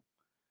histórico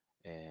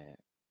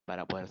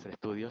para poder hacer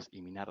estudios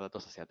y minar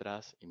datos hacia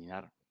atrás y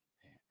minar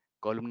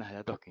columnas de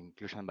datos que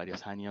incluyan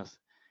varios años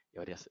y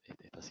varias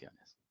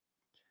estaciones.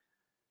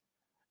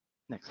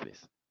 Next,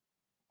 please.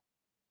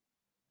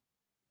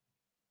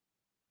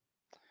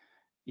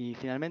 Y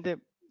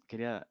finalmente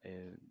quería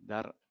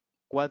dar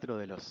 4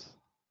 de los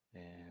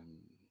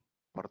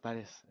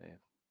portales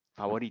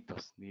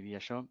favoritos, diría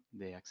yo,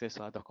 de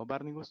acceso a datos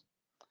Copernicus.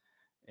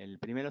 El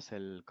primero es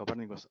el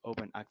Copernicus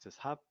Open Access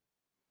Hub,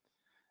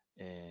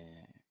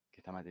 que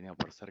está mantenido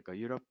por Cerco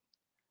Europe.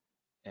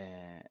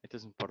 Este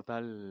es un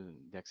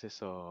portal de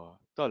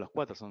acceso, todos los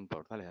 4 son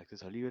portales de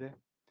acceso libre.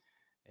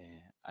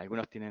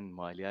 Algunos tienen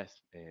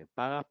modalidades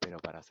pagas, pero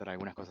para hacer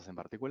algunas cosas en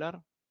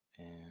particular.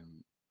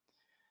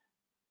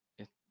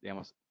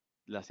 Digamos,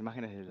 las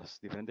imágenes de las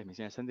diferentes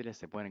misiones Sentinel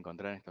se pueden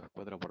encontrar en estos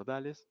 4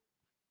 portales.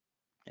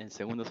 El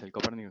segundo es el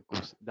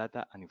Copernicus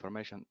Data and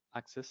Information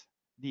Access,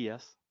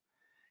 DIAS,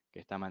 que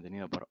está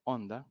mantenido por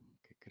Onda,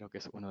 que creo que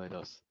es uno de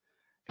los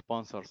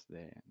sponsors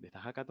de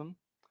esta hackathon.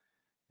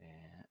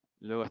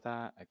 Luego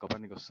está el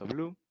Copernicus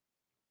SoBlue,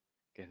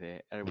 que es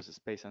de Airbus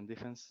Space and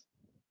Defense.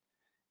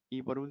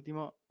 Y por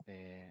último,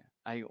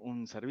 hay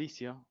un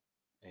servicio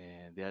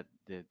de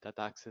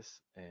Data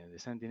Access de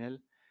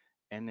Sentinel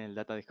en el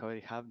Data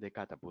Discovery Hub de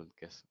Catapult,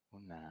 que es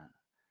una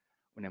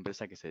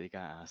empresa que se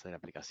dedica a hacer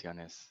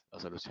aplicaciones o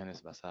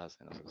soluciones basadas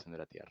en la observación de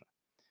la Tierra.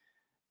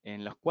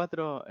 En estos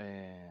 4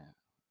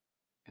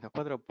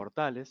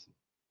 portales,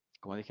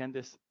 como dije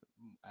antes,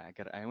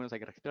 algunos hay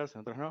que registrarse,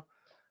 otros no,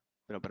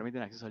 pero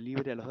permiten acceso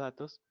libre a los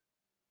datos.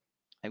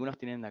 Algunos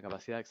tienen la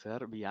capacidad de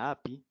acceder vía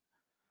API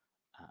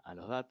a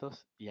los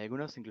datos y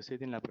algunos inclusive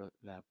tienen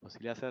la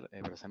posibilidad de hacer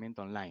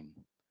procesamiento online.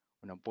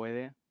 Uno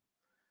puede,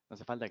 no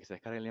hace falta que se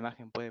descargue la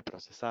imagen, puede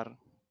procesar,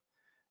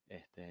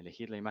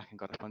 elegir la imagen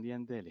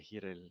correspondiente,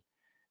 elegir el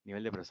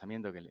nivel de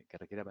procesamiento que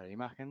requiera para la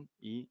imagen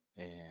y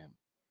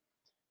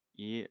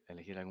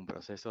elegir algún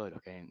proceso de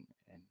los que hay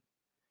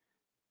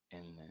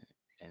en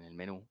el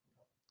menú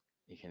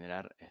y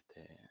generar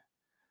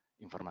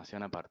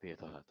información a partir de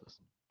estos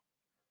datos.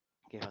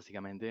 Que es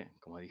básicamente,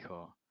 como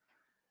dijo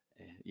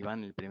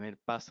Iván, el primer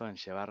paso en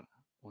llevar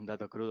un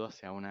dato crudo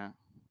hacia una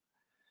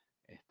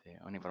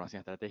una información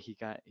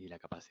estratégica y la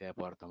capacidad de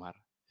poder tomar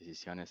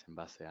decisiones en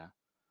base a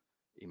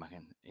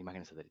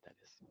imágenes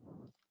satelitales.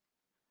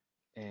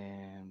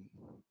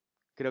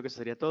 Creo que eso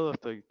sería todo.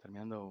 Estoy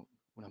terminando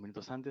unos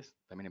minutos antes.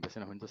 También empecé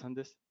unos minutos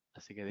antes.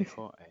 Así que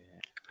dejo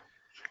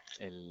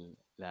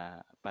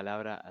la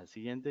palabra al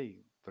siguiente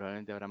y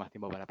probablemente habrá más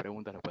tiempo para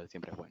preguntas, lo cual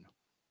siempre es bueno.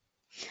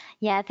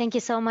 Yeah, thank you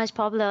so much,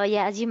 Pablo.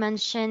 Yeah, as you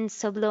mentioned,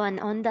 Soblo and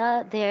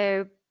Onda,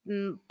 they're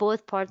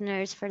both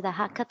partners for the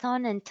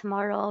hackathon, and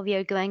tomorrow we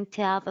are going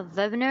to have a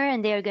webinar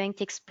and they are going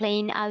to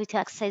explain how to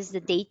access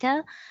the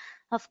data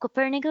of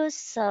Copernicus.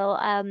 So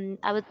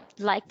I would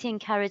like to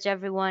encourage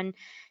everyone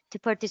to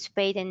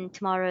participate in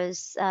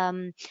tomorrow's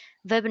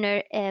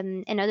webinar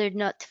in order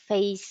not to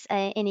face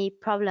any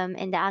problem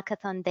in the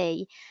hackathon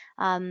day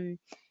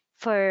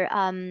for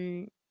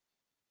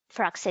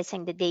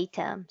accessing the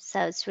data. So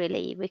it's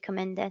really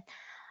recommended.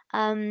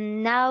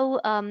 Now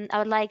I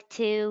would like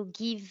to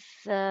give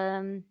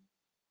the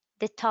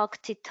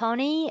talk to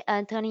Tony.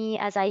 Tony,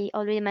 as I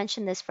already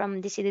mentioned, is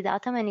from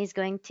DesideDatum, and he's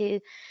going to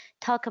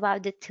talk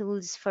about the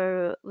tools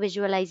for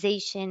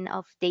visualization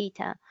of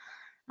data.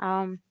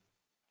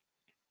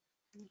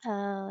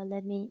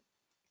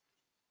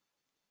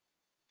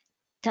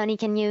 Tony,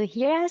 can you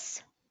hear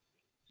us?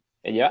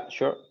 Yeah,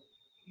 sure.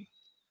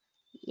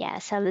 Yeah,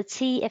 so let's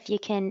see if you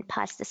can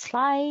pass the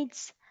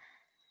slides.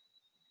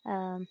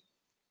 Yeah,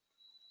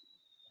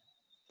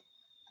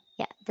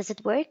 does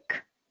it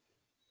work?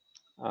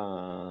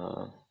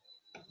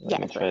 Let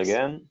me try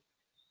again.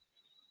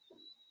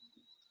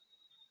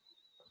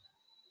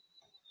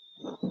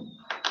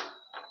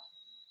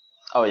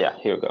 Oh yeah,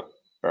 here we go.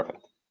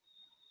 Perfect.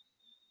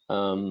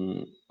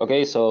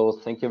 Okay, so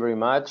thank you very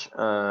much.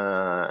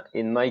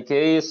 In my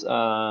case,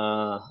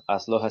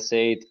 as Lo has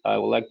said, I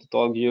would like to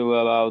talk to you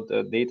about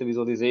data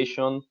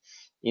visualization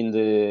in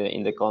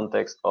the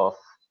context of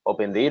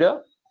open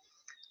data.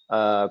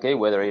 Okay,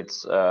 whether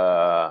it's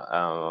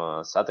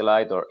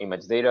satellite or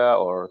image data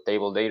or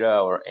table data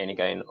or any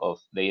kind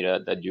of data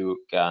that you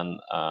can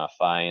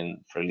find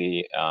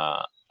freely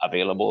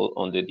available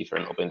on the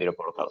different open data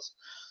portals.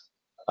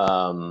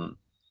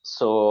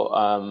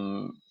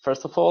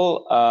 First of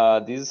all,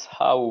 this is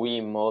how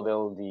we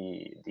model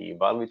the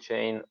value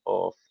chain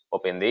of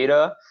open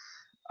data.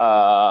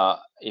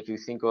 If you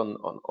think on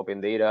open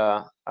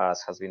data,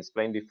 as has been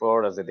explained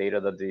before, as the data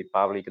that the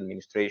public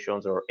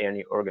administrations or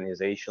any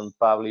organization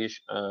publish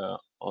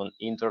on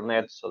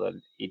internet so that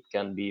it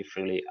can be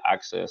freely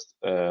accessed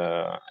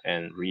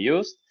and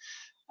reused.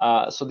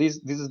 So this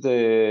is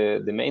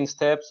the main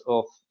steps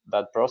of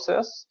that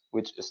process,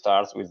 which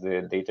starts with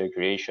the data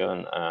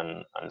creation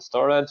and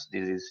storage.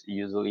 This is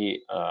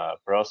usually a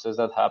process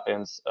that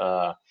happens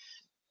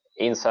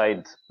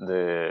inside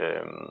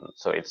the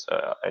so it's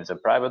a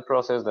private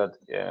process that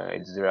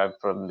it's derived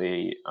from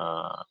the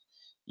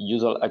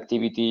usual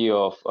activity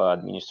of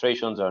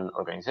administrations and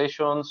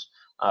organizations.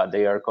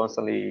 They are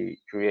constantly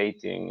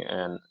creating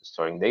and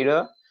storing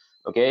data.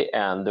 Okay,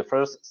 and the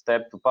first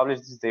step to publish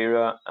this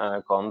data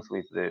comes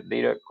with the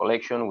data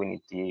collection. We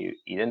need to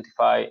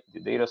identify the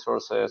data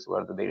sources,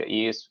 where the data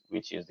is,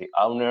 which is the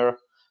owner,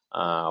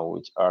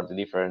 which are the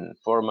different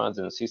formats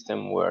and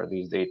system where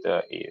this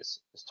data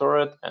is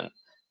stored, and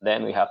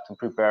then we have to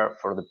prepare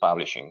for the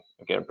publishing.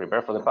 Okay,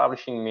 prepare for the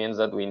publishing means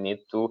that we need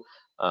to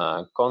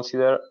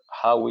consider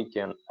how we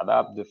can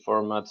adapt the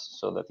formats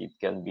so that it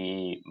can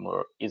be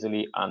more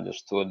easily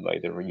understood by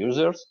the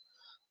users.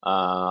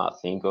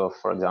 Think of,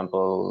 for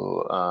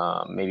example,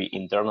 maybe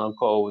internal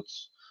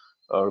codes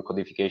or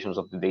codifications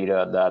of the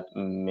data that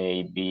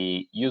may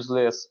be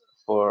useless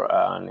for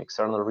an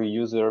external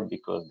reuser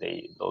because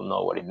they don't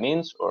know what it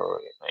means,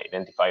 or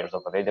identifiers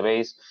of a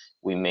database.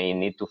 We may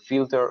need to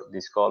filter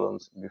these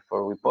columns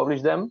before we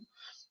publish them.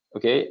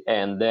 Okay,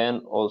 and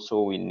then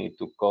also we need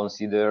to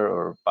consider,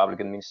 or public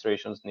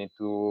administrations need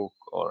to,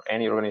 or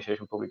any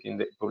organization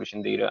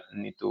publishing data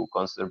need to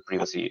consider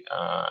privacy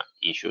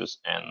issues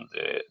and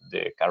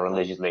the current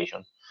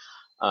legislation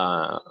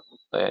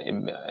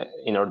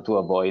in order to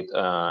avoid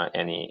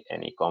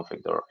any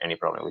conflict or any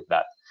problem with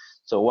that.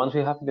 So once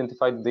we have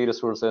identified the data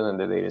sources and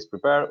the data is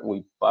prepared,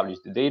 we publish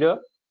the data.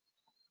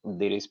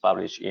 Data is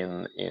published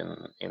in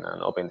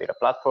an open data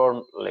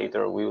platform.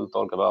 Later, we will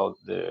talk about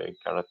the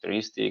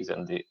characteristics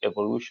and the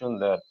evolution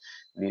that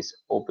this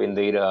open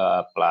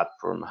data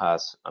platform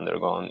has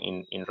undergone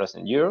in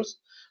recent years.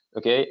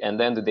 Okay, and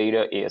then the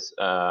data is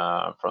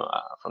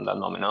from that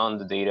moment on,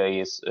 the data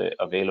is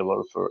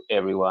available for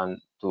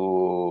everyone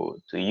to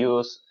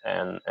use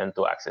and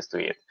to access to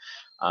it.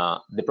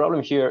 The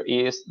problem here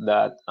is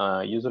that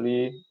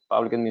usually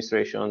public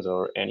administrations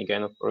or any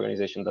kind of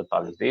organization that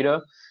publish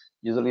data,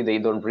 usually they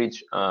don't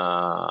reach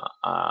a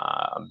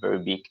very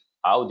big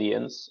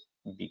audience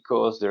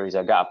because there is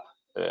a gap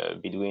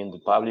between the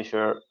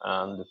publisher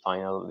and the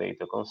final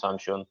data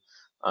consumption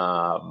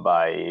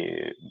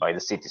by the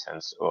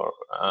citizens or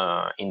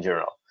in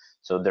general.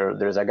 So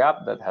there's a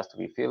gap that has to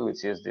be filled,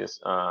 which is this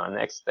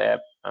next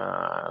step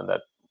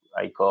that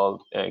I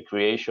call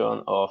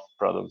creation of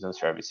products and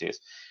services.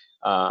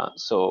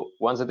 So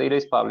once the data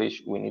is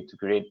published, we need to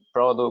create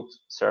products,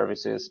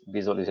 services,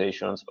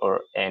 visualizations,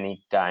 or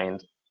any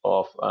kind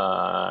of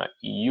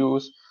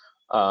use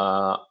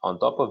on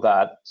top of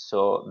that,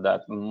 so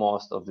that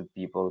most of the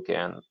people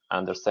can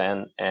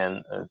understand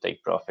and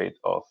take profit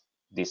of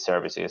these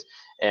services.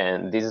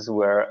 And this is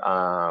where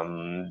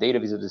data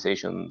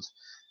visualizations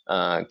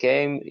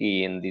came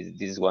in.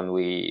 This is what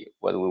we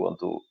want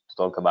to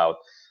talk about.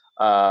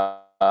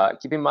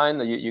 Keep in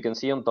mind that you can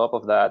see on top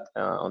of that,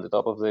 on the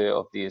top of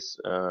this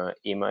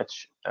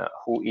image,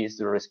 who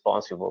is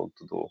responsible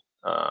to do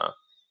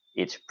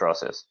each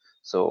process.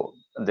 So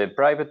the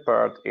private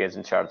part is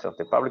in charge of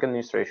the public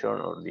administration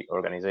or the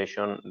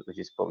organization which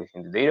is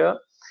publishing the data.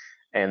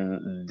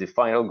 And the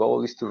final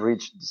goal is to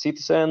reach the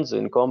citizens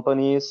and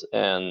companies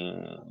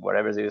and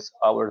whatever is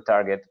our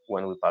target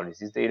when we publish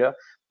this data.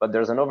 But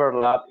there's an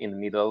overlap in the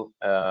middle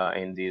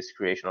in this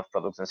creation of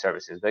products and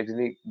services.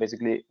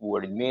 Basically,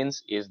 what it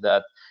means is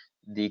that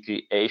the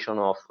creation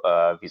of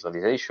a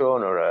visualization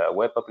or a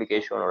web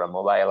application or a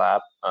mobile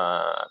app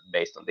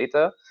based on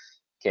data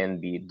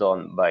can be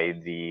done by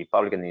the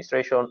public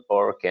administration,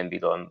 or can be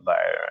done by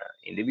an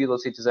individual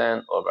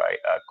citizen or by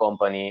a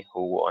company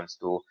who wants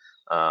to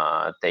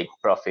take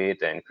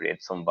profit and create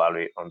some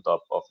value on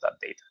top of that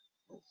data.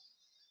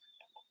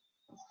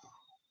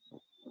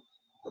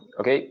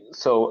 Okay,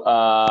 so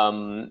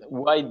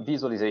why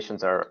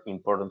visualizations are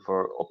important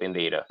for open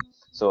data?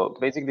 So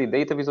basically,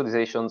 data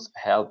visualizations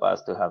help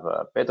us to have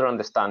a better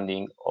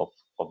understanding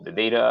of the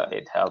data.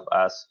 It helps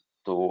us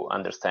to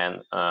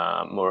understand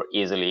more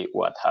easily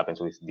what happens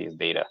with this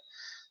data.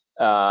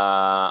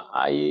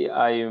 I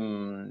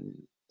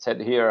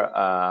said here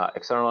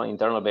external and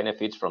internal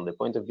benefits from the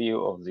point of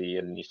view of the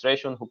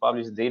administration who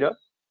publishes data.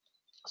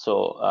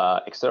 So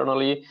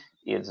externally,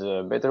 it's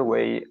a better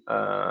way.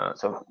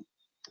 So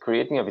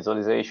creating a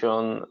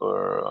visualization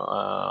or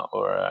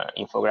an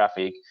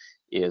infographic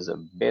is a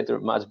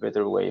much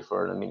better way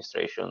for an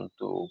administration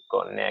to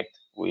connect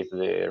with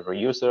the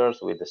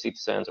users, with the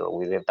citizens, or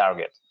with the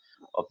target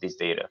of this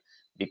data,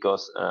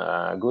 because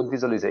good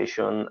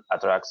visualization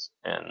attracts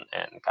and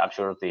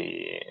captures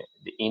the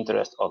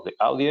interest of the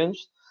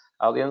audience,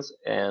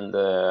 and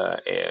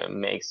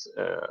makes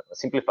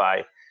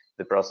simplify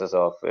the process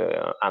of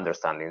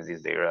understanding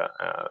this data,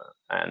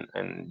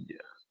 and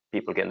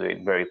people can do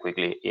it very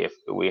quickly if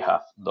we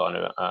have done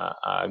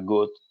a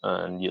good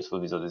and useful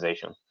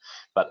visualization.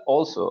 But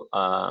also,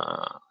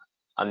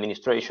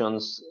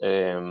 administrations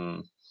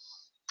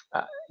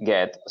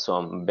get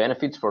some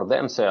benefits for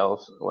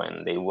themselves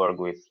when they work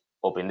with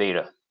open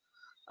data.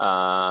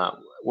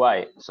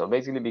 Why? So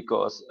basically,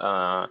 because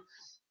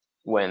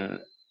when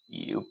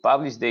you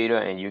publish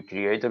data and you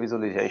create a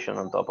visualization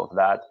on top of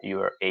that, you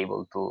are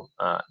able to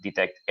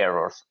detect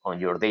errors on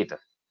your data.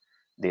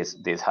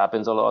 This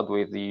happens a lot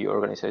with the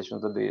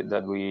organizations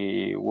that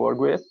we work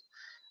with,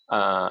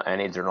 and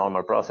it's a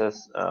normal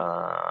process.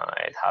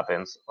 It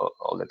happens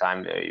all the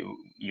time.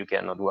 You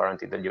cannot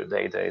guarantee that your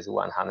data is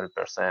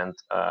 100%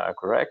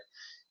 correct.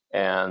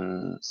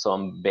 And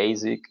some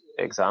basic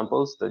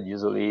examples that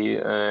usually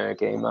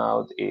came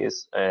out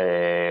is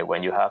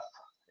when you have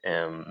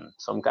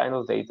some kind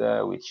of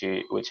data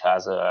which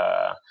has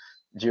a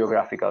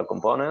geographical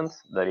component,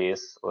 that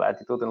is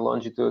latitude and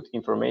longitude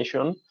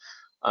information.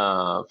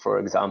 For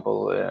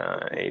example,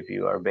 if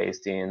you are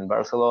based in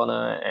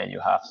Barcelona and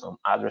you have some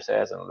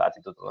addresses and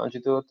latitude and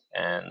longitude,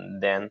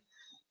 and then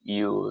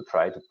you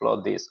try to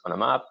plot this on a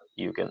map,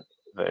 you can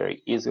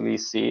very easily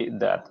see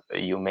that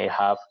you may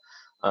have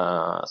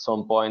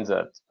some points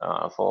that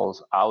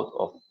falls out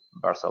of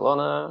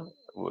Barcelona,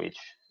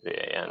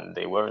 and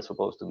they weren't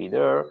supposed to be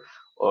there.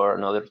 Or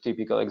another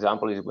typical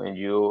example is when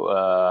you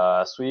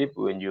sweep,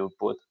 when you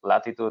put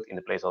latitude in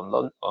the place on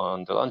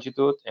the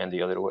longitude and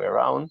the other way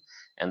around,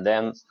 and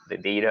then the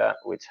data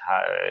which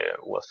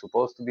was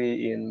supposed to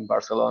be in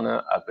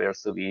Barcelona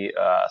appears to be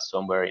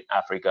somewhere in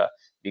Africa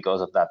because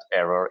of that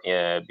error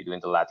between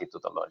the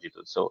latitude and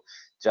longitude. So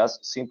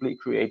just simply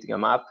creating a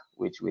map,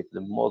 which with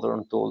the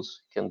modern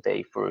tools can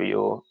take for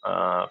you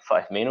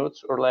 5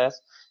 minutes or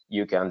less,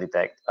 you can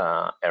detect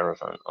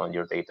errors on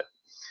your data.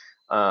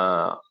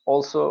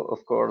 Also,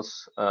 of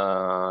course,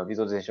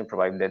 visualization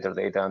provides better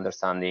data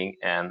understanding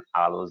and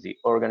allows the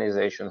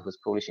organization who's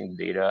publishing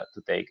data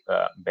to take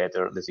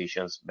better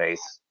decisions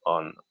based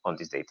on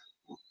this data.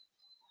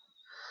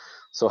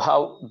 So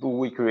how do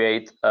we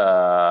create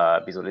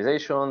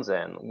visualizations,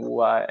 and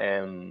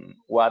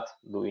what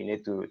do we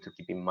need to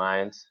keep in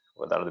mind?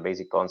 What are the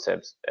basic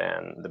concepts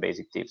and the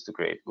basic tips to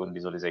create good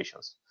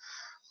visualizations?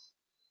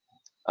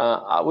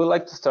 I would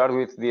like to start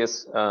with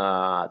this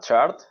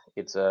chart.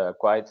 It's a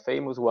quite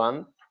famous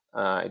one.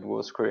 It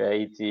was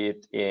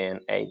created in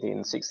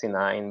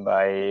 1869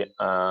 by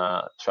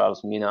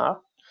Charles Minard.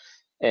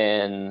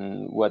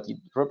 And what it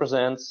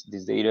represents,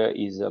 this data,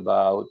 is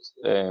about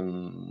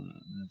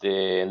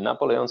the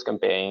Napoleon's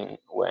campaign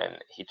when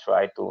he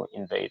tried to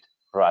invade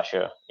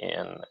Russia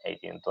in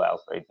 1812,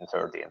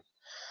 1813.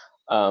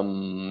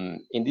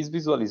 In this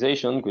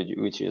visualization,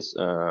 which is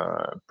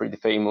pretty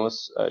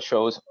famous,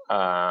 shows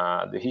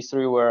the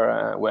history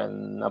where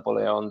when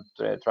Napoleon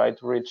tried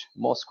to reach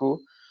Moscow,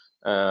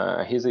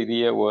 his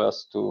idea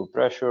was to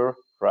pressure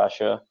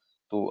Russia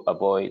to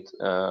avoid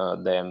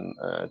them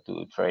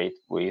to trade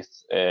with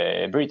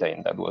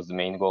Britain. That was the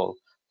main goal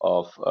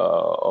of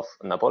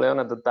Napoleon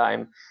at the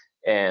time.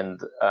 And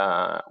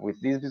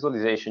with this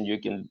visualization, you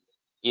can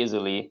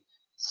easily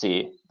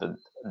see that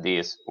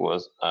this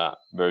was a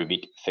very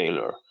big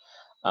failure.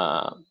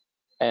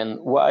 And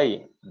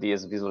why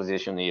this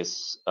visualization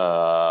is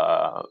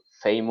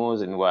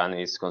famous and one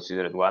is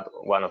considered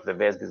one of the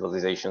best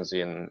visualizations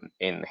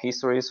in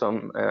history,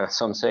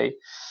 some say.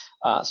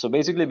 So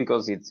basically,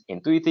 because it's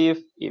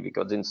intuitive,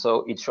 because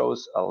it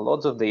shows a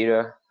lot of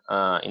data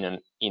in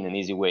an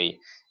easy way.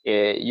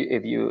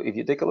 If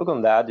you take a look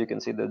on that, you can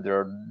see that there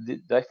are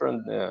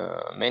different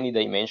many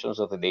dimensions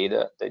of the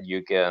data that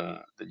you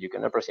can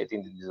appreciate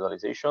in the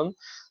visualization.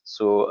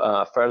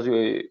 So first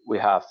we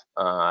have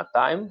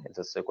time. It's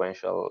a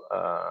sequential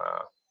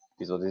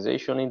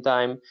visualization in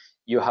time.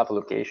 You have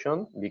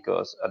location,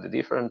 because at the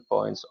different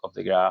points of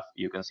the graph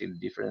you can see the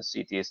different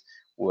cities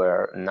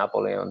where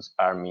Napoleon's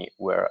army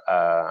were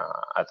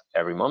at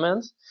every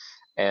moment,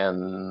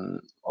 and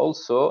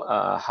also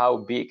how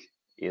big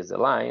is the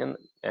line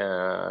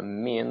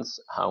means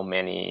how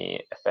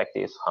many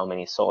effectives, how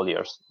many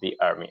soldiers the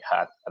army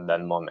had at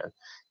that moment.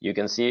 You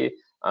can see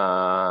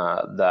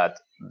that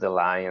the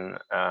line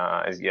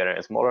is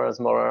getting smaller and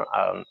smaller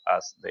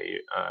as they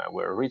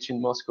were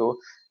reaching Moscow,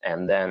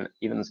 and then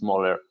even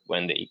smaller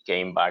when they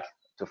came back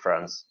to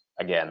France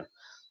again.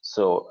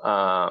 So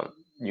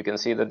you can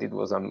see that it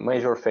was a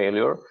major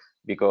failure,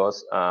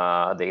 because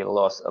they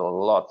lost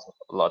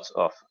lots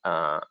of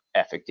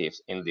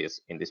effectives in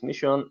this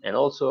mission. And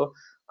also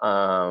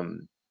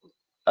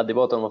at the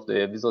bottom of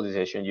the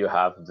visualization you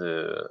have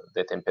the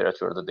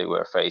temperature that they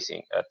were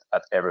facing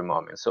at every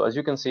moment. So as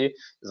you can see,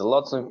 there's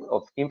lots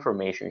of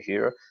information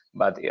here,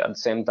 but at the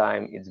same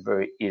time it's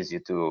very easy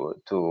to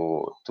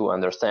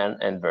understand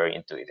and very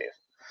intuitive.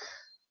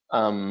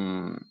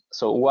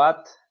 So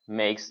what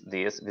makes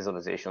this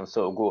visualization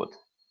so good?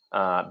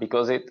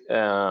 Because it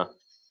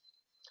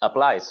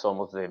applies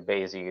some of the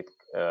basic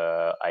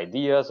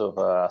ideas of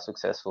a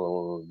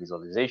successful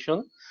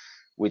visualization,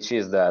 which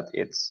is that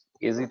it's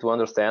easy to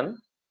understand,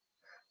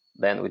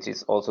 then which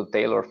is also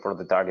tailored for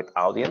the target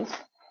audience.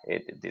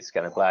 This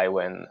can apply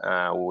when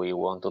we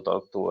want to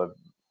talk to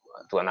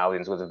an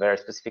audience with very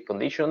specific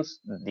conditions.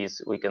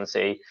 This we can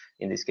say,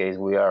 in this case,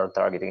 we are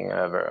targeting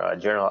a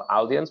general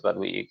audience, but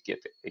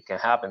it can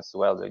happen as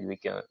well that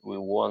we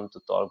want to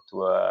talk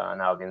to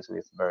an audience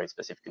with very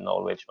specific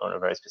knowledge on a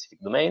very specific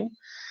domain.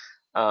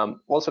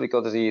 Also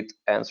because it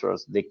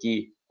answers the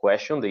key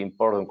question, the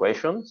important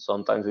question.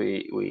 Sometimes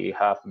we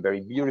have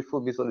very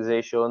beautiful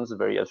visualizations,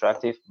 very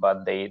attractive,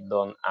 but they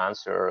don't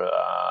answer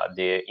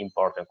the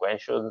important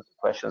questions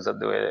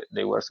that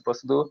they were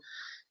supposed to do.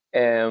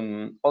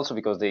 Also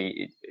because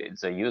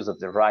it's a use of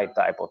the right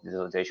type of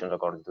visualization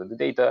according to the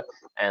data,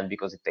 and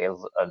because it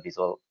tells a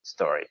visual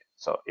story,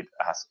 so it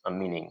has a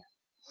meaning.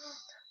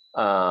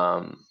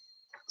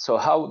 So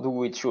how do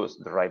we choose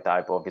the right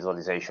type of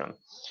visualization?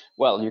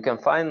 Well, you can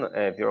find,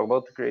 if you're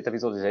about to create a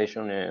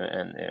visualization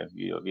and if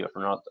you're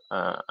not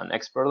an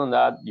expert on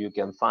that, you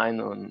can find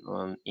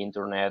on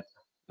internet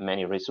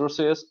many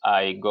resources.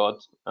 I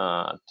got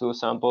 2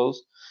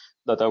 samples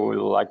that I would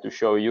like to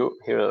show you.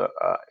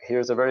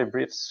 Here's a very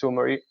brief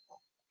summary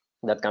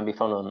that can be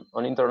found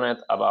on internet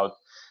about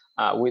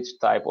which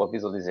type of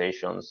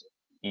visualizations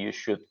you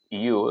should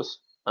use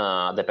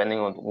depending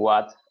on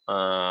what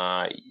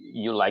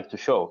you like to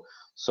show.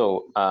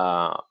 So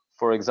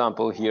for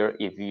example, here,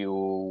 if you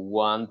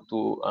want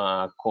to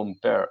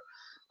compare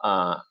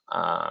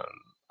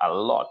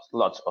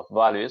lots of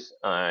values,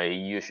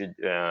 you should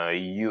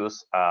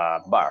use a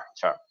bar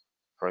chart,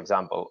 for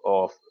example,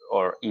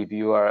 or if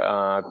you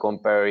are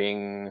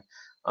comparing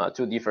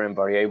 2 different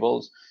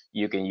variables,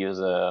 you can use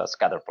a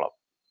scatter plot.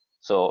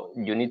 So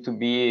you need to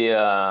be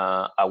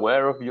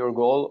aware of your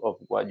goal, of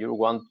what you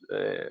want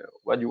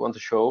to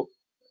show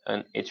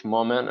in each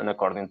moment, and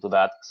according to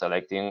that,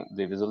 selecting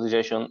the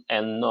visualization,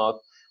 and not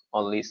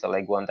only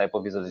select one type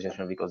of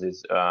visualization because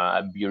it's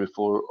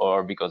beautiful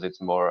or because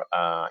it's more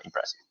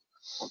impressive.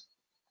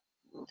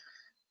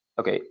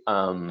 Okay.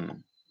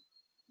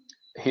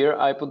 Here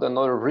I put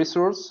another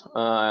resource. So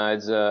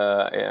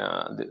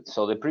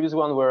the previous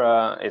one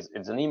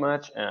it's an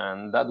image,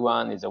 and that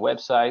one is a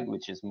website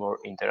which is more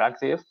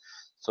interactive.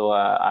 So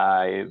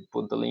I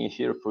put the link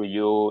here for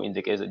you in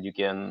the case that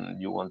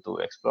you want to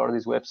explore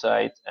this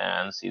website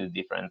and see the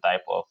different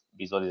type of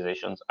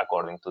visualizations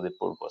according to the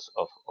purpose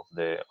of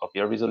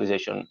your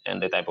visualization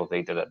and the type of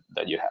data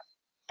that you have.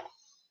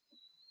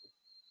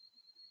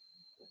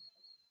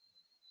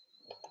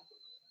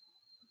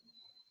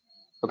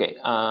 Okay,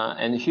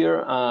 and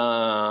here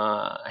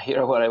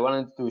what I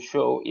wanted to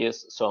show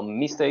is some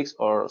mistakes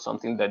or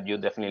something that you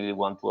definitely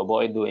want to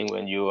avoid doing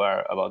when you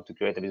are about to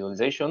create a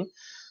visualization.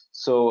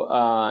 So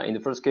in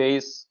the first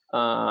case,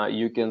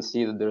 you can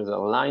see that there's a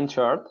line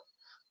chart.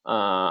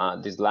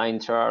 this line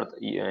chart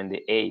in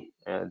the A,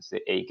 it's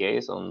the A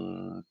case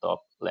on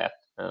top left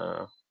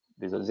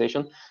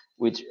visualization,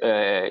 which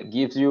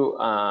gives you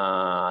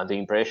the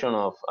impression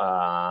of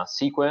a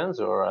sequence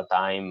or a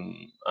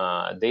time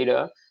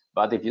data.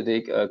 But if you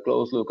take a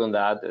close look on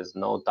that, there's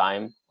no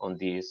time on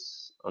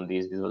this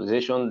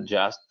visualization,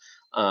 just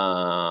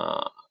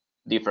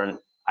different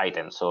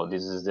items. So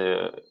this is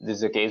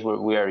the case where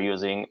we are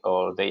using,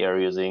 or they are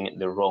using,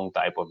 the wrong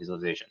type of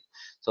visualization.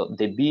 So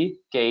the B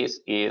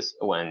case is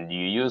when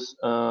you use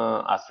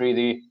a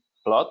 3D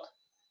plot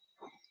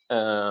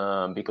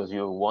because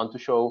you want to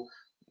show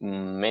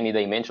many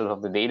dimensions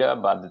of the data,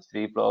 but the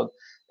 3D plot,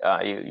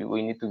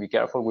 we need to be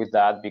careful with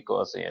that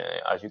because,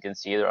 as you can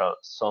see, there are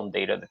some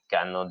data that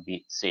cannot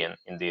be seen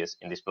in this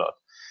plot.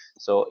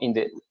 So in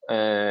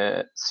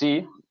the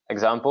C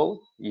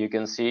example, you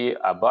can see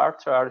a bar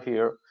chart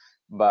here,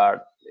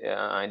 but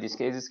in this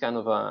case, it's kind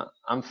of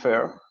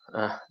unfair,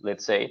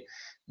 let's say,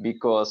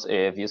 because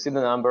if you see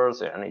the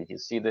numbers and if you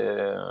see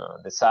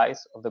the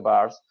size of the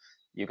bars,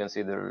 you can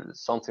see there's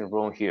something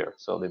wrong here.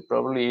 So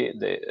probably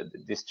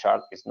this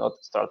chart is not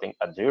starting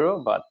at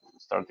 0, but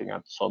starting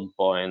at some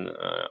point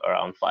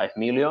around 5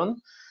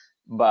 million.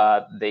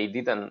 But they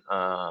didn't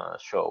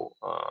show.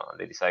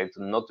 They decided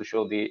not to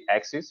show the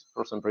axis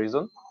for some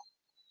reason.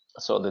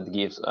 So that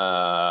gives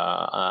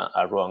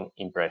a wrong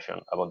impression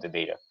about the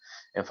data.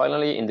 And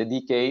finally, in the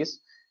D case,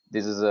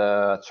 this is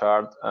a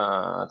chart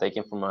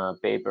taken from a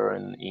paper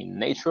in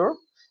Nature.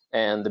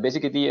 And the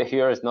basic idea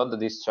here is not that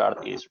this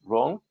chart is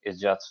wrong, it's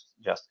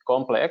just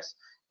complex.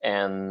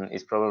 And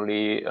it's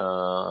probably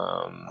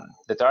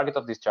the target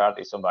of this chart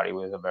is somebody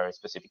with a very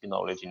specific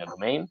knowledge in a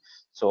domain.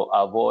 So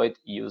avoid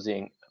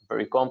using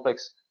very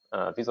complex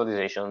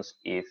visualizations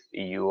if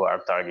you are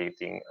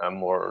targeting a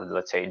more,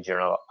 let's say,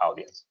 general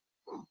audience.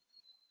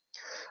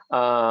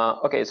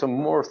 Okay, so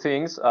more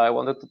things. I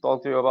wanted to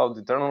talk to you about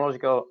the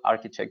technological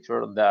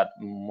architecture that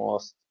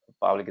most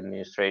public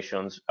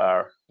administrations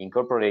are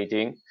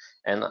incorporating,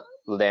 and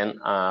then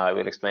I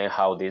will explain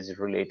how this is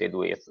related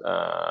with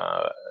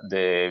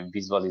the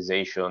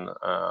visualization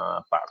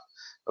part.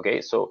 Okay,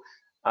 so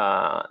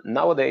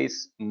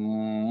nowadays,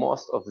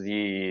 most of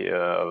the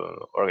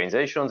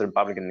organizations and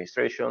public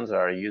administrations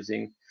are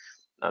using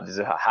this is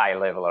a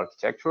high-level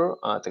architecture,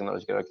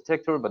 technological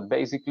architecture, but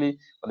basically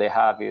what they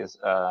have is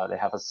they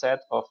have a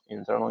set of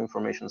internal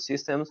information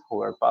systems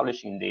who are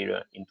publishing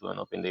data into an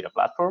open data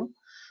platform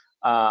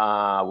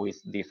with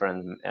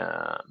different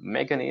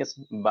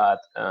mechanisms, but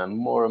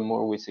more and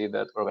more we see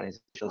that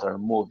organizations are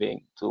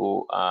moving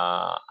to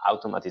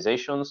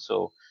automatization.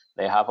 So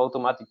they have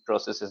automatic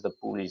processes that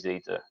publish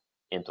data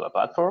into a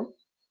platform.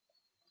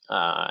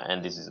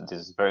 And this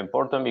is very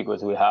important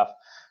because we have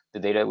the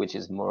data which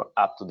is more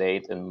up to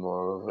date and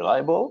more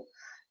reliable.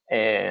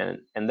 And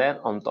then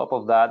on top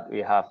of that, we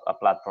have a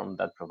platform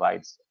that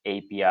provides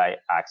API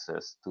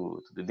access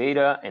to the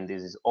data. And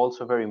this is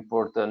also very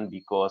important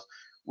because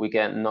we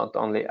can not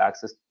only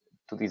access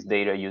to this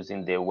data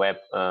using the web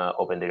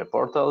open data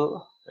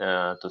portal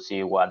to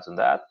see what's on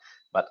that,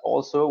 but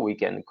also we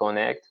can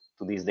connect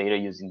to this data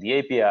using the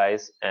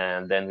APIs,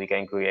 and then we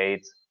can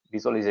create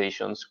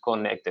visualizations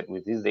connected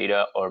with this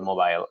data or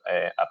mobile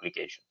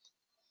applications.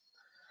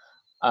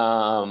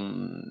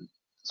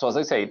 So as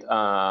I said,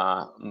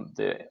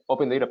 the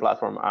open data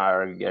platform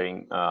are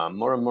getting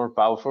more and more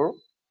powerful,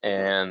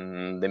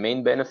 and the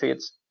main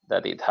benefits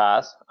that it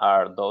has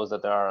are those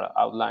that are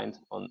outlined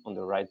on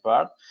the right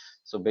part.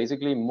 So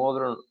basically,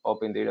 modern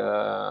open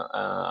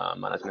data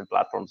management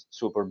platforms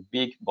super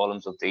big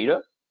volumes of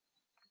data,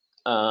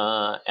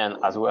 and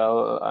as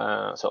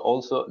well, so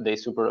also they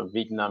super a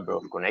big number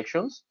of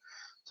connections.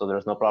 So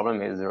there's no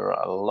problem if there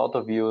are a lot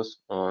of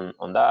views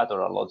on that, or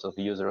a lot of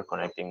users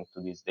connecting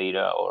to this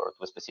data or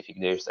to a specific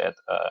data set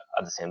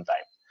at the same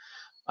time.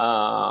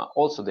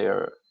 Also,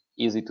 they're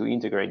easy to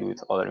integrate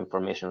with other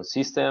information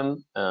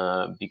systems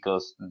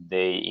because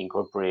they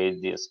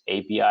incorporate these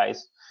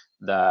APIs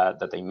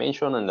that I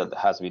mentioned and that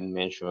has been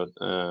mentioned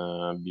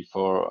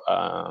before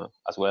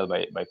as well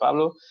by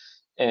Pablo.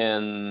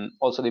 And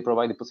also they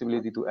provide the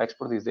possibility to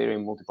export this data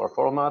in multiple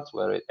formats,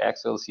 whether it's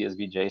Excel,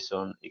 CSV,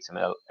 JSON,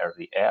 XML,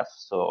 RDF.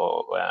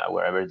 So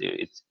wherever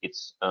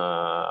it's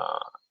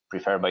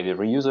preferred by the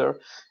reuser,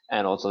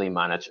 and also they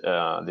manage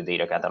the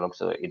data catalog,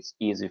 so it's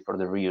easy for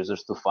the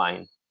reusers to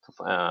find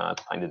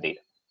the data.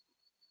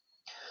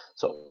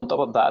 So on top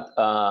of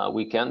that,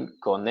 we can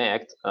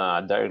connect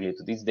directly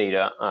to this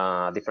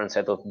data different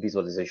set of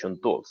visualization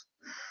tools.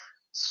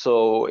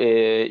 So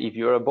if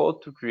you're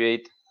about to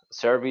create a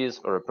service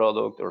or a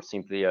product or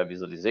simply a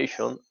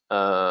visualization,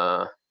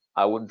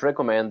 I would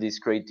recommend this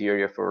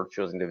criteria for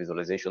choosing the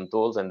visualization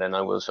tools, and then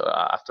I will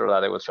after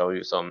that I will show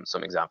you some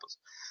examples.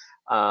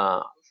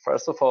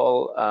 First of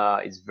all,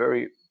 it's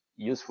very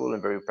useful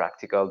and very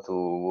practical to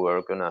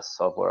work on a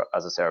software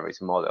as a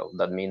service model.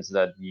 That means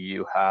that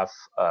you have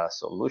a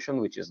solution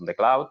which is in the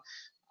cloud,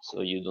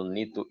 so you don't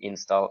need to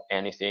install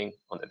anything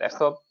on the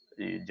desktop.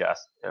 You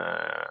just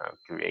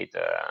create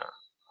a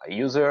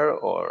user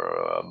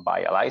or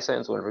buy a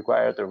license when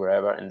required or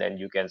wherever, and then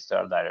you can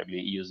start directly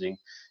using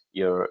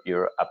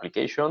your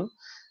application,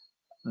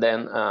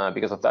 then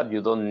because of that,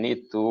 you don't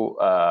need to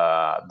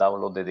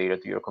download the data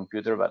to your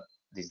computer, but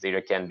this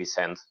data can be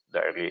sent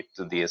directly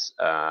to this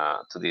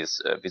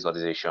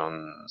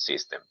visualization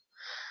system.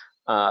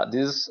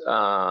 This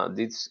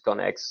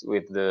connects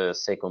with the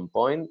second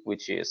point,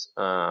 which is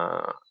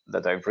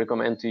that I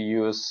recommend to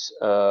use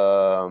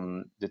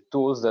the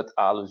tools that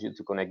allows you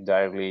to connect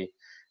directly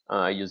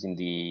using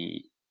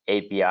the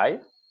API.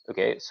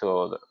 Okay,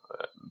 so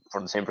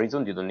for the same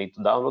reason, you don't need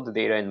to download the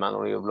data and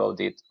manually upload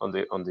it on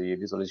the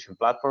visualization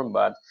platform,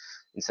 but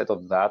instead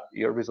of that,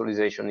 your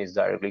visualization is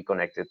directly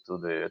connected to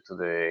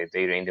the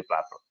data in the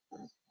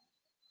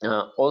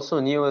platform. Also,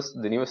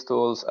 the newest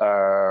tools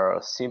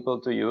are simple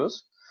to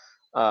use.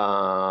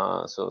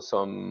 So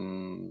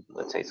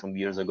let's say some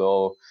years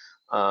ago,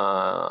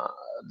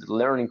 the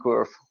learning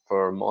curve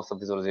for most of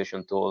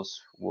visualization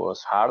tools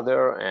was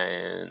harder,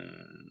 and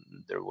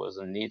there was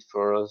a need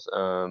for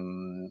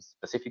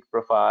specific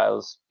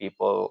profiles,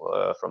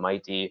 people from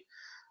IT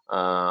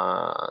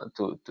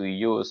to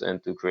use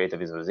and to create a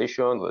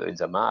visualization, whether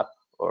it's a map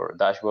or a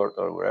dashboard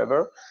or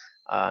wherever.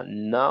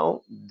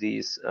 Now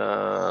this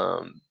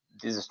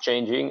is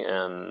changing,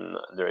 and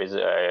there is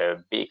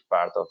a big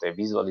part of the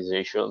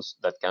visualizations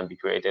that can be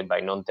created by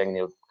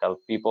non-technical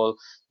people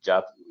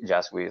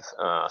just with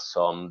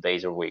some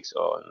days or weeks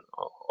of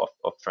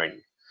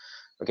training.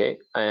 Okay,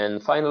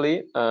 and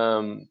finally,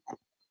 and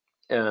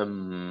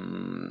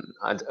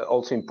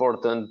also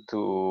important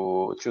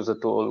to choose a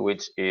tool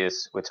which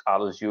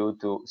allows you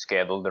to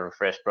schedule the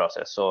refresh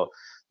process, so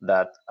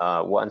that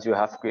once you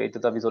have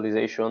created a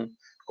visualization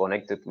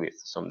connected with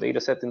some data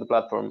set in the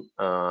platform,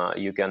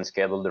 you can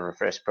schedule the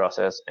refresh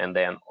process, and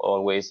then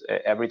always,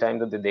 every time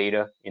that the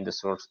data in the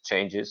source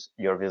changes,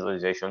 your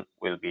visualization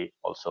will be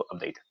also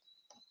updated.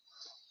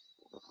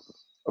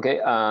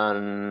 Okay,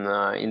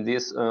 and in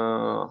this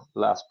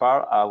last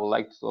part, I would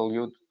like to tell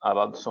you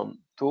about some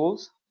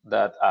tools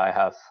that I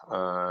have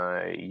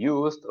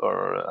used,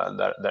 or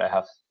that I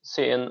have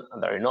seen,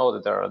 that I know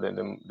that are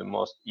the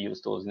most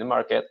used tools in the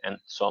market, and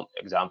some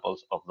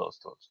examples of those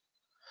tools.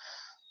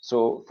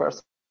 So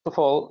first of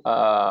all,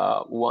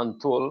 one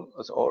tool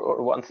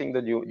or one thing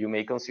that you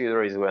may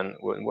consider is when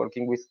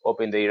working with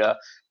open data,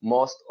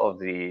 most of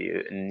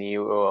the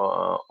new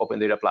open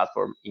data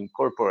platform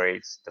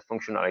incorporates the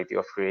functionality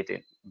of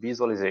creating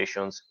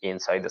visualizations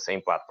inside the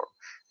same platform.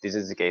 This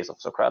is the case of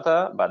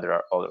Socrata, but there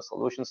are other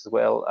solutions as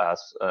well,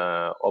 as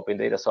Open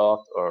Data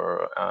Soft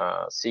or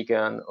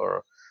Seekan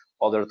or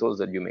other tools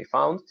that you may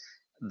find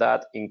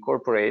that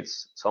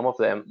incorporates, some of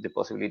them, the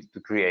possibility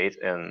to create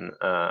and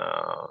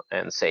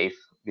save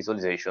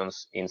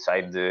visualizations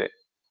inside the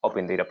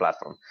open data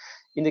platform.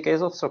 In the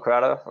case of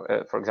Socrata,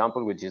 for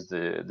example, which is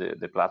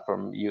the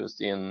platform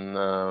used in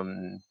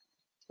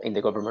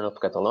the government of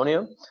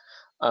Catalonia,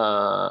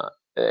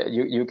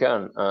 you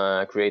can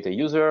create a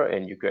user,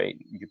 and you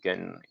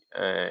can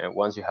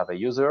once you have a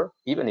user,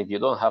 even if you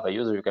don't have a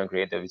user, you can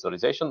create a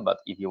visualization. But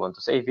if you want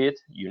to save it,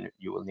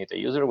 you will need a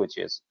user, which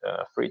is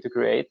free to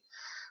create.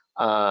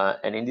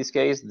 And in this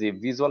case, the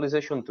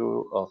visualization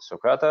tool of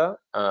Socrata,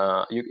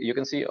 you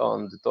can see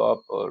on the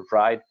top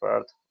right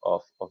part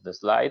of the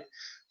slide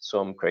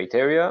some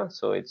criteria.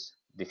 So it's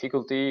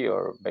difficulty,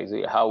 or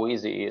basically how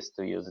easy it is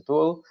to use the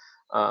tool.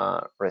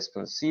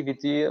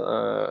 Responsivity,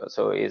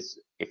 so if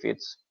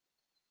it's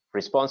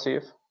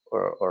responsive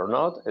or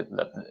not.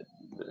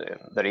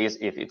 That is,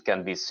 if it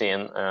can be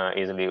seen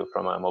easily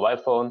from a mobile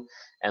phone.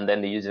 And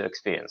then the user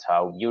experience,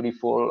 how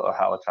beautiful or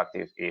how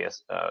attractive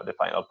is the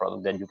final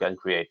product that you can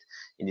create.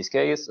 In this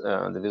case,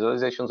 the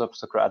visualizations of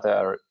Socrata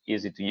are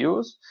easy to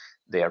use.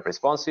 They are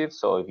responsive,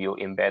 so if you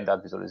embed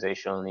that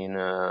visualization in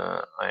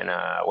a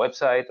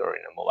website or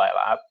in a mobile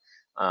app,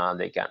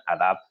 they can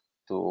adapt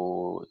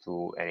to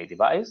any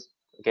device.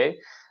 Okay.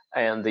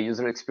 And the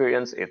user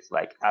experience, it's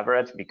like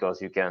average, because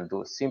you can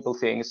do simple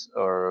things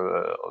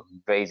or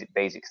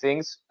basic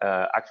things.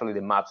 Actually,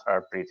 the maps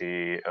are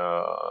pretty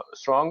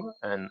strong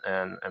and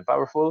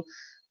powerful,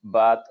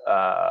 but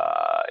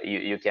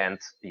you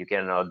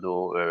cannot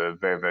do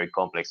very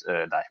complex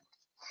dashboards.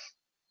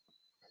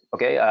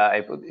 Okay,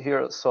 I put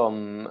here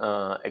some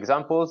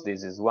examples.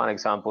 This is one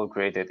example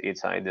created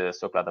inside the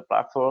Socrata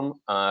platform,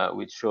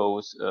 which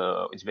shows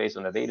it's based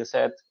on a data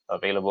set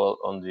available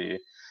on the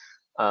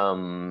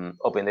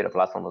open data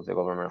platform of the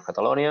government of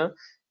Catalonia.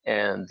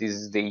 And this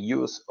is the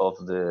use of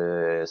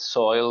the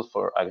soil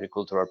for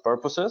agricultural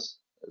purposes.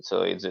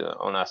 So it's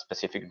on a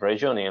specific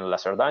region in La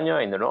Cerdanya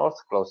in the north,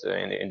 close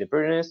in the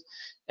Pyrenees,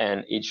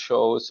 and it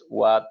shows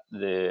what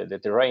the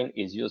terrain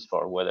is used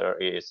for, whether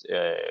it's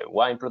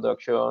wine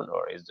production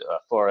or is a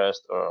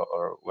forest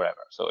or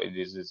wherever. So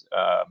this is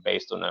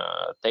based on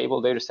a table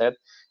data set,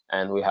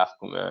 and we have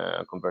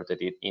converted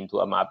it into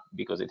a map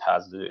because it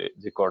has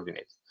the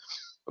coordinates.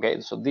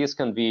 Okay, so this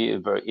can be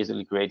very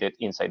easily created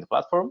inside the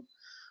platform.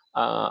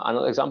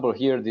 Another example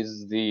here, this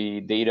is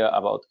the data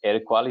about air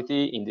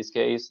quality. In this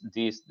case,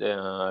 this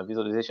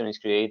visualization is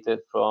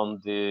created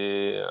from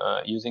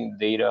using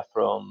data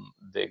from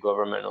the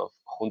government of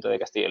Junta de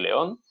Castilla y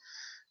León.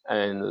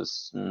 in the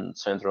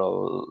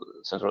central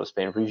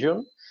Spain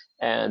region.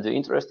 And the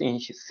interesting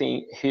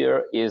thing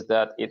here is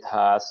that it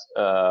has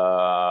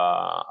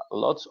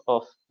lots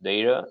of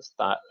data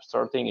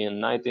starting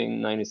in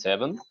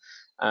 1997,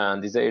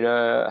 and this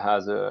data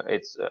has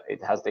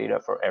it has data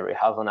for every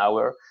half an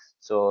hour,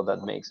 so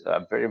that makes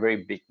a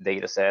very big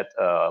data set,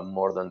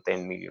 more than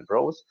 10 million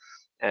rows.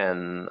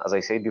 And as I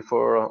said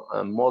before,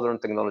 modern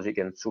technology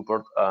can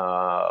support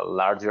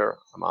larger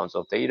amounts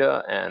of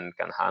data and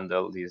can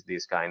handle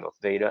this kind of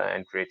data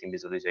and creating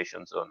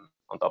visualizations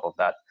on top of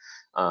that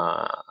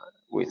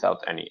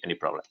without any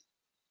problem.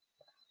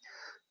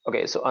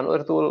 Okay, so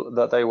another tool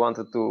that I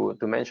wanted to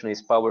mention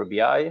is Power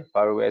BI.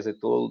 Power BI is a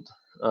tool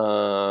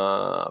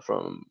of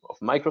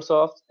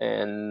Microsoft,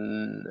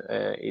 and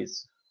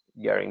is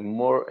getting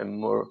more and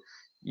more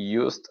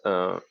used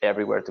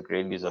everywhere to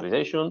create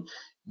visualization.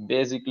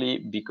 Basically,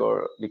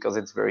 because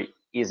it's very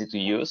easy to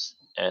use,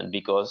 and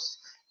because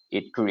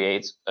it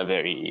creates a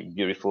very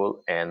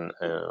beautiful and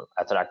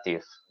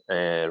attractive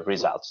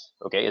results.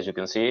 Okay, as you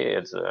can see,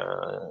 it's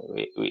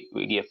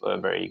we give a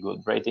very good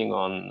rating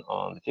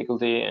on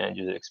difficulty and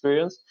user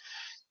experience.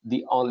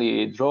 The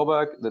only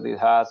drawback that it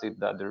has is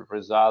that the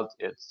result,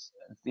 it's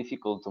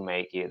difficult to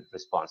make it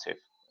responsive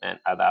and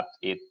adapt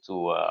it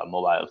to a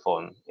mobile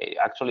phone.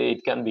 Actually,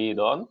 it can be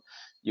done.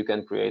 You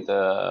can create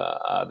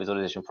a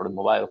visualization for the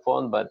mobile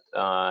phone, but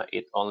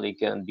it only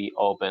can be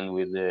opened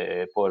with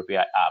the Power BI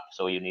app.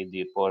 So you need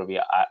the Power BI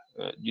app.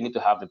 You need to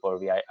have the Power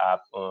BI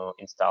app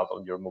installed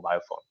on your mobile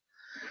phone.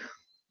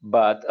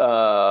 But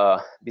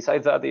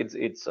besides that,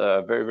 it's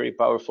a very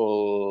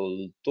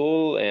powerful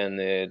tool, and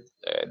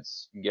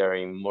it's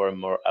getting more and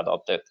more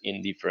adopted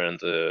in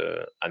different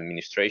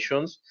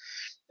administrations.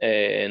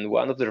 And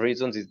one of the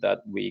reasons is that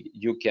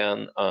you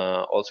can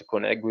also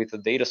connect with the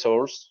data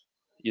source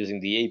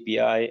using the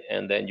API,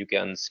 and then you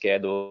can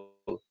schedule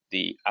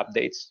the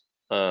updates,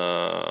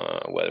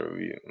 whether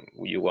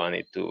you want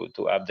it to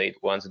update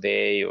once a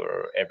day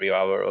or every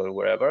hour or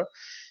wherever.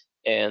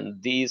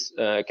 And this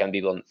can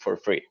be done for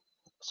free.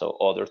 So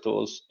other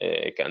tools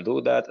can do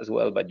that as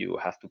well, but you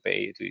have to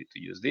pay to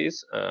use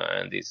this.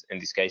 And in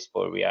this case,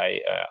 Power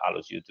BI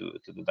allows you to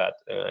do that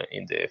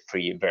in the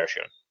free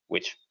version,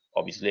 which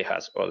obviously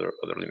has other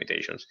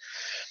limitations.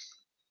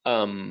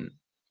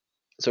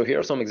 So here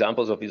are some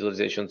examples of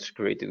visualizations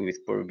created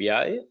with Power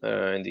BI.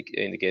 In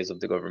the case of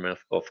the government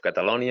of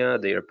Catalonia,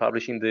 they are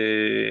publishing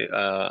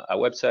a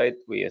website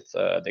with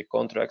the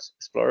contracts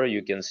explorer.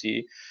 You can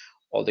see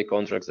all the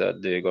contracts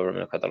that the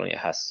government of Catalonia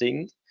has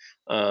signed.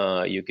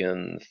 You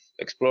can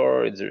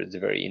explore. It's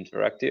very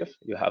interactive.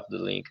 You have the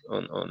link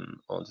on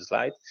the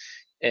slide,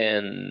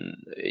 and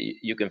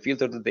you can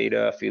filter the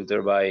data,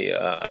 filter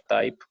by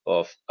type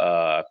of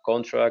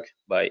contract,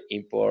 by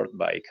import,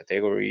 by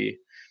category,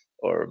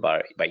 or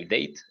by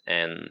date,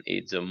 and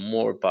it's a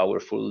more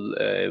powerful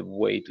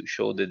way to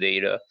show the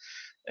data,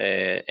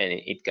 and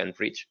it can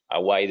reach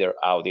a wider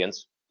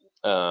audience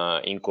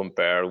in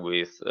compare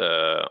with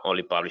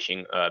only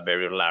publishing a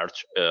very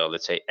large,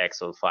 let's say,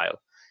 Excel file,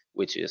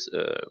 which is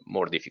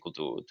more difficult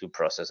to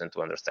process and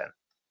to understand.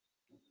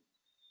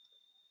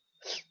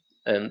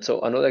 And so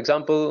another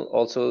example,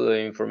 also the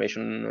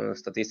information,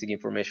 statistic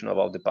information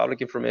about the public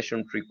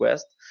information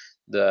request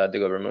that the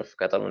government of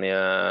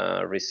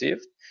Catalonia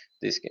received.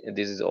 This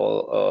is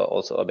all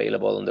also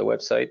available on the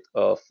website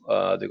of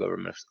the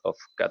government of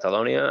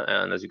Catalonia,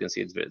 and as you can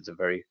see, it's a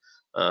very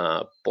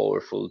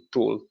powerful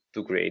tool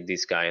to create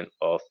this kind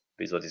of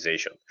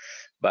visualization.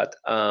 But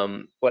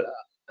well,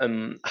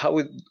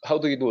 how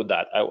do you do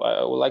that? I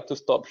would like to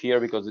stop here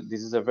because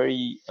this is a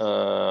very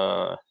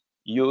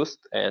used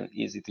and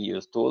easy to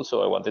use tool.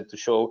 So I wanted to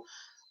show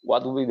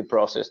what will be the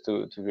process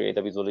to create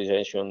a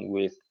visualization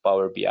with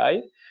Power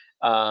BI.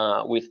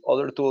 With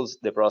other tools,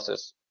 the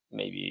process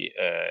may be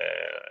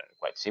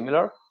quite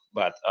similar,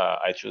 but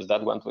I choose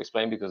that one to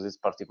explain because it's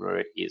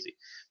particularly easy.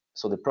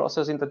 So the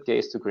process in that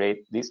case to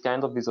create this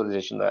kind of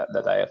visualization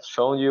that I have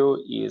shown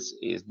you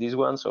is this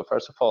one. So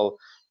first of all,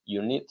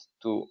 you need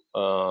to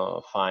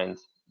find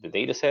the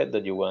data set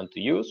that you want to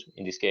use.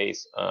 In this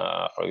case,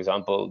 for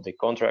example, the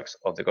contracts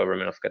of the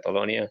government of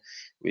Catalonia,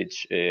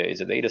 which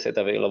is a data set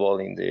available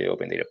in the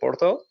Open Data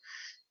portal.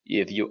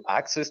 If you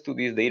access to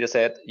this data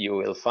set, you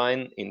will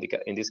find,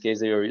 in this case,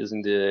 they are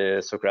using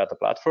the Socrata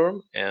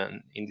platform.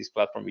 And in this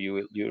platform,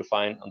 you will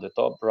find on the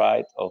top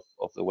right of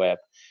the web,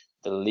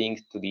 the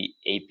link to the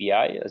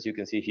API, as you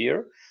can see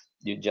here.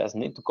 You just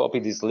need to copy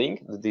this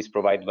link that is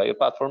provided by the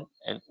platform,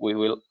 and we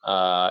will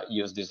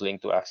use this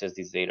link to access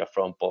this data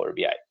from Power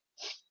BI.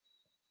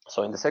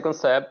 So in the second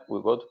step,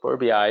 we go to Power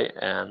BI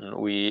and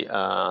we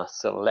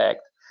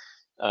select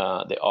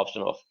the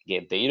option of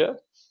Get Data,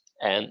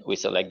 and we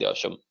select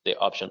the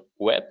option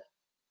Web,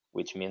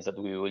 which means that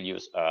we will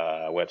use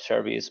a web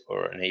service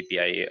or an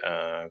API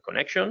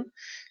connection.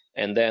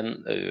 And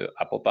then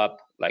a pop-up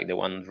like the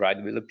one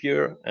right will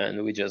appear,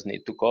 and we just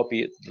need to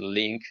copy the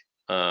link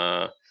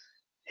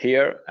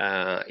Here,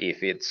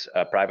 if it's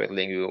a private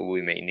link,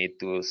 we may need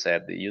to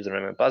set the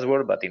username and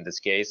password, but in this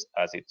case,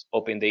 as it's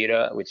open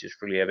data, which is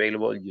freely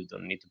available, you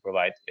don't need to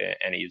provide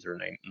any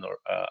username nor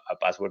a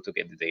password to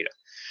get the data.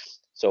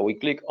 So we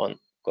click on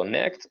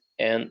connect,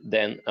 and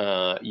then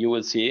you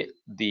will see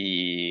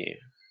this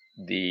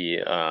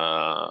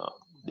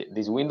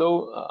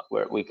window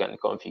where we can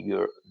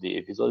configure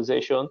the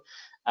visualization,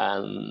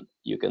 and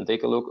you can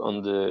take a look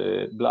on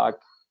the black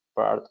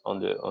part on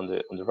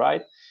the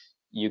right.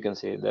 You can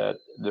see that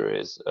there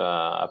is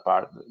a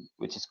part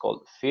which is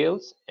called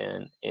fields,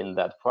 and in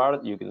that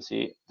part you can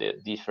see the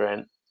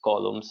different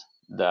columns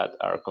that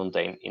are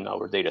contained in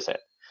our data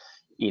set.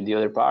 In the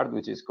other part,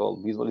 which is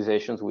called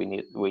visualizations,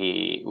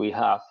 we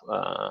have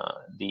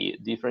the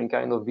different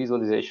kind of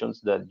visualizations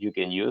that you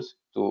can use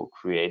to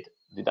create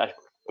the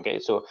dashboard. Okay,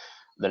 so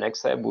the next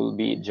step will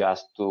be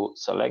just to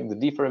select the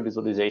different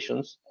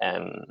visualizations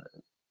and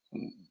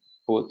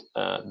put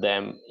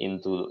them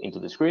into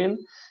the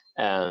screen,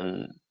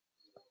 and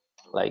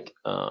like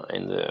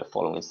in the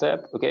following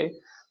step. Okay,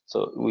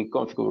 so we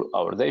configure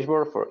our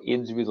dashboard. For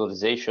each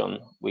visualization,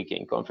 we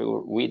can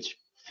configure which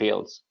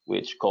fields,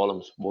 which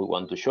columns we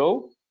want to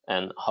show,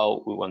 and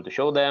how we want to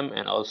show them,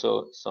 and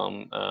also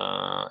some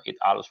it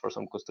allows for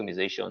some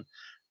customization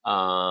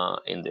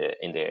in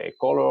the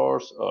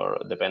colors, or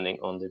depending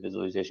on the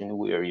visualization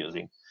we are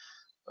using.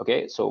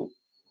 Okay, so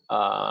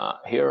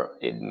here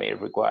it may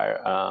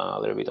require a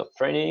little bit of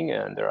training,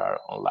 and there are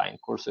online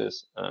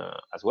courses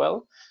as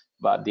well.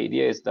 But the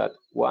idea is that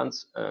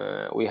once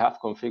we have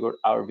configured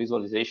our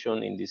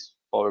visualization in this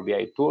Power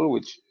BI tool,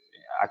 which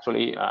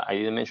actually I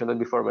didn't mention that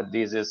before, but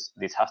this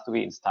has to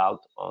be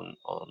installed on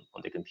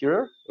the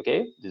computer.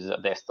 Okay, this is a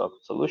desktop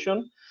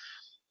solution.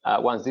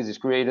 Once this is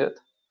created,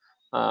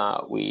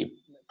 we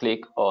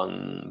click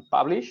on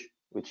Publish,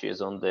 which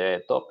is on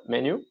the top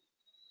menu,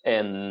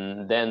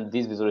 and then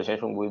this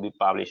visualization will be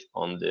published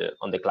on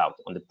the cloud,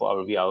 on the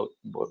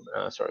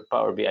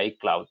Power BI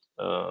cloud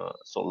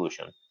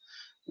solution.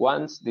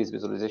 Once this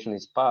visualization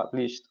is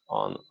published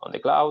on the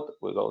cloud,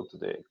 we go to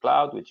the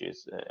cloud, which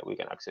is we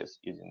can access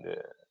using the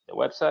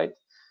website.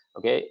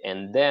 Okay,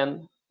 and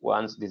then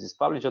once this is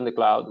published on the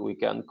cloud, we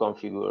can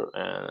configure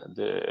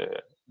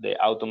the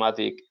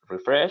automatic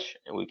refresh,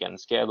 and we can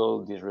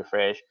schedule this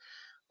refresh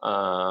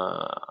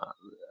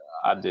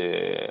at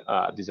the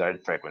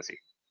desired frequency,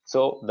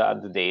 so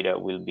that the data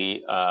will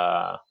be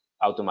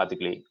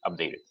automatically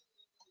updated.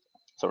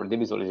 So the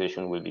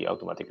visualization will be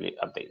automatically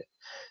updated.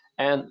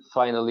 And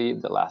finally,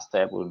 the last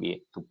step will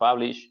be to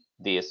publish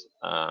this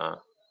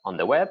on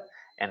the web.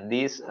 And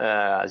this,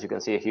 as you can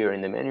see here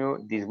in the menu,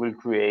 this will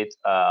create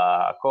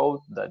a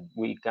code that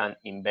we can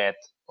embed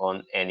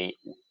on any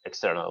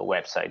external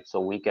website.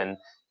 So we can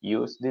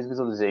use this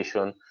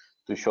visualization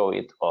to show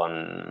it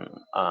on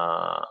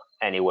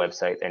any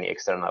website, any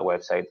external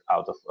website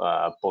out of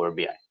Power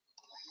BI.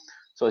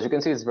 So as you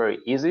can see, it's very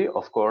easy.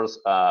 Of course,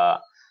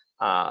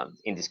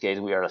 in this case,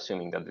 we are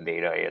assuming that the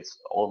data is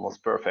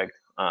almost perfect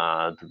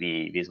to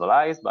be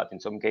visualized, but in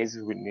some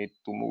cases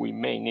we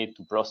may need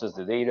to process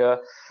the data,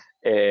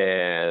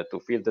 to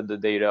filter the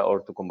data, or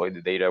to combine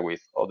the data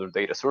with other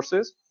data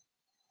sources.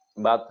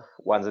 But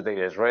once the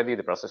data is ready,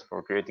 the process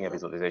for creating a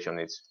visualization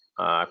is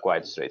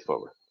quite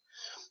straightforward.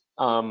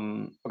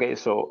 Okay,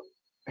 so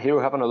here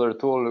we have another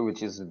tool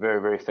which is very,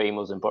 very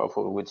famous and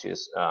powerful, which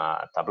is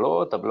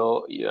Tableau.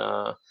 Tableau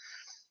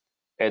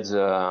it's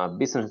a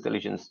business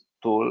intelligence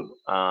tool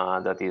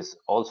that is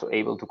also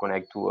able to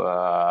connect to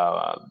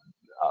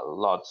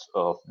lots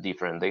of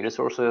different data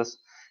sources,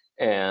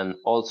 and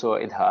also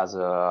it has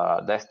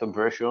a desktop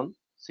version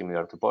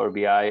similar to Power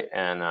BI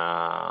and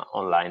an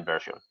online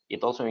version.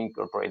 It also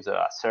incorporates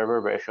a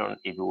server version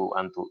if you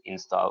want to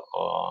install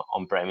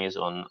on-premise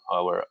on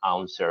our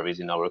own service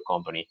in our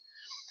company.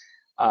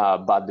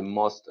 But the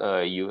most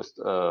used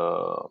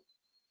or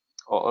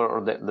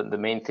the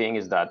main thing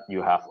is that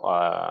you have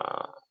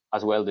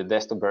as well the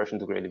desktop version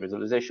to create the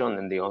visualization,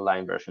 and the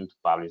online version to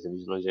publish the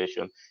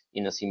visualization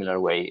in a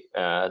similar way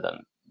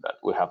that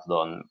we have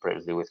done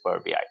previously with Power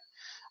BI.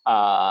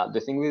 The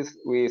thing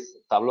with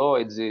Tableau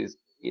is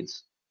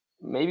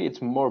maybe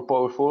it's more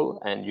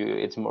powerful, and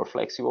it's more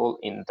flexible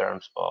in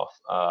terms of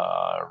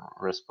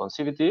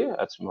responsivity.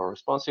 It's more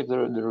responsive,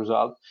 the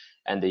result,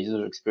 and the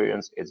user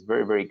experience is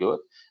very, very good,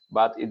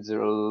 but it's a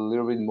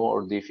little bit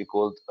more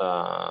difficult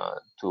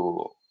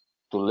to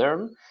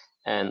learn,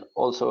 and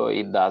also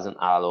it doesn't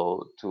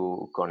allow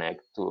to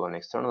connect to an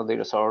external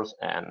data source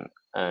and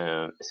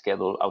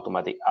schedule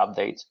automatic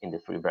updates in the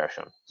free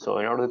version. So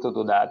in order to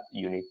do that,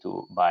 you need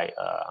to buy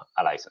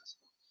a license.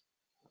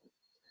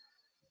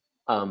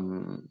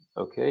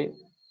 Okay.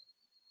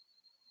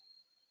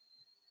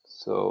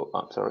 So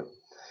I'm sorry.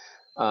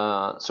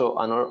 So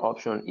another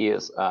option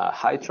is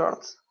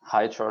HighCharts.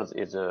 HighCharts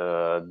is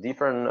a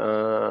different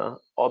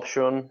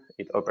option.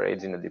 It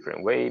operates in a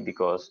different way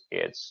because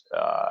it's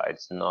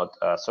not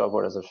a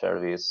software as a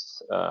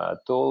service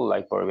tool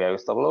like Power BI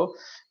with Tableau,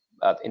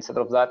 but instead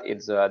of that,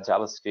 it's a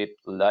JavaScript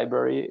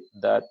library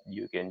that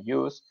you can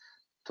use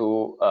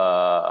to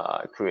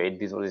create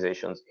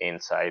visualizations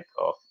inside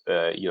of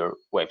your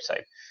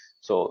website.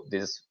 So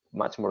this is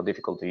much more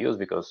difficult to use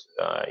because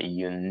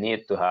you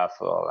need to have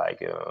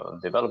like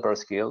developer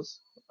skills.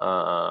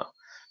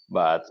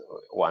 But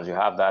once you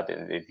have that,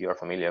 and if you're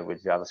familiar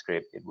with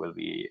JavaScript, it will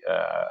be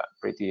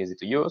pretty easy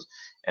to use.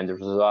 And the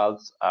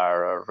results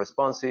are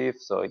responsive,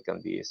 so it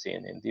can be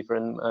seen in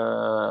different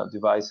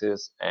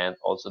devices. And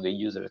also the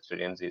user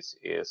experience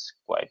is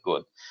quite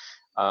good.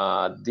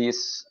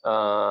 This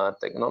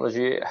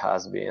technology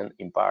has been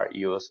in part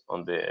used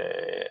on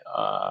the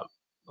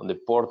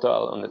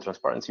portal, on the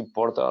transparency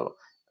portal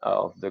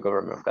of the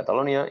government of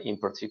Catalonia, in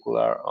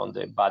particular on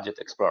the Budget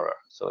Explorer.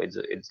 So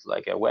it's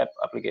like a web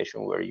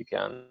application where you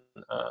can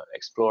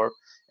explore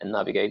and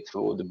navigate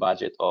through the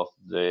budget of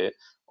the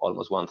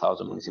almost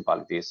 1,000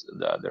 municipalities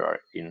that there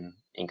are in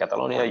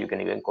Catalonia. You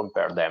can even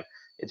compare them.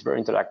 It's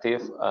very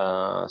interactive.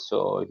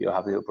 So if you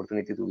have the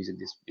opportunity to visit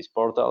this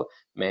portal,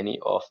 many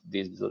of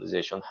these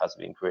visualizations has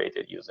been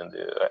created using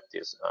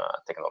this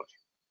technology.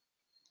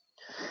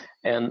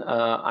 And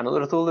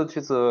another tool that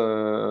is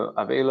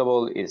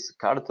available is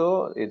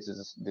Carto. This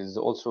is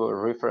also a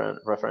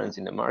reference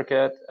in the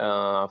market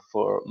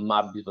for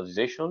map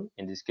visualization.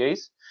 In this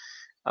case,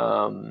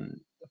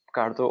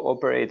 Carto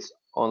operates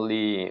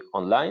only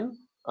online,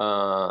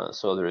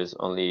 so there's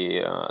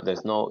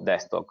no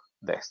desktop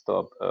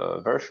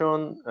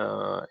version.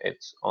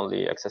 It's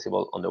only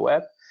accessible on the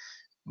web.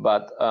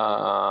 But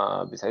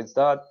besides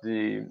that,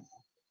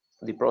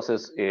 the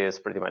process is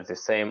pretty much the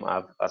same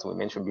as we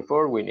mentioned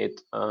before. We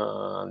need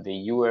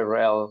the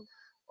URL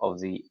of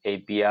the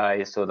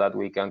API so that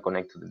we can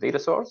connect to the data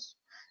source,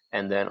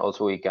 and then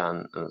also we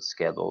can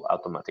schedule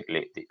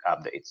automatically the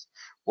updates.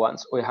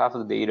 Once we have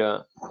the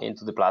data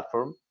into the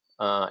platform,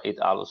 it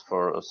allows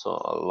for also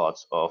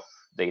lots of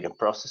data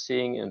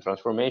processing and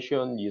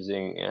transformation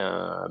using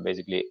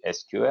basically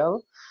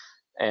SQL.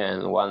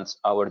 And once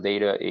our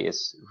data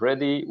is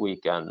ready, we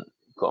can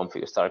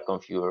start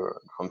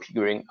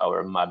configuring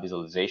our map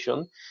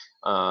visualization.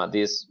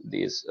 This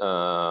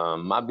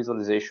map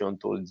visualization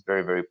tool is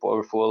very, very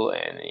powerful,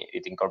 and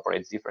it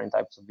incorporates different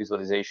types of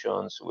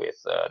visualizations with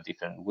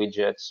different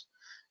widgets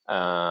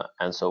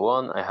and so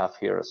on. I have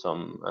here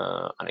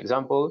an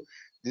example.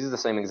 This is the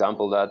same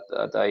example that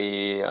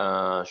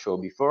I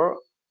showed before,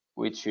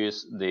 which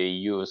is the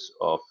use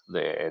of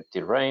the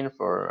terrain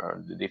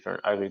for the different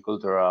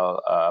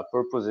agricultural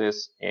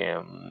purposes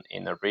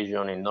in a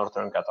region in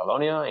northern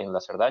Catalonia, in La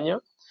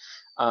Cerdanya.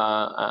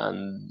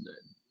 And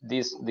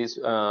this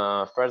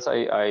first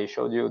I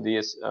showed you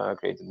this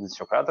created with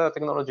Socrata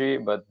technology,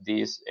 but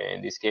this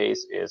in this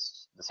case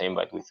is the same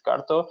but with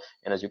Carto.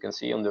 And as you can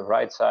see on the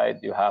right side,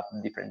 you have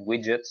different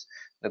widgets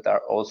that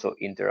are also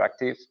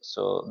interactive,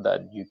 so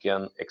that you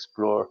can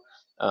explore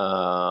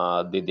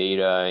the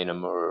data in a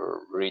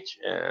more rich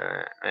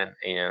and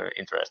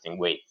interesting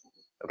way.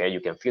 Okay, you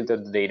can filter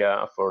the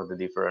data for the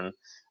different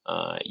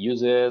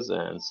uses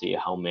and see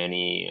how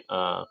many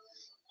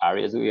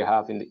areas we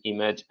have in the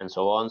image and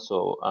so on.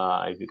 So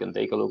if you can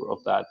take a look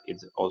of that,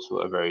 it's also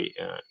a very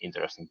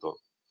interesting tool.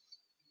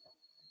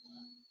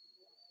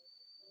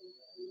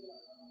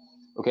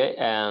 Okay,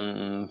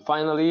 and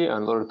finally,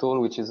 another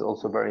tool which is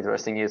also very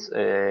interesting is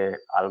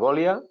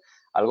Algolia.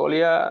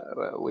 Algolia,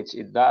 which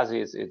it does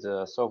is it's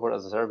a software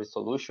as a service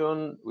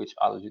solution which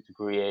allows you to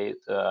create,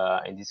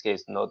 in this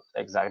case, not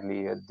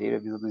exactly a data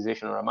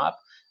visualization or a map,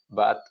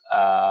 but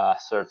a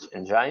search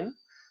engine.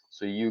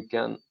 So you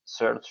can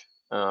search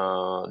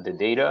the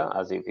data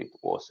as if it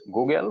was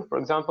Google, for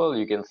example.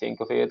 You can think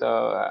of it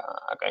a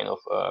kind of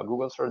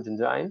Google search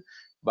engine,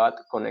 but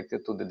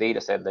connected to the data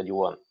set that you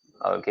want.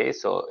 Okay,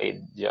 so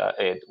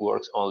it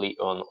works only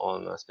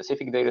on a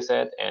specific data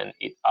set, and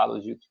it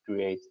allows you to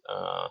create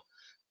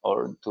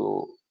or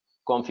to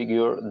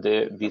configure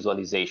the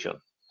visualization.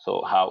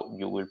 So how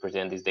you will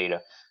present this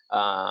data.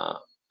 I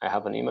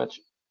have an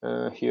image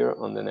here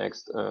on the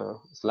next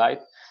slide,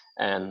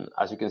 and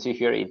as you can see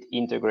here, it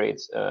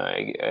integrates.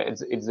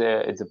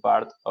 It's a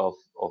part of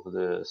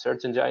the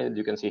search engine that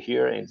you can see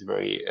here. It's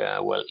very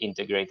well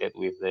integrated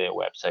with the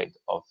website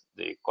of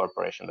the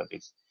corporation that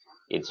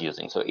it's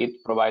using. So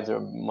it provides a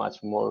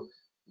much more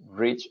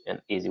rich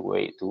and easy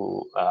way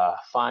to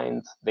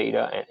find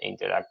data and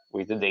interact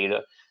with the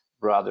data,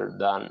 rather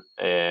than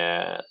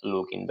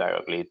looking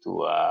directly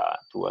to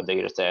a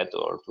data set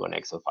or to an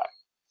Excel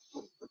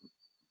file.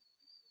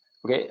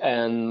 Okay,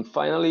 and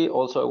finally,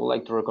 also I would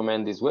like to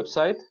recommend this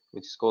website,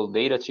 which is called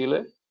Data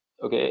Chile.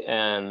 Okay,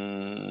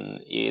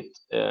 and it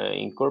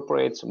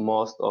incorporates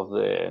most of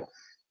the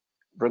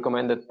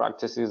recommended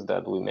practices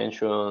that we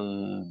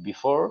mentioned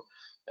before.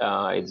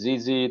 It's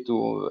easy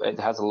to, it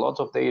has a lot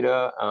of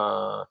data,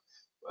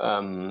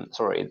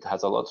 it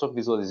has a lot of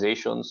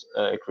visualizations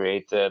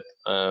created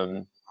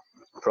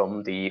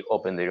from the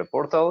Open Data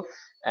portal,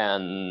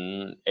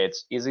 and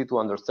it's easy to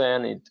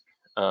understand.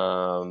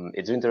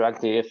 It's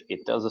interactive,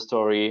 it tells a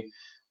story,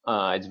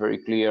 it's very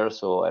clear.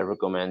 So I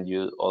recommend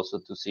you also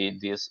to see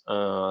this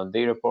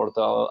data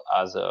portal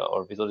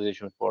or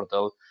visualization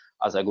portal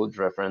as a good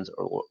reference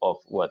of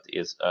what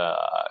is a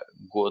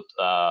good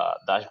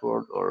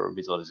dashboard or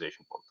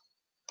visualization portal.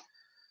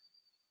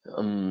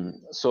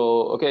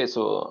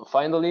 So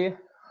finally,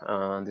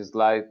 this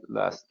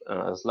last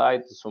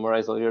slide to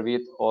summarize a little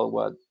bit all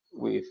what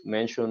we've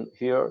mentioned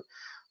here.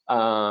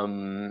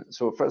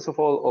 So first of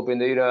all, open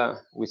data,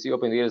 we see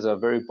open data as a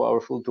very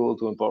powerful tool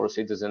to empower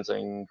citizens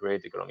and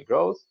create economic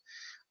growth.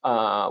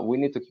 We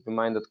need to keep in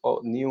mind that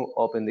all new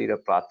open data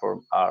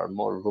platforms are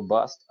more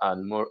robust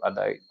and more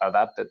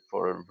adapted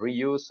for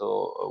reuse.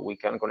 So we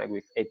can connect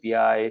with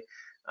API.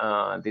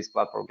 This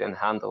platform can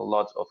handle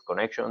lots of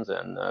connections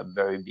and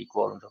very big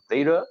volumes of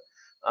data.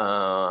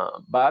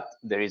 But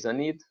there is a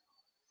need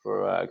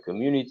for a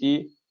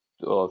community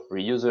of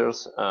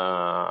reusers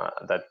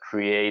that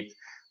create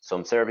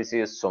some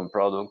services, some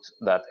products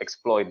that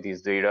exploit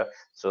this data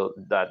so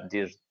that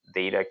this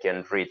data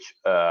can reach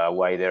a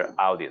wider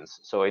audience.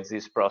 So it's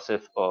this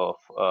process of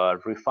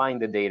refine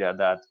the data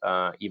that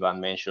Ivan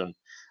mentioned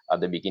at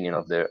the beginning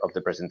of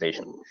the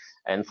presentation.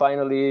 And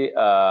finally,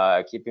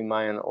 keep in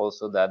mind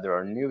also that there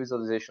are new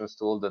visualizations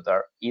tools that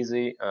are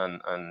easy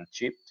and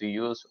cheap to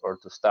use or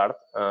to start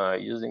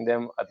using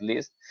them at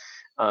least.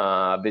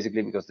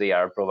 Basically because they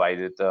are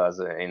provided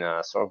in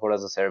a software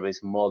as a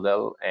service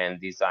model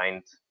and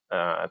designed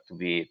to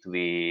be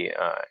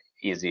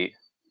easy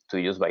to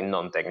use by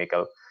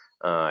non-technical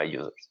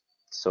users.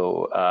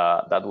 So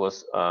that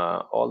was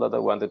all that I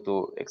wanted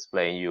to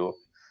explain you.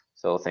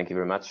 So thank you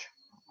very much.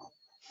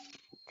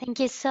 Thank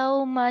you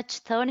so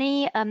much,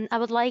 Tony. I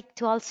would like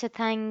to also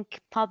thank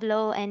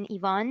Pablo and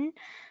Ivan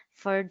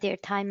for their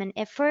time and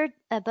effort.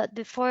 But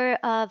before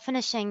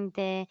finishing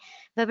the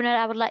webinar,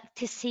 I would like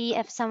to see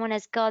if someone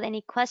has got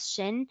any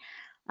question.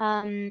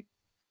 And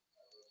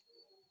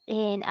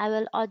I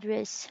will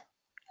address.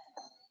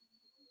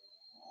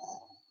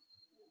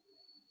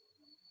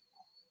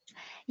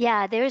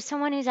 Yeah, there is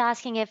someone who's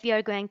asking if you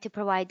are going to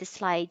provide the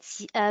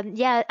slides.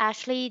 Yeah,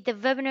 actually, the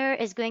webinar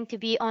is going to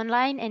be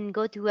online and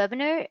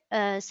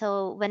GoToWebinar.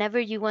 So whenever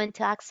you want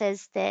to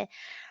access the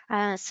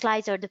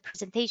slides or the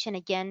presentation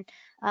again,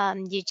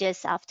 you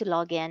just have to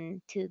log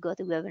in to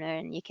GoToWebinar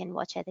and you can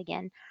watch it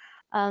again.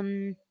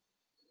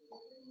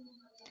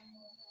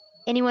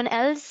 Anyone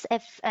else?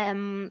 If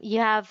you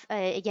have,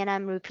 again,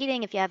 I'm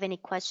repeating, if you have any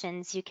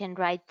questions, you can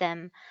write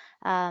them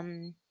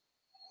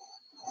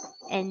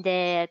in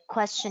the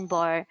question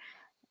bar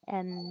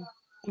in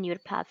your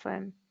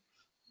platform.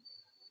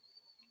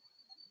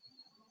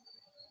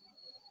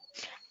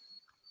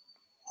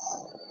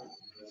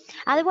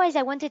 Otherwise,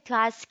 I wanted to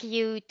ask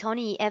you,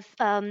 Tony, if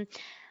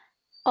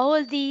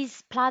all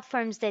these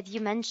platforms that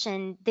you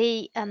mentioned,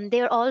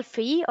 they're all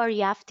free or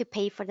you have to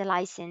pay for the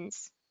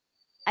license?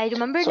 I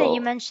remember that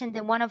you mentioned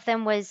that one of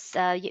them was,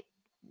 I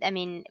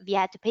mean, we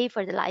had to pay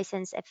for the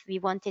license if we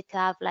wanted to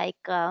have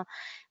like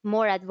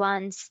more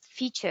advanced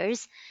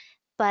features.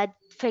 But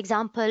for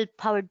example,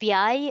 Power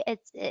BI,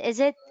 is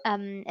it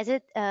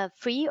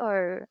free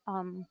or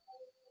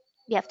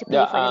we have to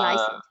pay for the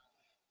license?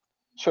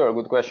 Sure,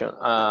 good question.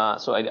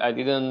 So I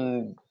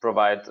didn't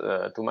provide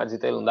too much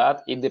detail on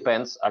that. It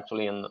depends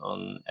actually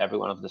on every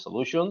one of the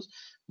solutions.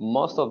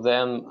 Most of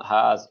them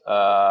has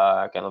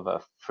kind of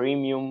a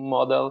freemium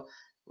model,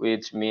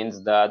 which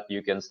means that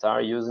you can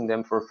start using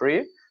them for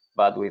free,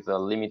 but with a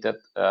limited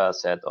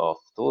set of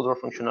tools or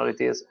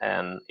functionalities.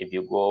 And if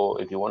you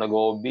want to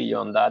go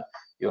beyond that,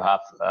 you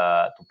have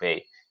to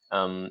pay.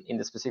 In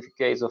the specific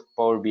case of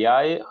Power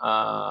BI,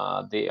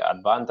 the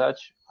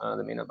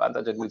main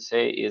advantage I would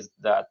say is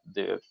that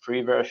the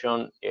free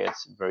version is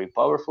very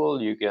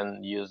powerful. You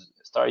can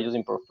start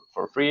using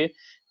for free,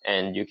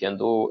 and you can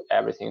do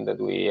everything that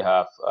we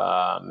have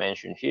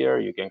mentioned here.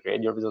 You can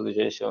create your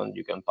visualization,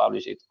 you can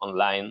publish it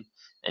online,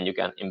 and you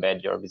can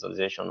embed your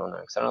visualization on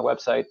an external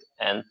website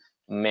and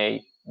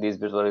make this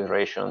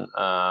visualization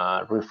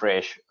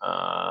refresh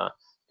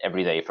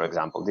every day, for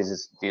example.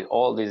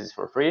 All this is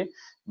for free.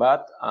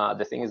 But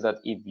the thing is that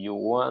if you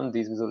want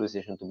this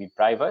visualization to be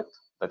private,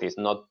 that is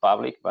not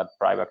public, but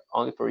private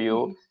only for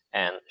you,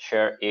 and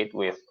share it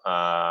with,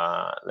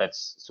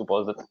 let's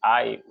suppose that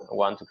I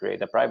want to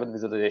create a private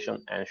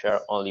visualization and share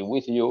only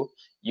with you,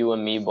 you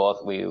and me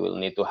both, we will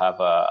need to have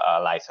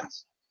a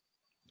license.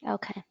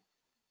 Okay.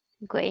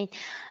 Great.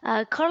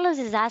 Carlos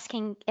is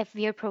asking if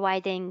we are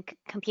providing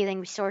computing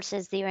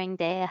resources during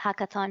the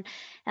hackathon.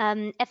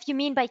 If you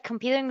mean by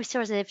computing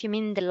resources, if you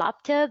mean the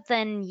laptop,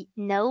 then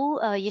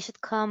no, you should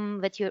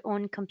come with your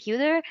own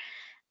computer.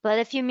 But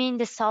if you mean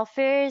the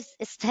softwares,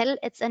 still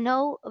it's a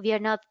no. We are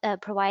not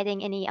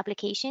providing any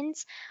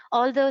applications.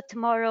 Although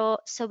tomorrow,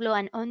 Soblo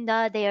and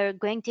Onda, they are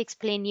going to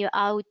explain you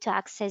how to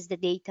access the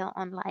data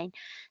online.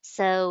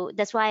 So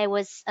that's why I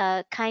was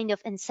kind of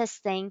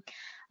insisting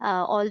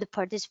all the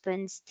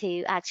participants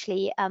to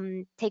actually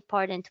take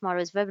part in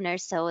tomorrow's webinar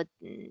so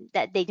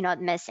that they do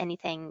not miss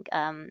anything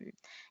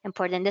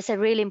important. That's a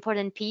really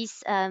important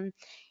piece.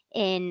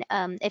 And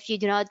if you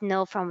do not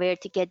know from where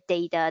to get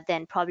data,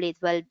 then probably it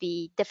will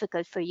be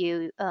difficult for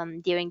you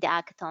during the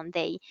hackathon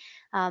day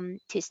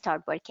to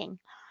start working.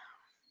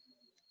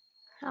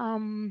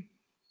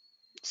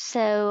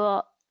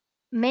 So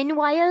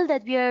meanwhile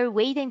that we are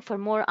waiting for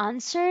more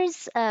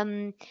answers,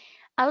 I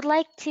would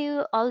like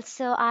to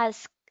also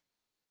ask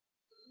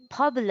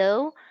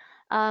Pablo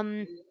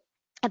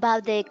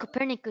about the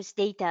Copernicus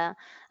data.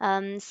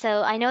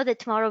 So I know that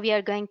tomorrow we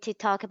are going to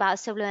talk about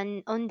Solo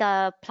and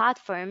Onda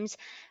platforms,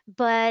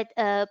 but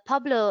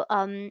Pablo,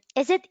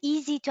 is it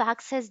easy to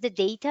access the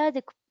data,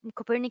 the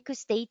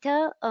Copernicus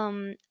data,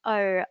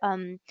 or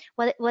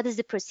what is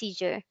the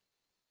procedure?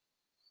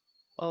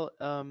 Well,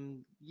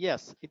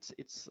 yes,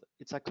 it's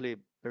actually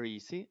very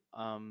easy.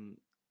 All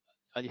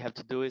you have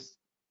to do is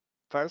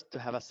first to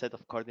have a set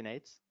of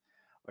coordinates,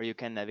 or you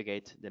can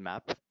navigate the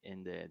map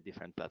in the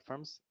different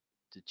platforms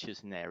to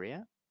choose an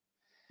area.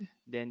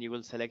 Then you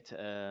will select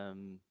the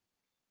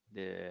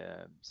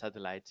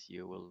satellites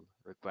you will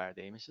require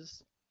the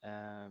images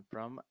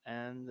from,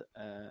 and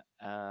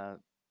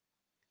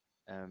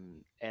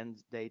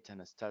end date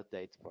and a start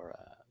date for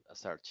a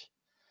search.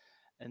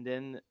 And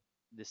then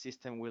the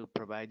system will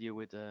provide you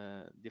with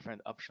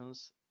different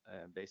options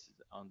based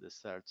on the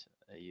search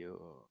you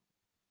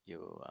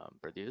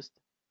produced.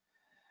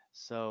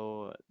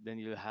 So then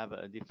you have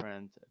a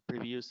different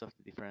previews of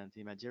the different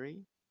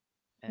imagery,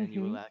 and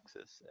you will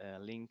access a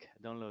link,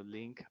 download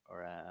link,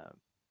 or a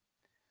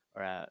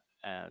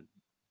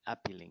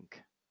API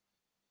link.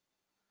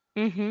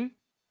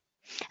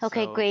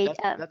 Okay, So great.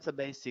 that's a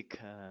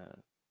basic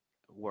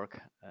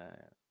work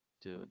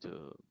to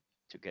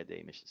get the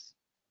images.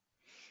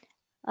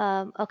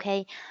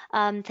 Okay,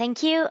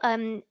 thank you.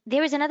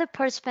 There is another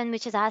participant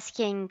which is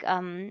asking,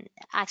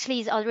 actually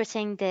he's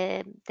addressing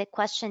the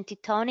question to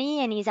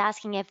Tony, and he's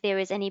asking if there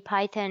is any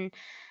Python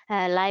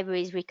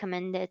libraries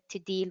recommended to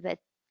deal with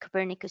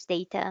Copernicus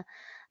data.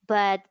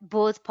 But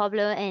both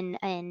Pablo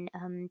and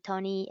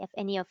Tony, if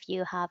any of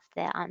you have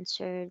the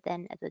answer,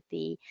 then it would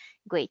be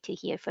great to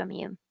hear from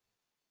you.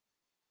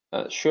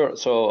 Sure.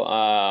 So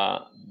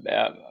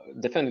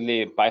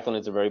definitely Python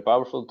is a very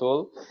powerful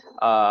tool.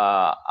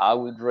 I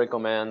would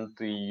recommend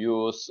to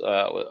use,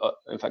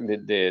 in fact,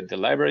 the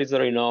libraries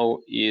that I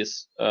know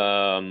is,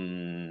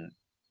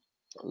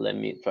 let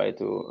me try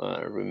to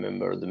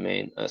remember the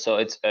main. So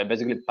it's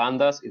basically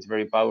Pandas. It's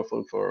very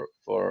powerful for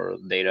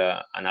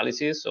data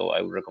analysis. So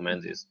I would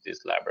recommend this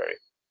library.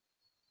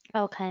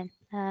 Okay,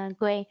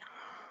 great.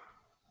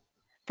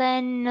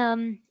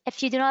 Then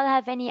if you do not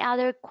have any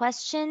other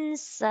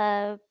questions,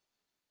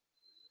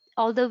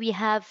 although we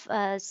have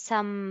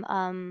some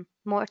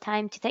more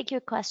time to take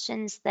your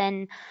questions,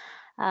 then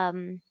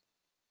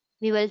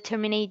we will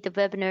terminate the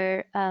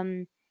webinar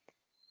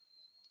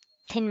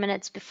 10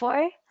 minutes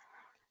before.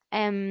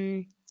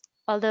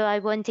 Although I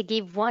want to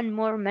give 1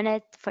 more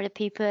minute for the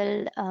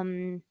people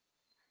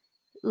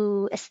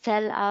who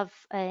still have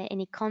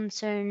any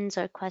concerns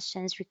or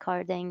questions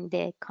regarding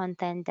the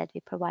content that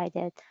we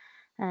provided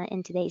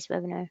in today's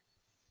webinar.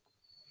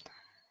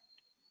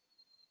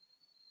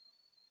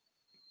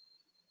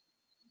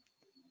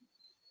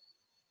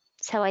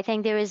 So I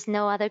think there is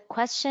no other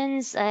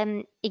questions.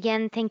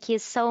 Again, thank you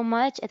so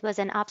much. It was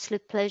an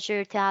absolute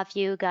pleasure to have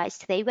you guys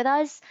today with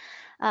us.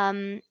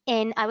 And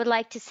I would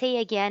like to say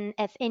again,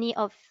 if any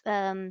of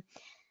the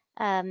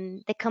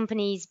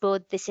companies,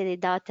 both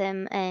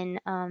DesideDatum and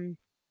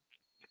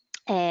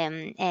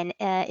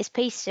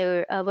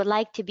SpaceSur would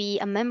like to be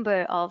a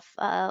member of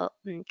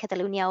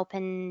Catalonia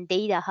Open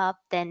Data Hub,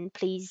 then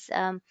please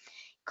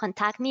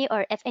contact me,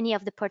 or if any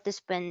of the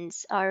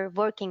participants are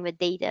working with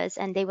data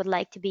and they would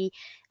like to be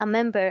a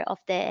member of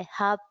the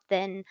hub,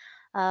 then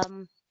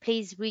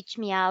please reach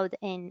me out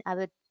and I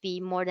would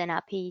be more than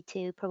happy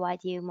to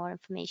provide you more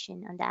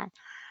information on that.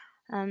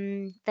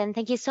 Then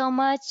thank you so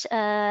much,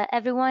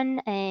 everyone,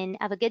 and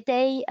have a good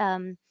day.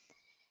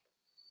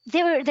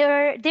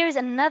 There's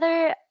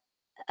another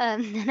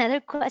another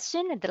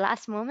question at the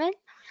last moment.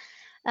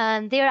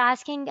 They're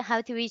asking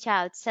how to reach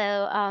out.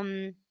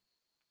 So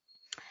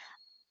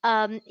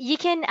you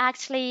can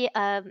actually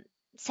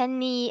send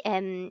me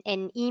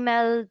an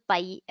email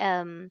by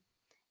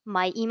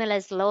my email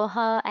is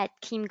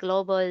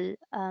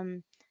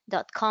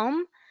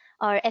loha@kimglobal.com,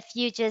 or if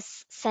you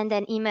just send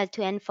an email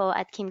to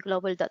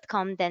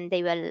info@kimglobal.com, then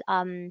they will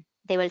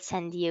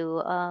send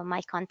you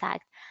my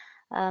contact.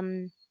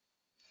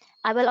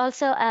 I will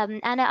also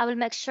Anna, I will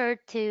make sure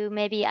to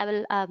maybe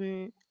I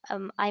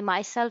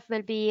myself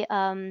will be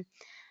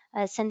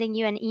sending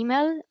you an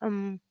email.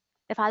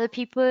 If other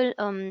people,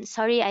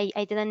 sorry,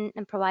 I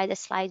didn't provide a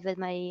slide with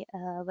my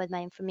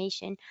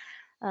information.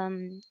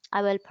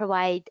 I will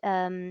provide,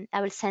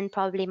 I will send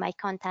probably my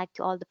contact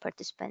to all the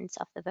participants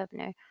of the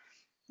webinar.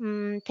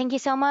 Thank you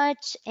so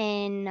much,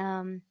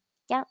 and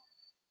yeah,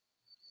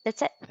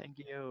 that's it. Thank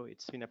you.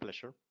 It's been a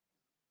pleasure.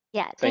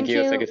 Yeah, Thank thank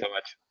you. you. Thank you so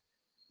much.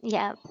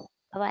 Yeah,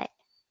 bye bye.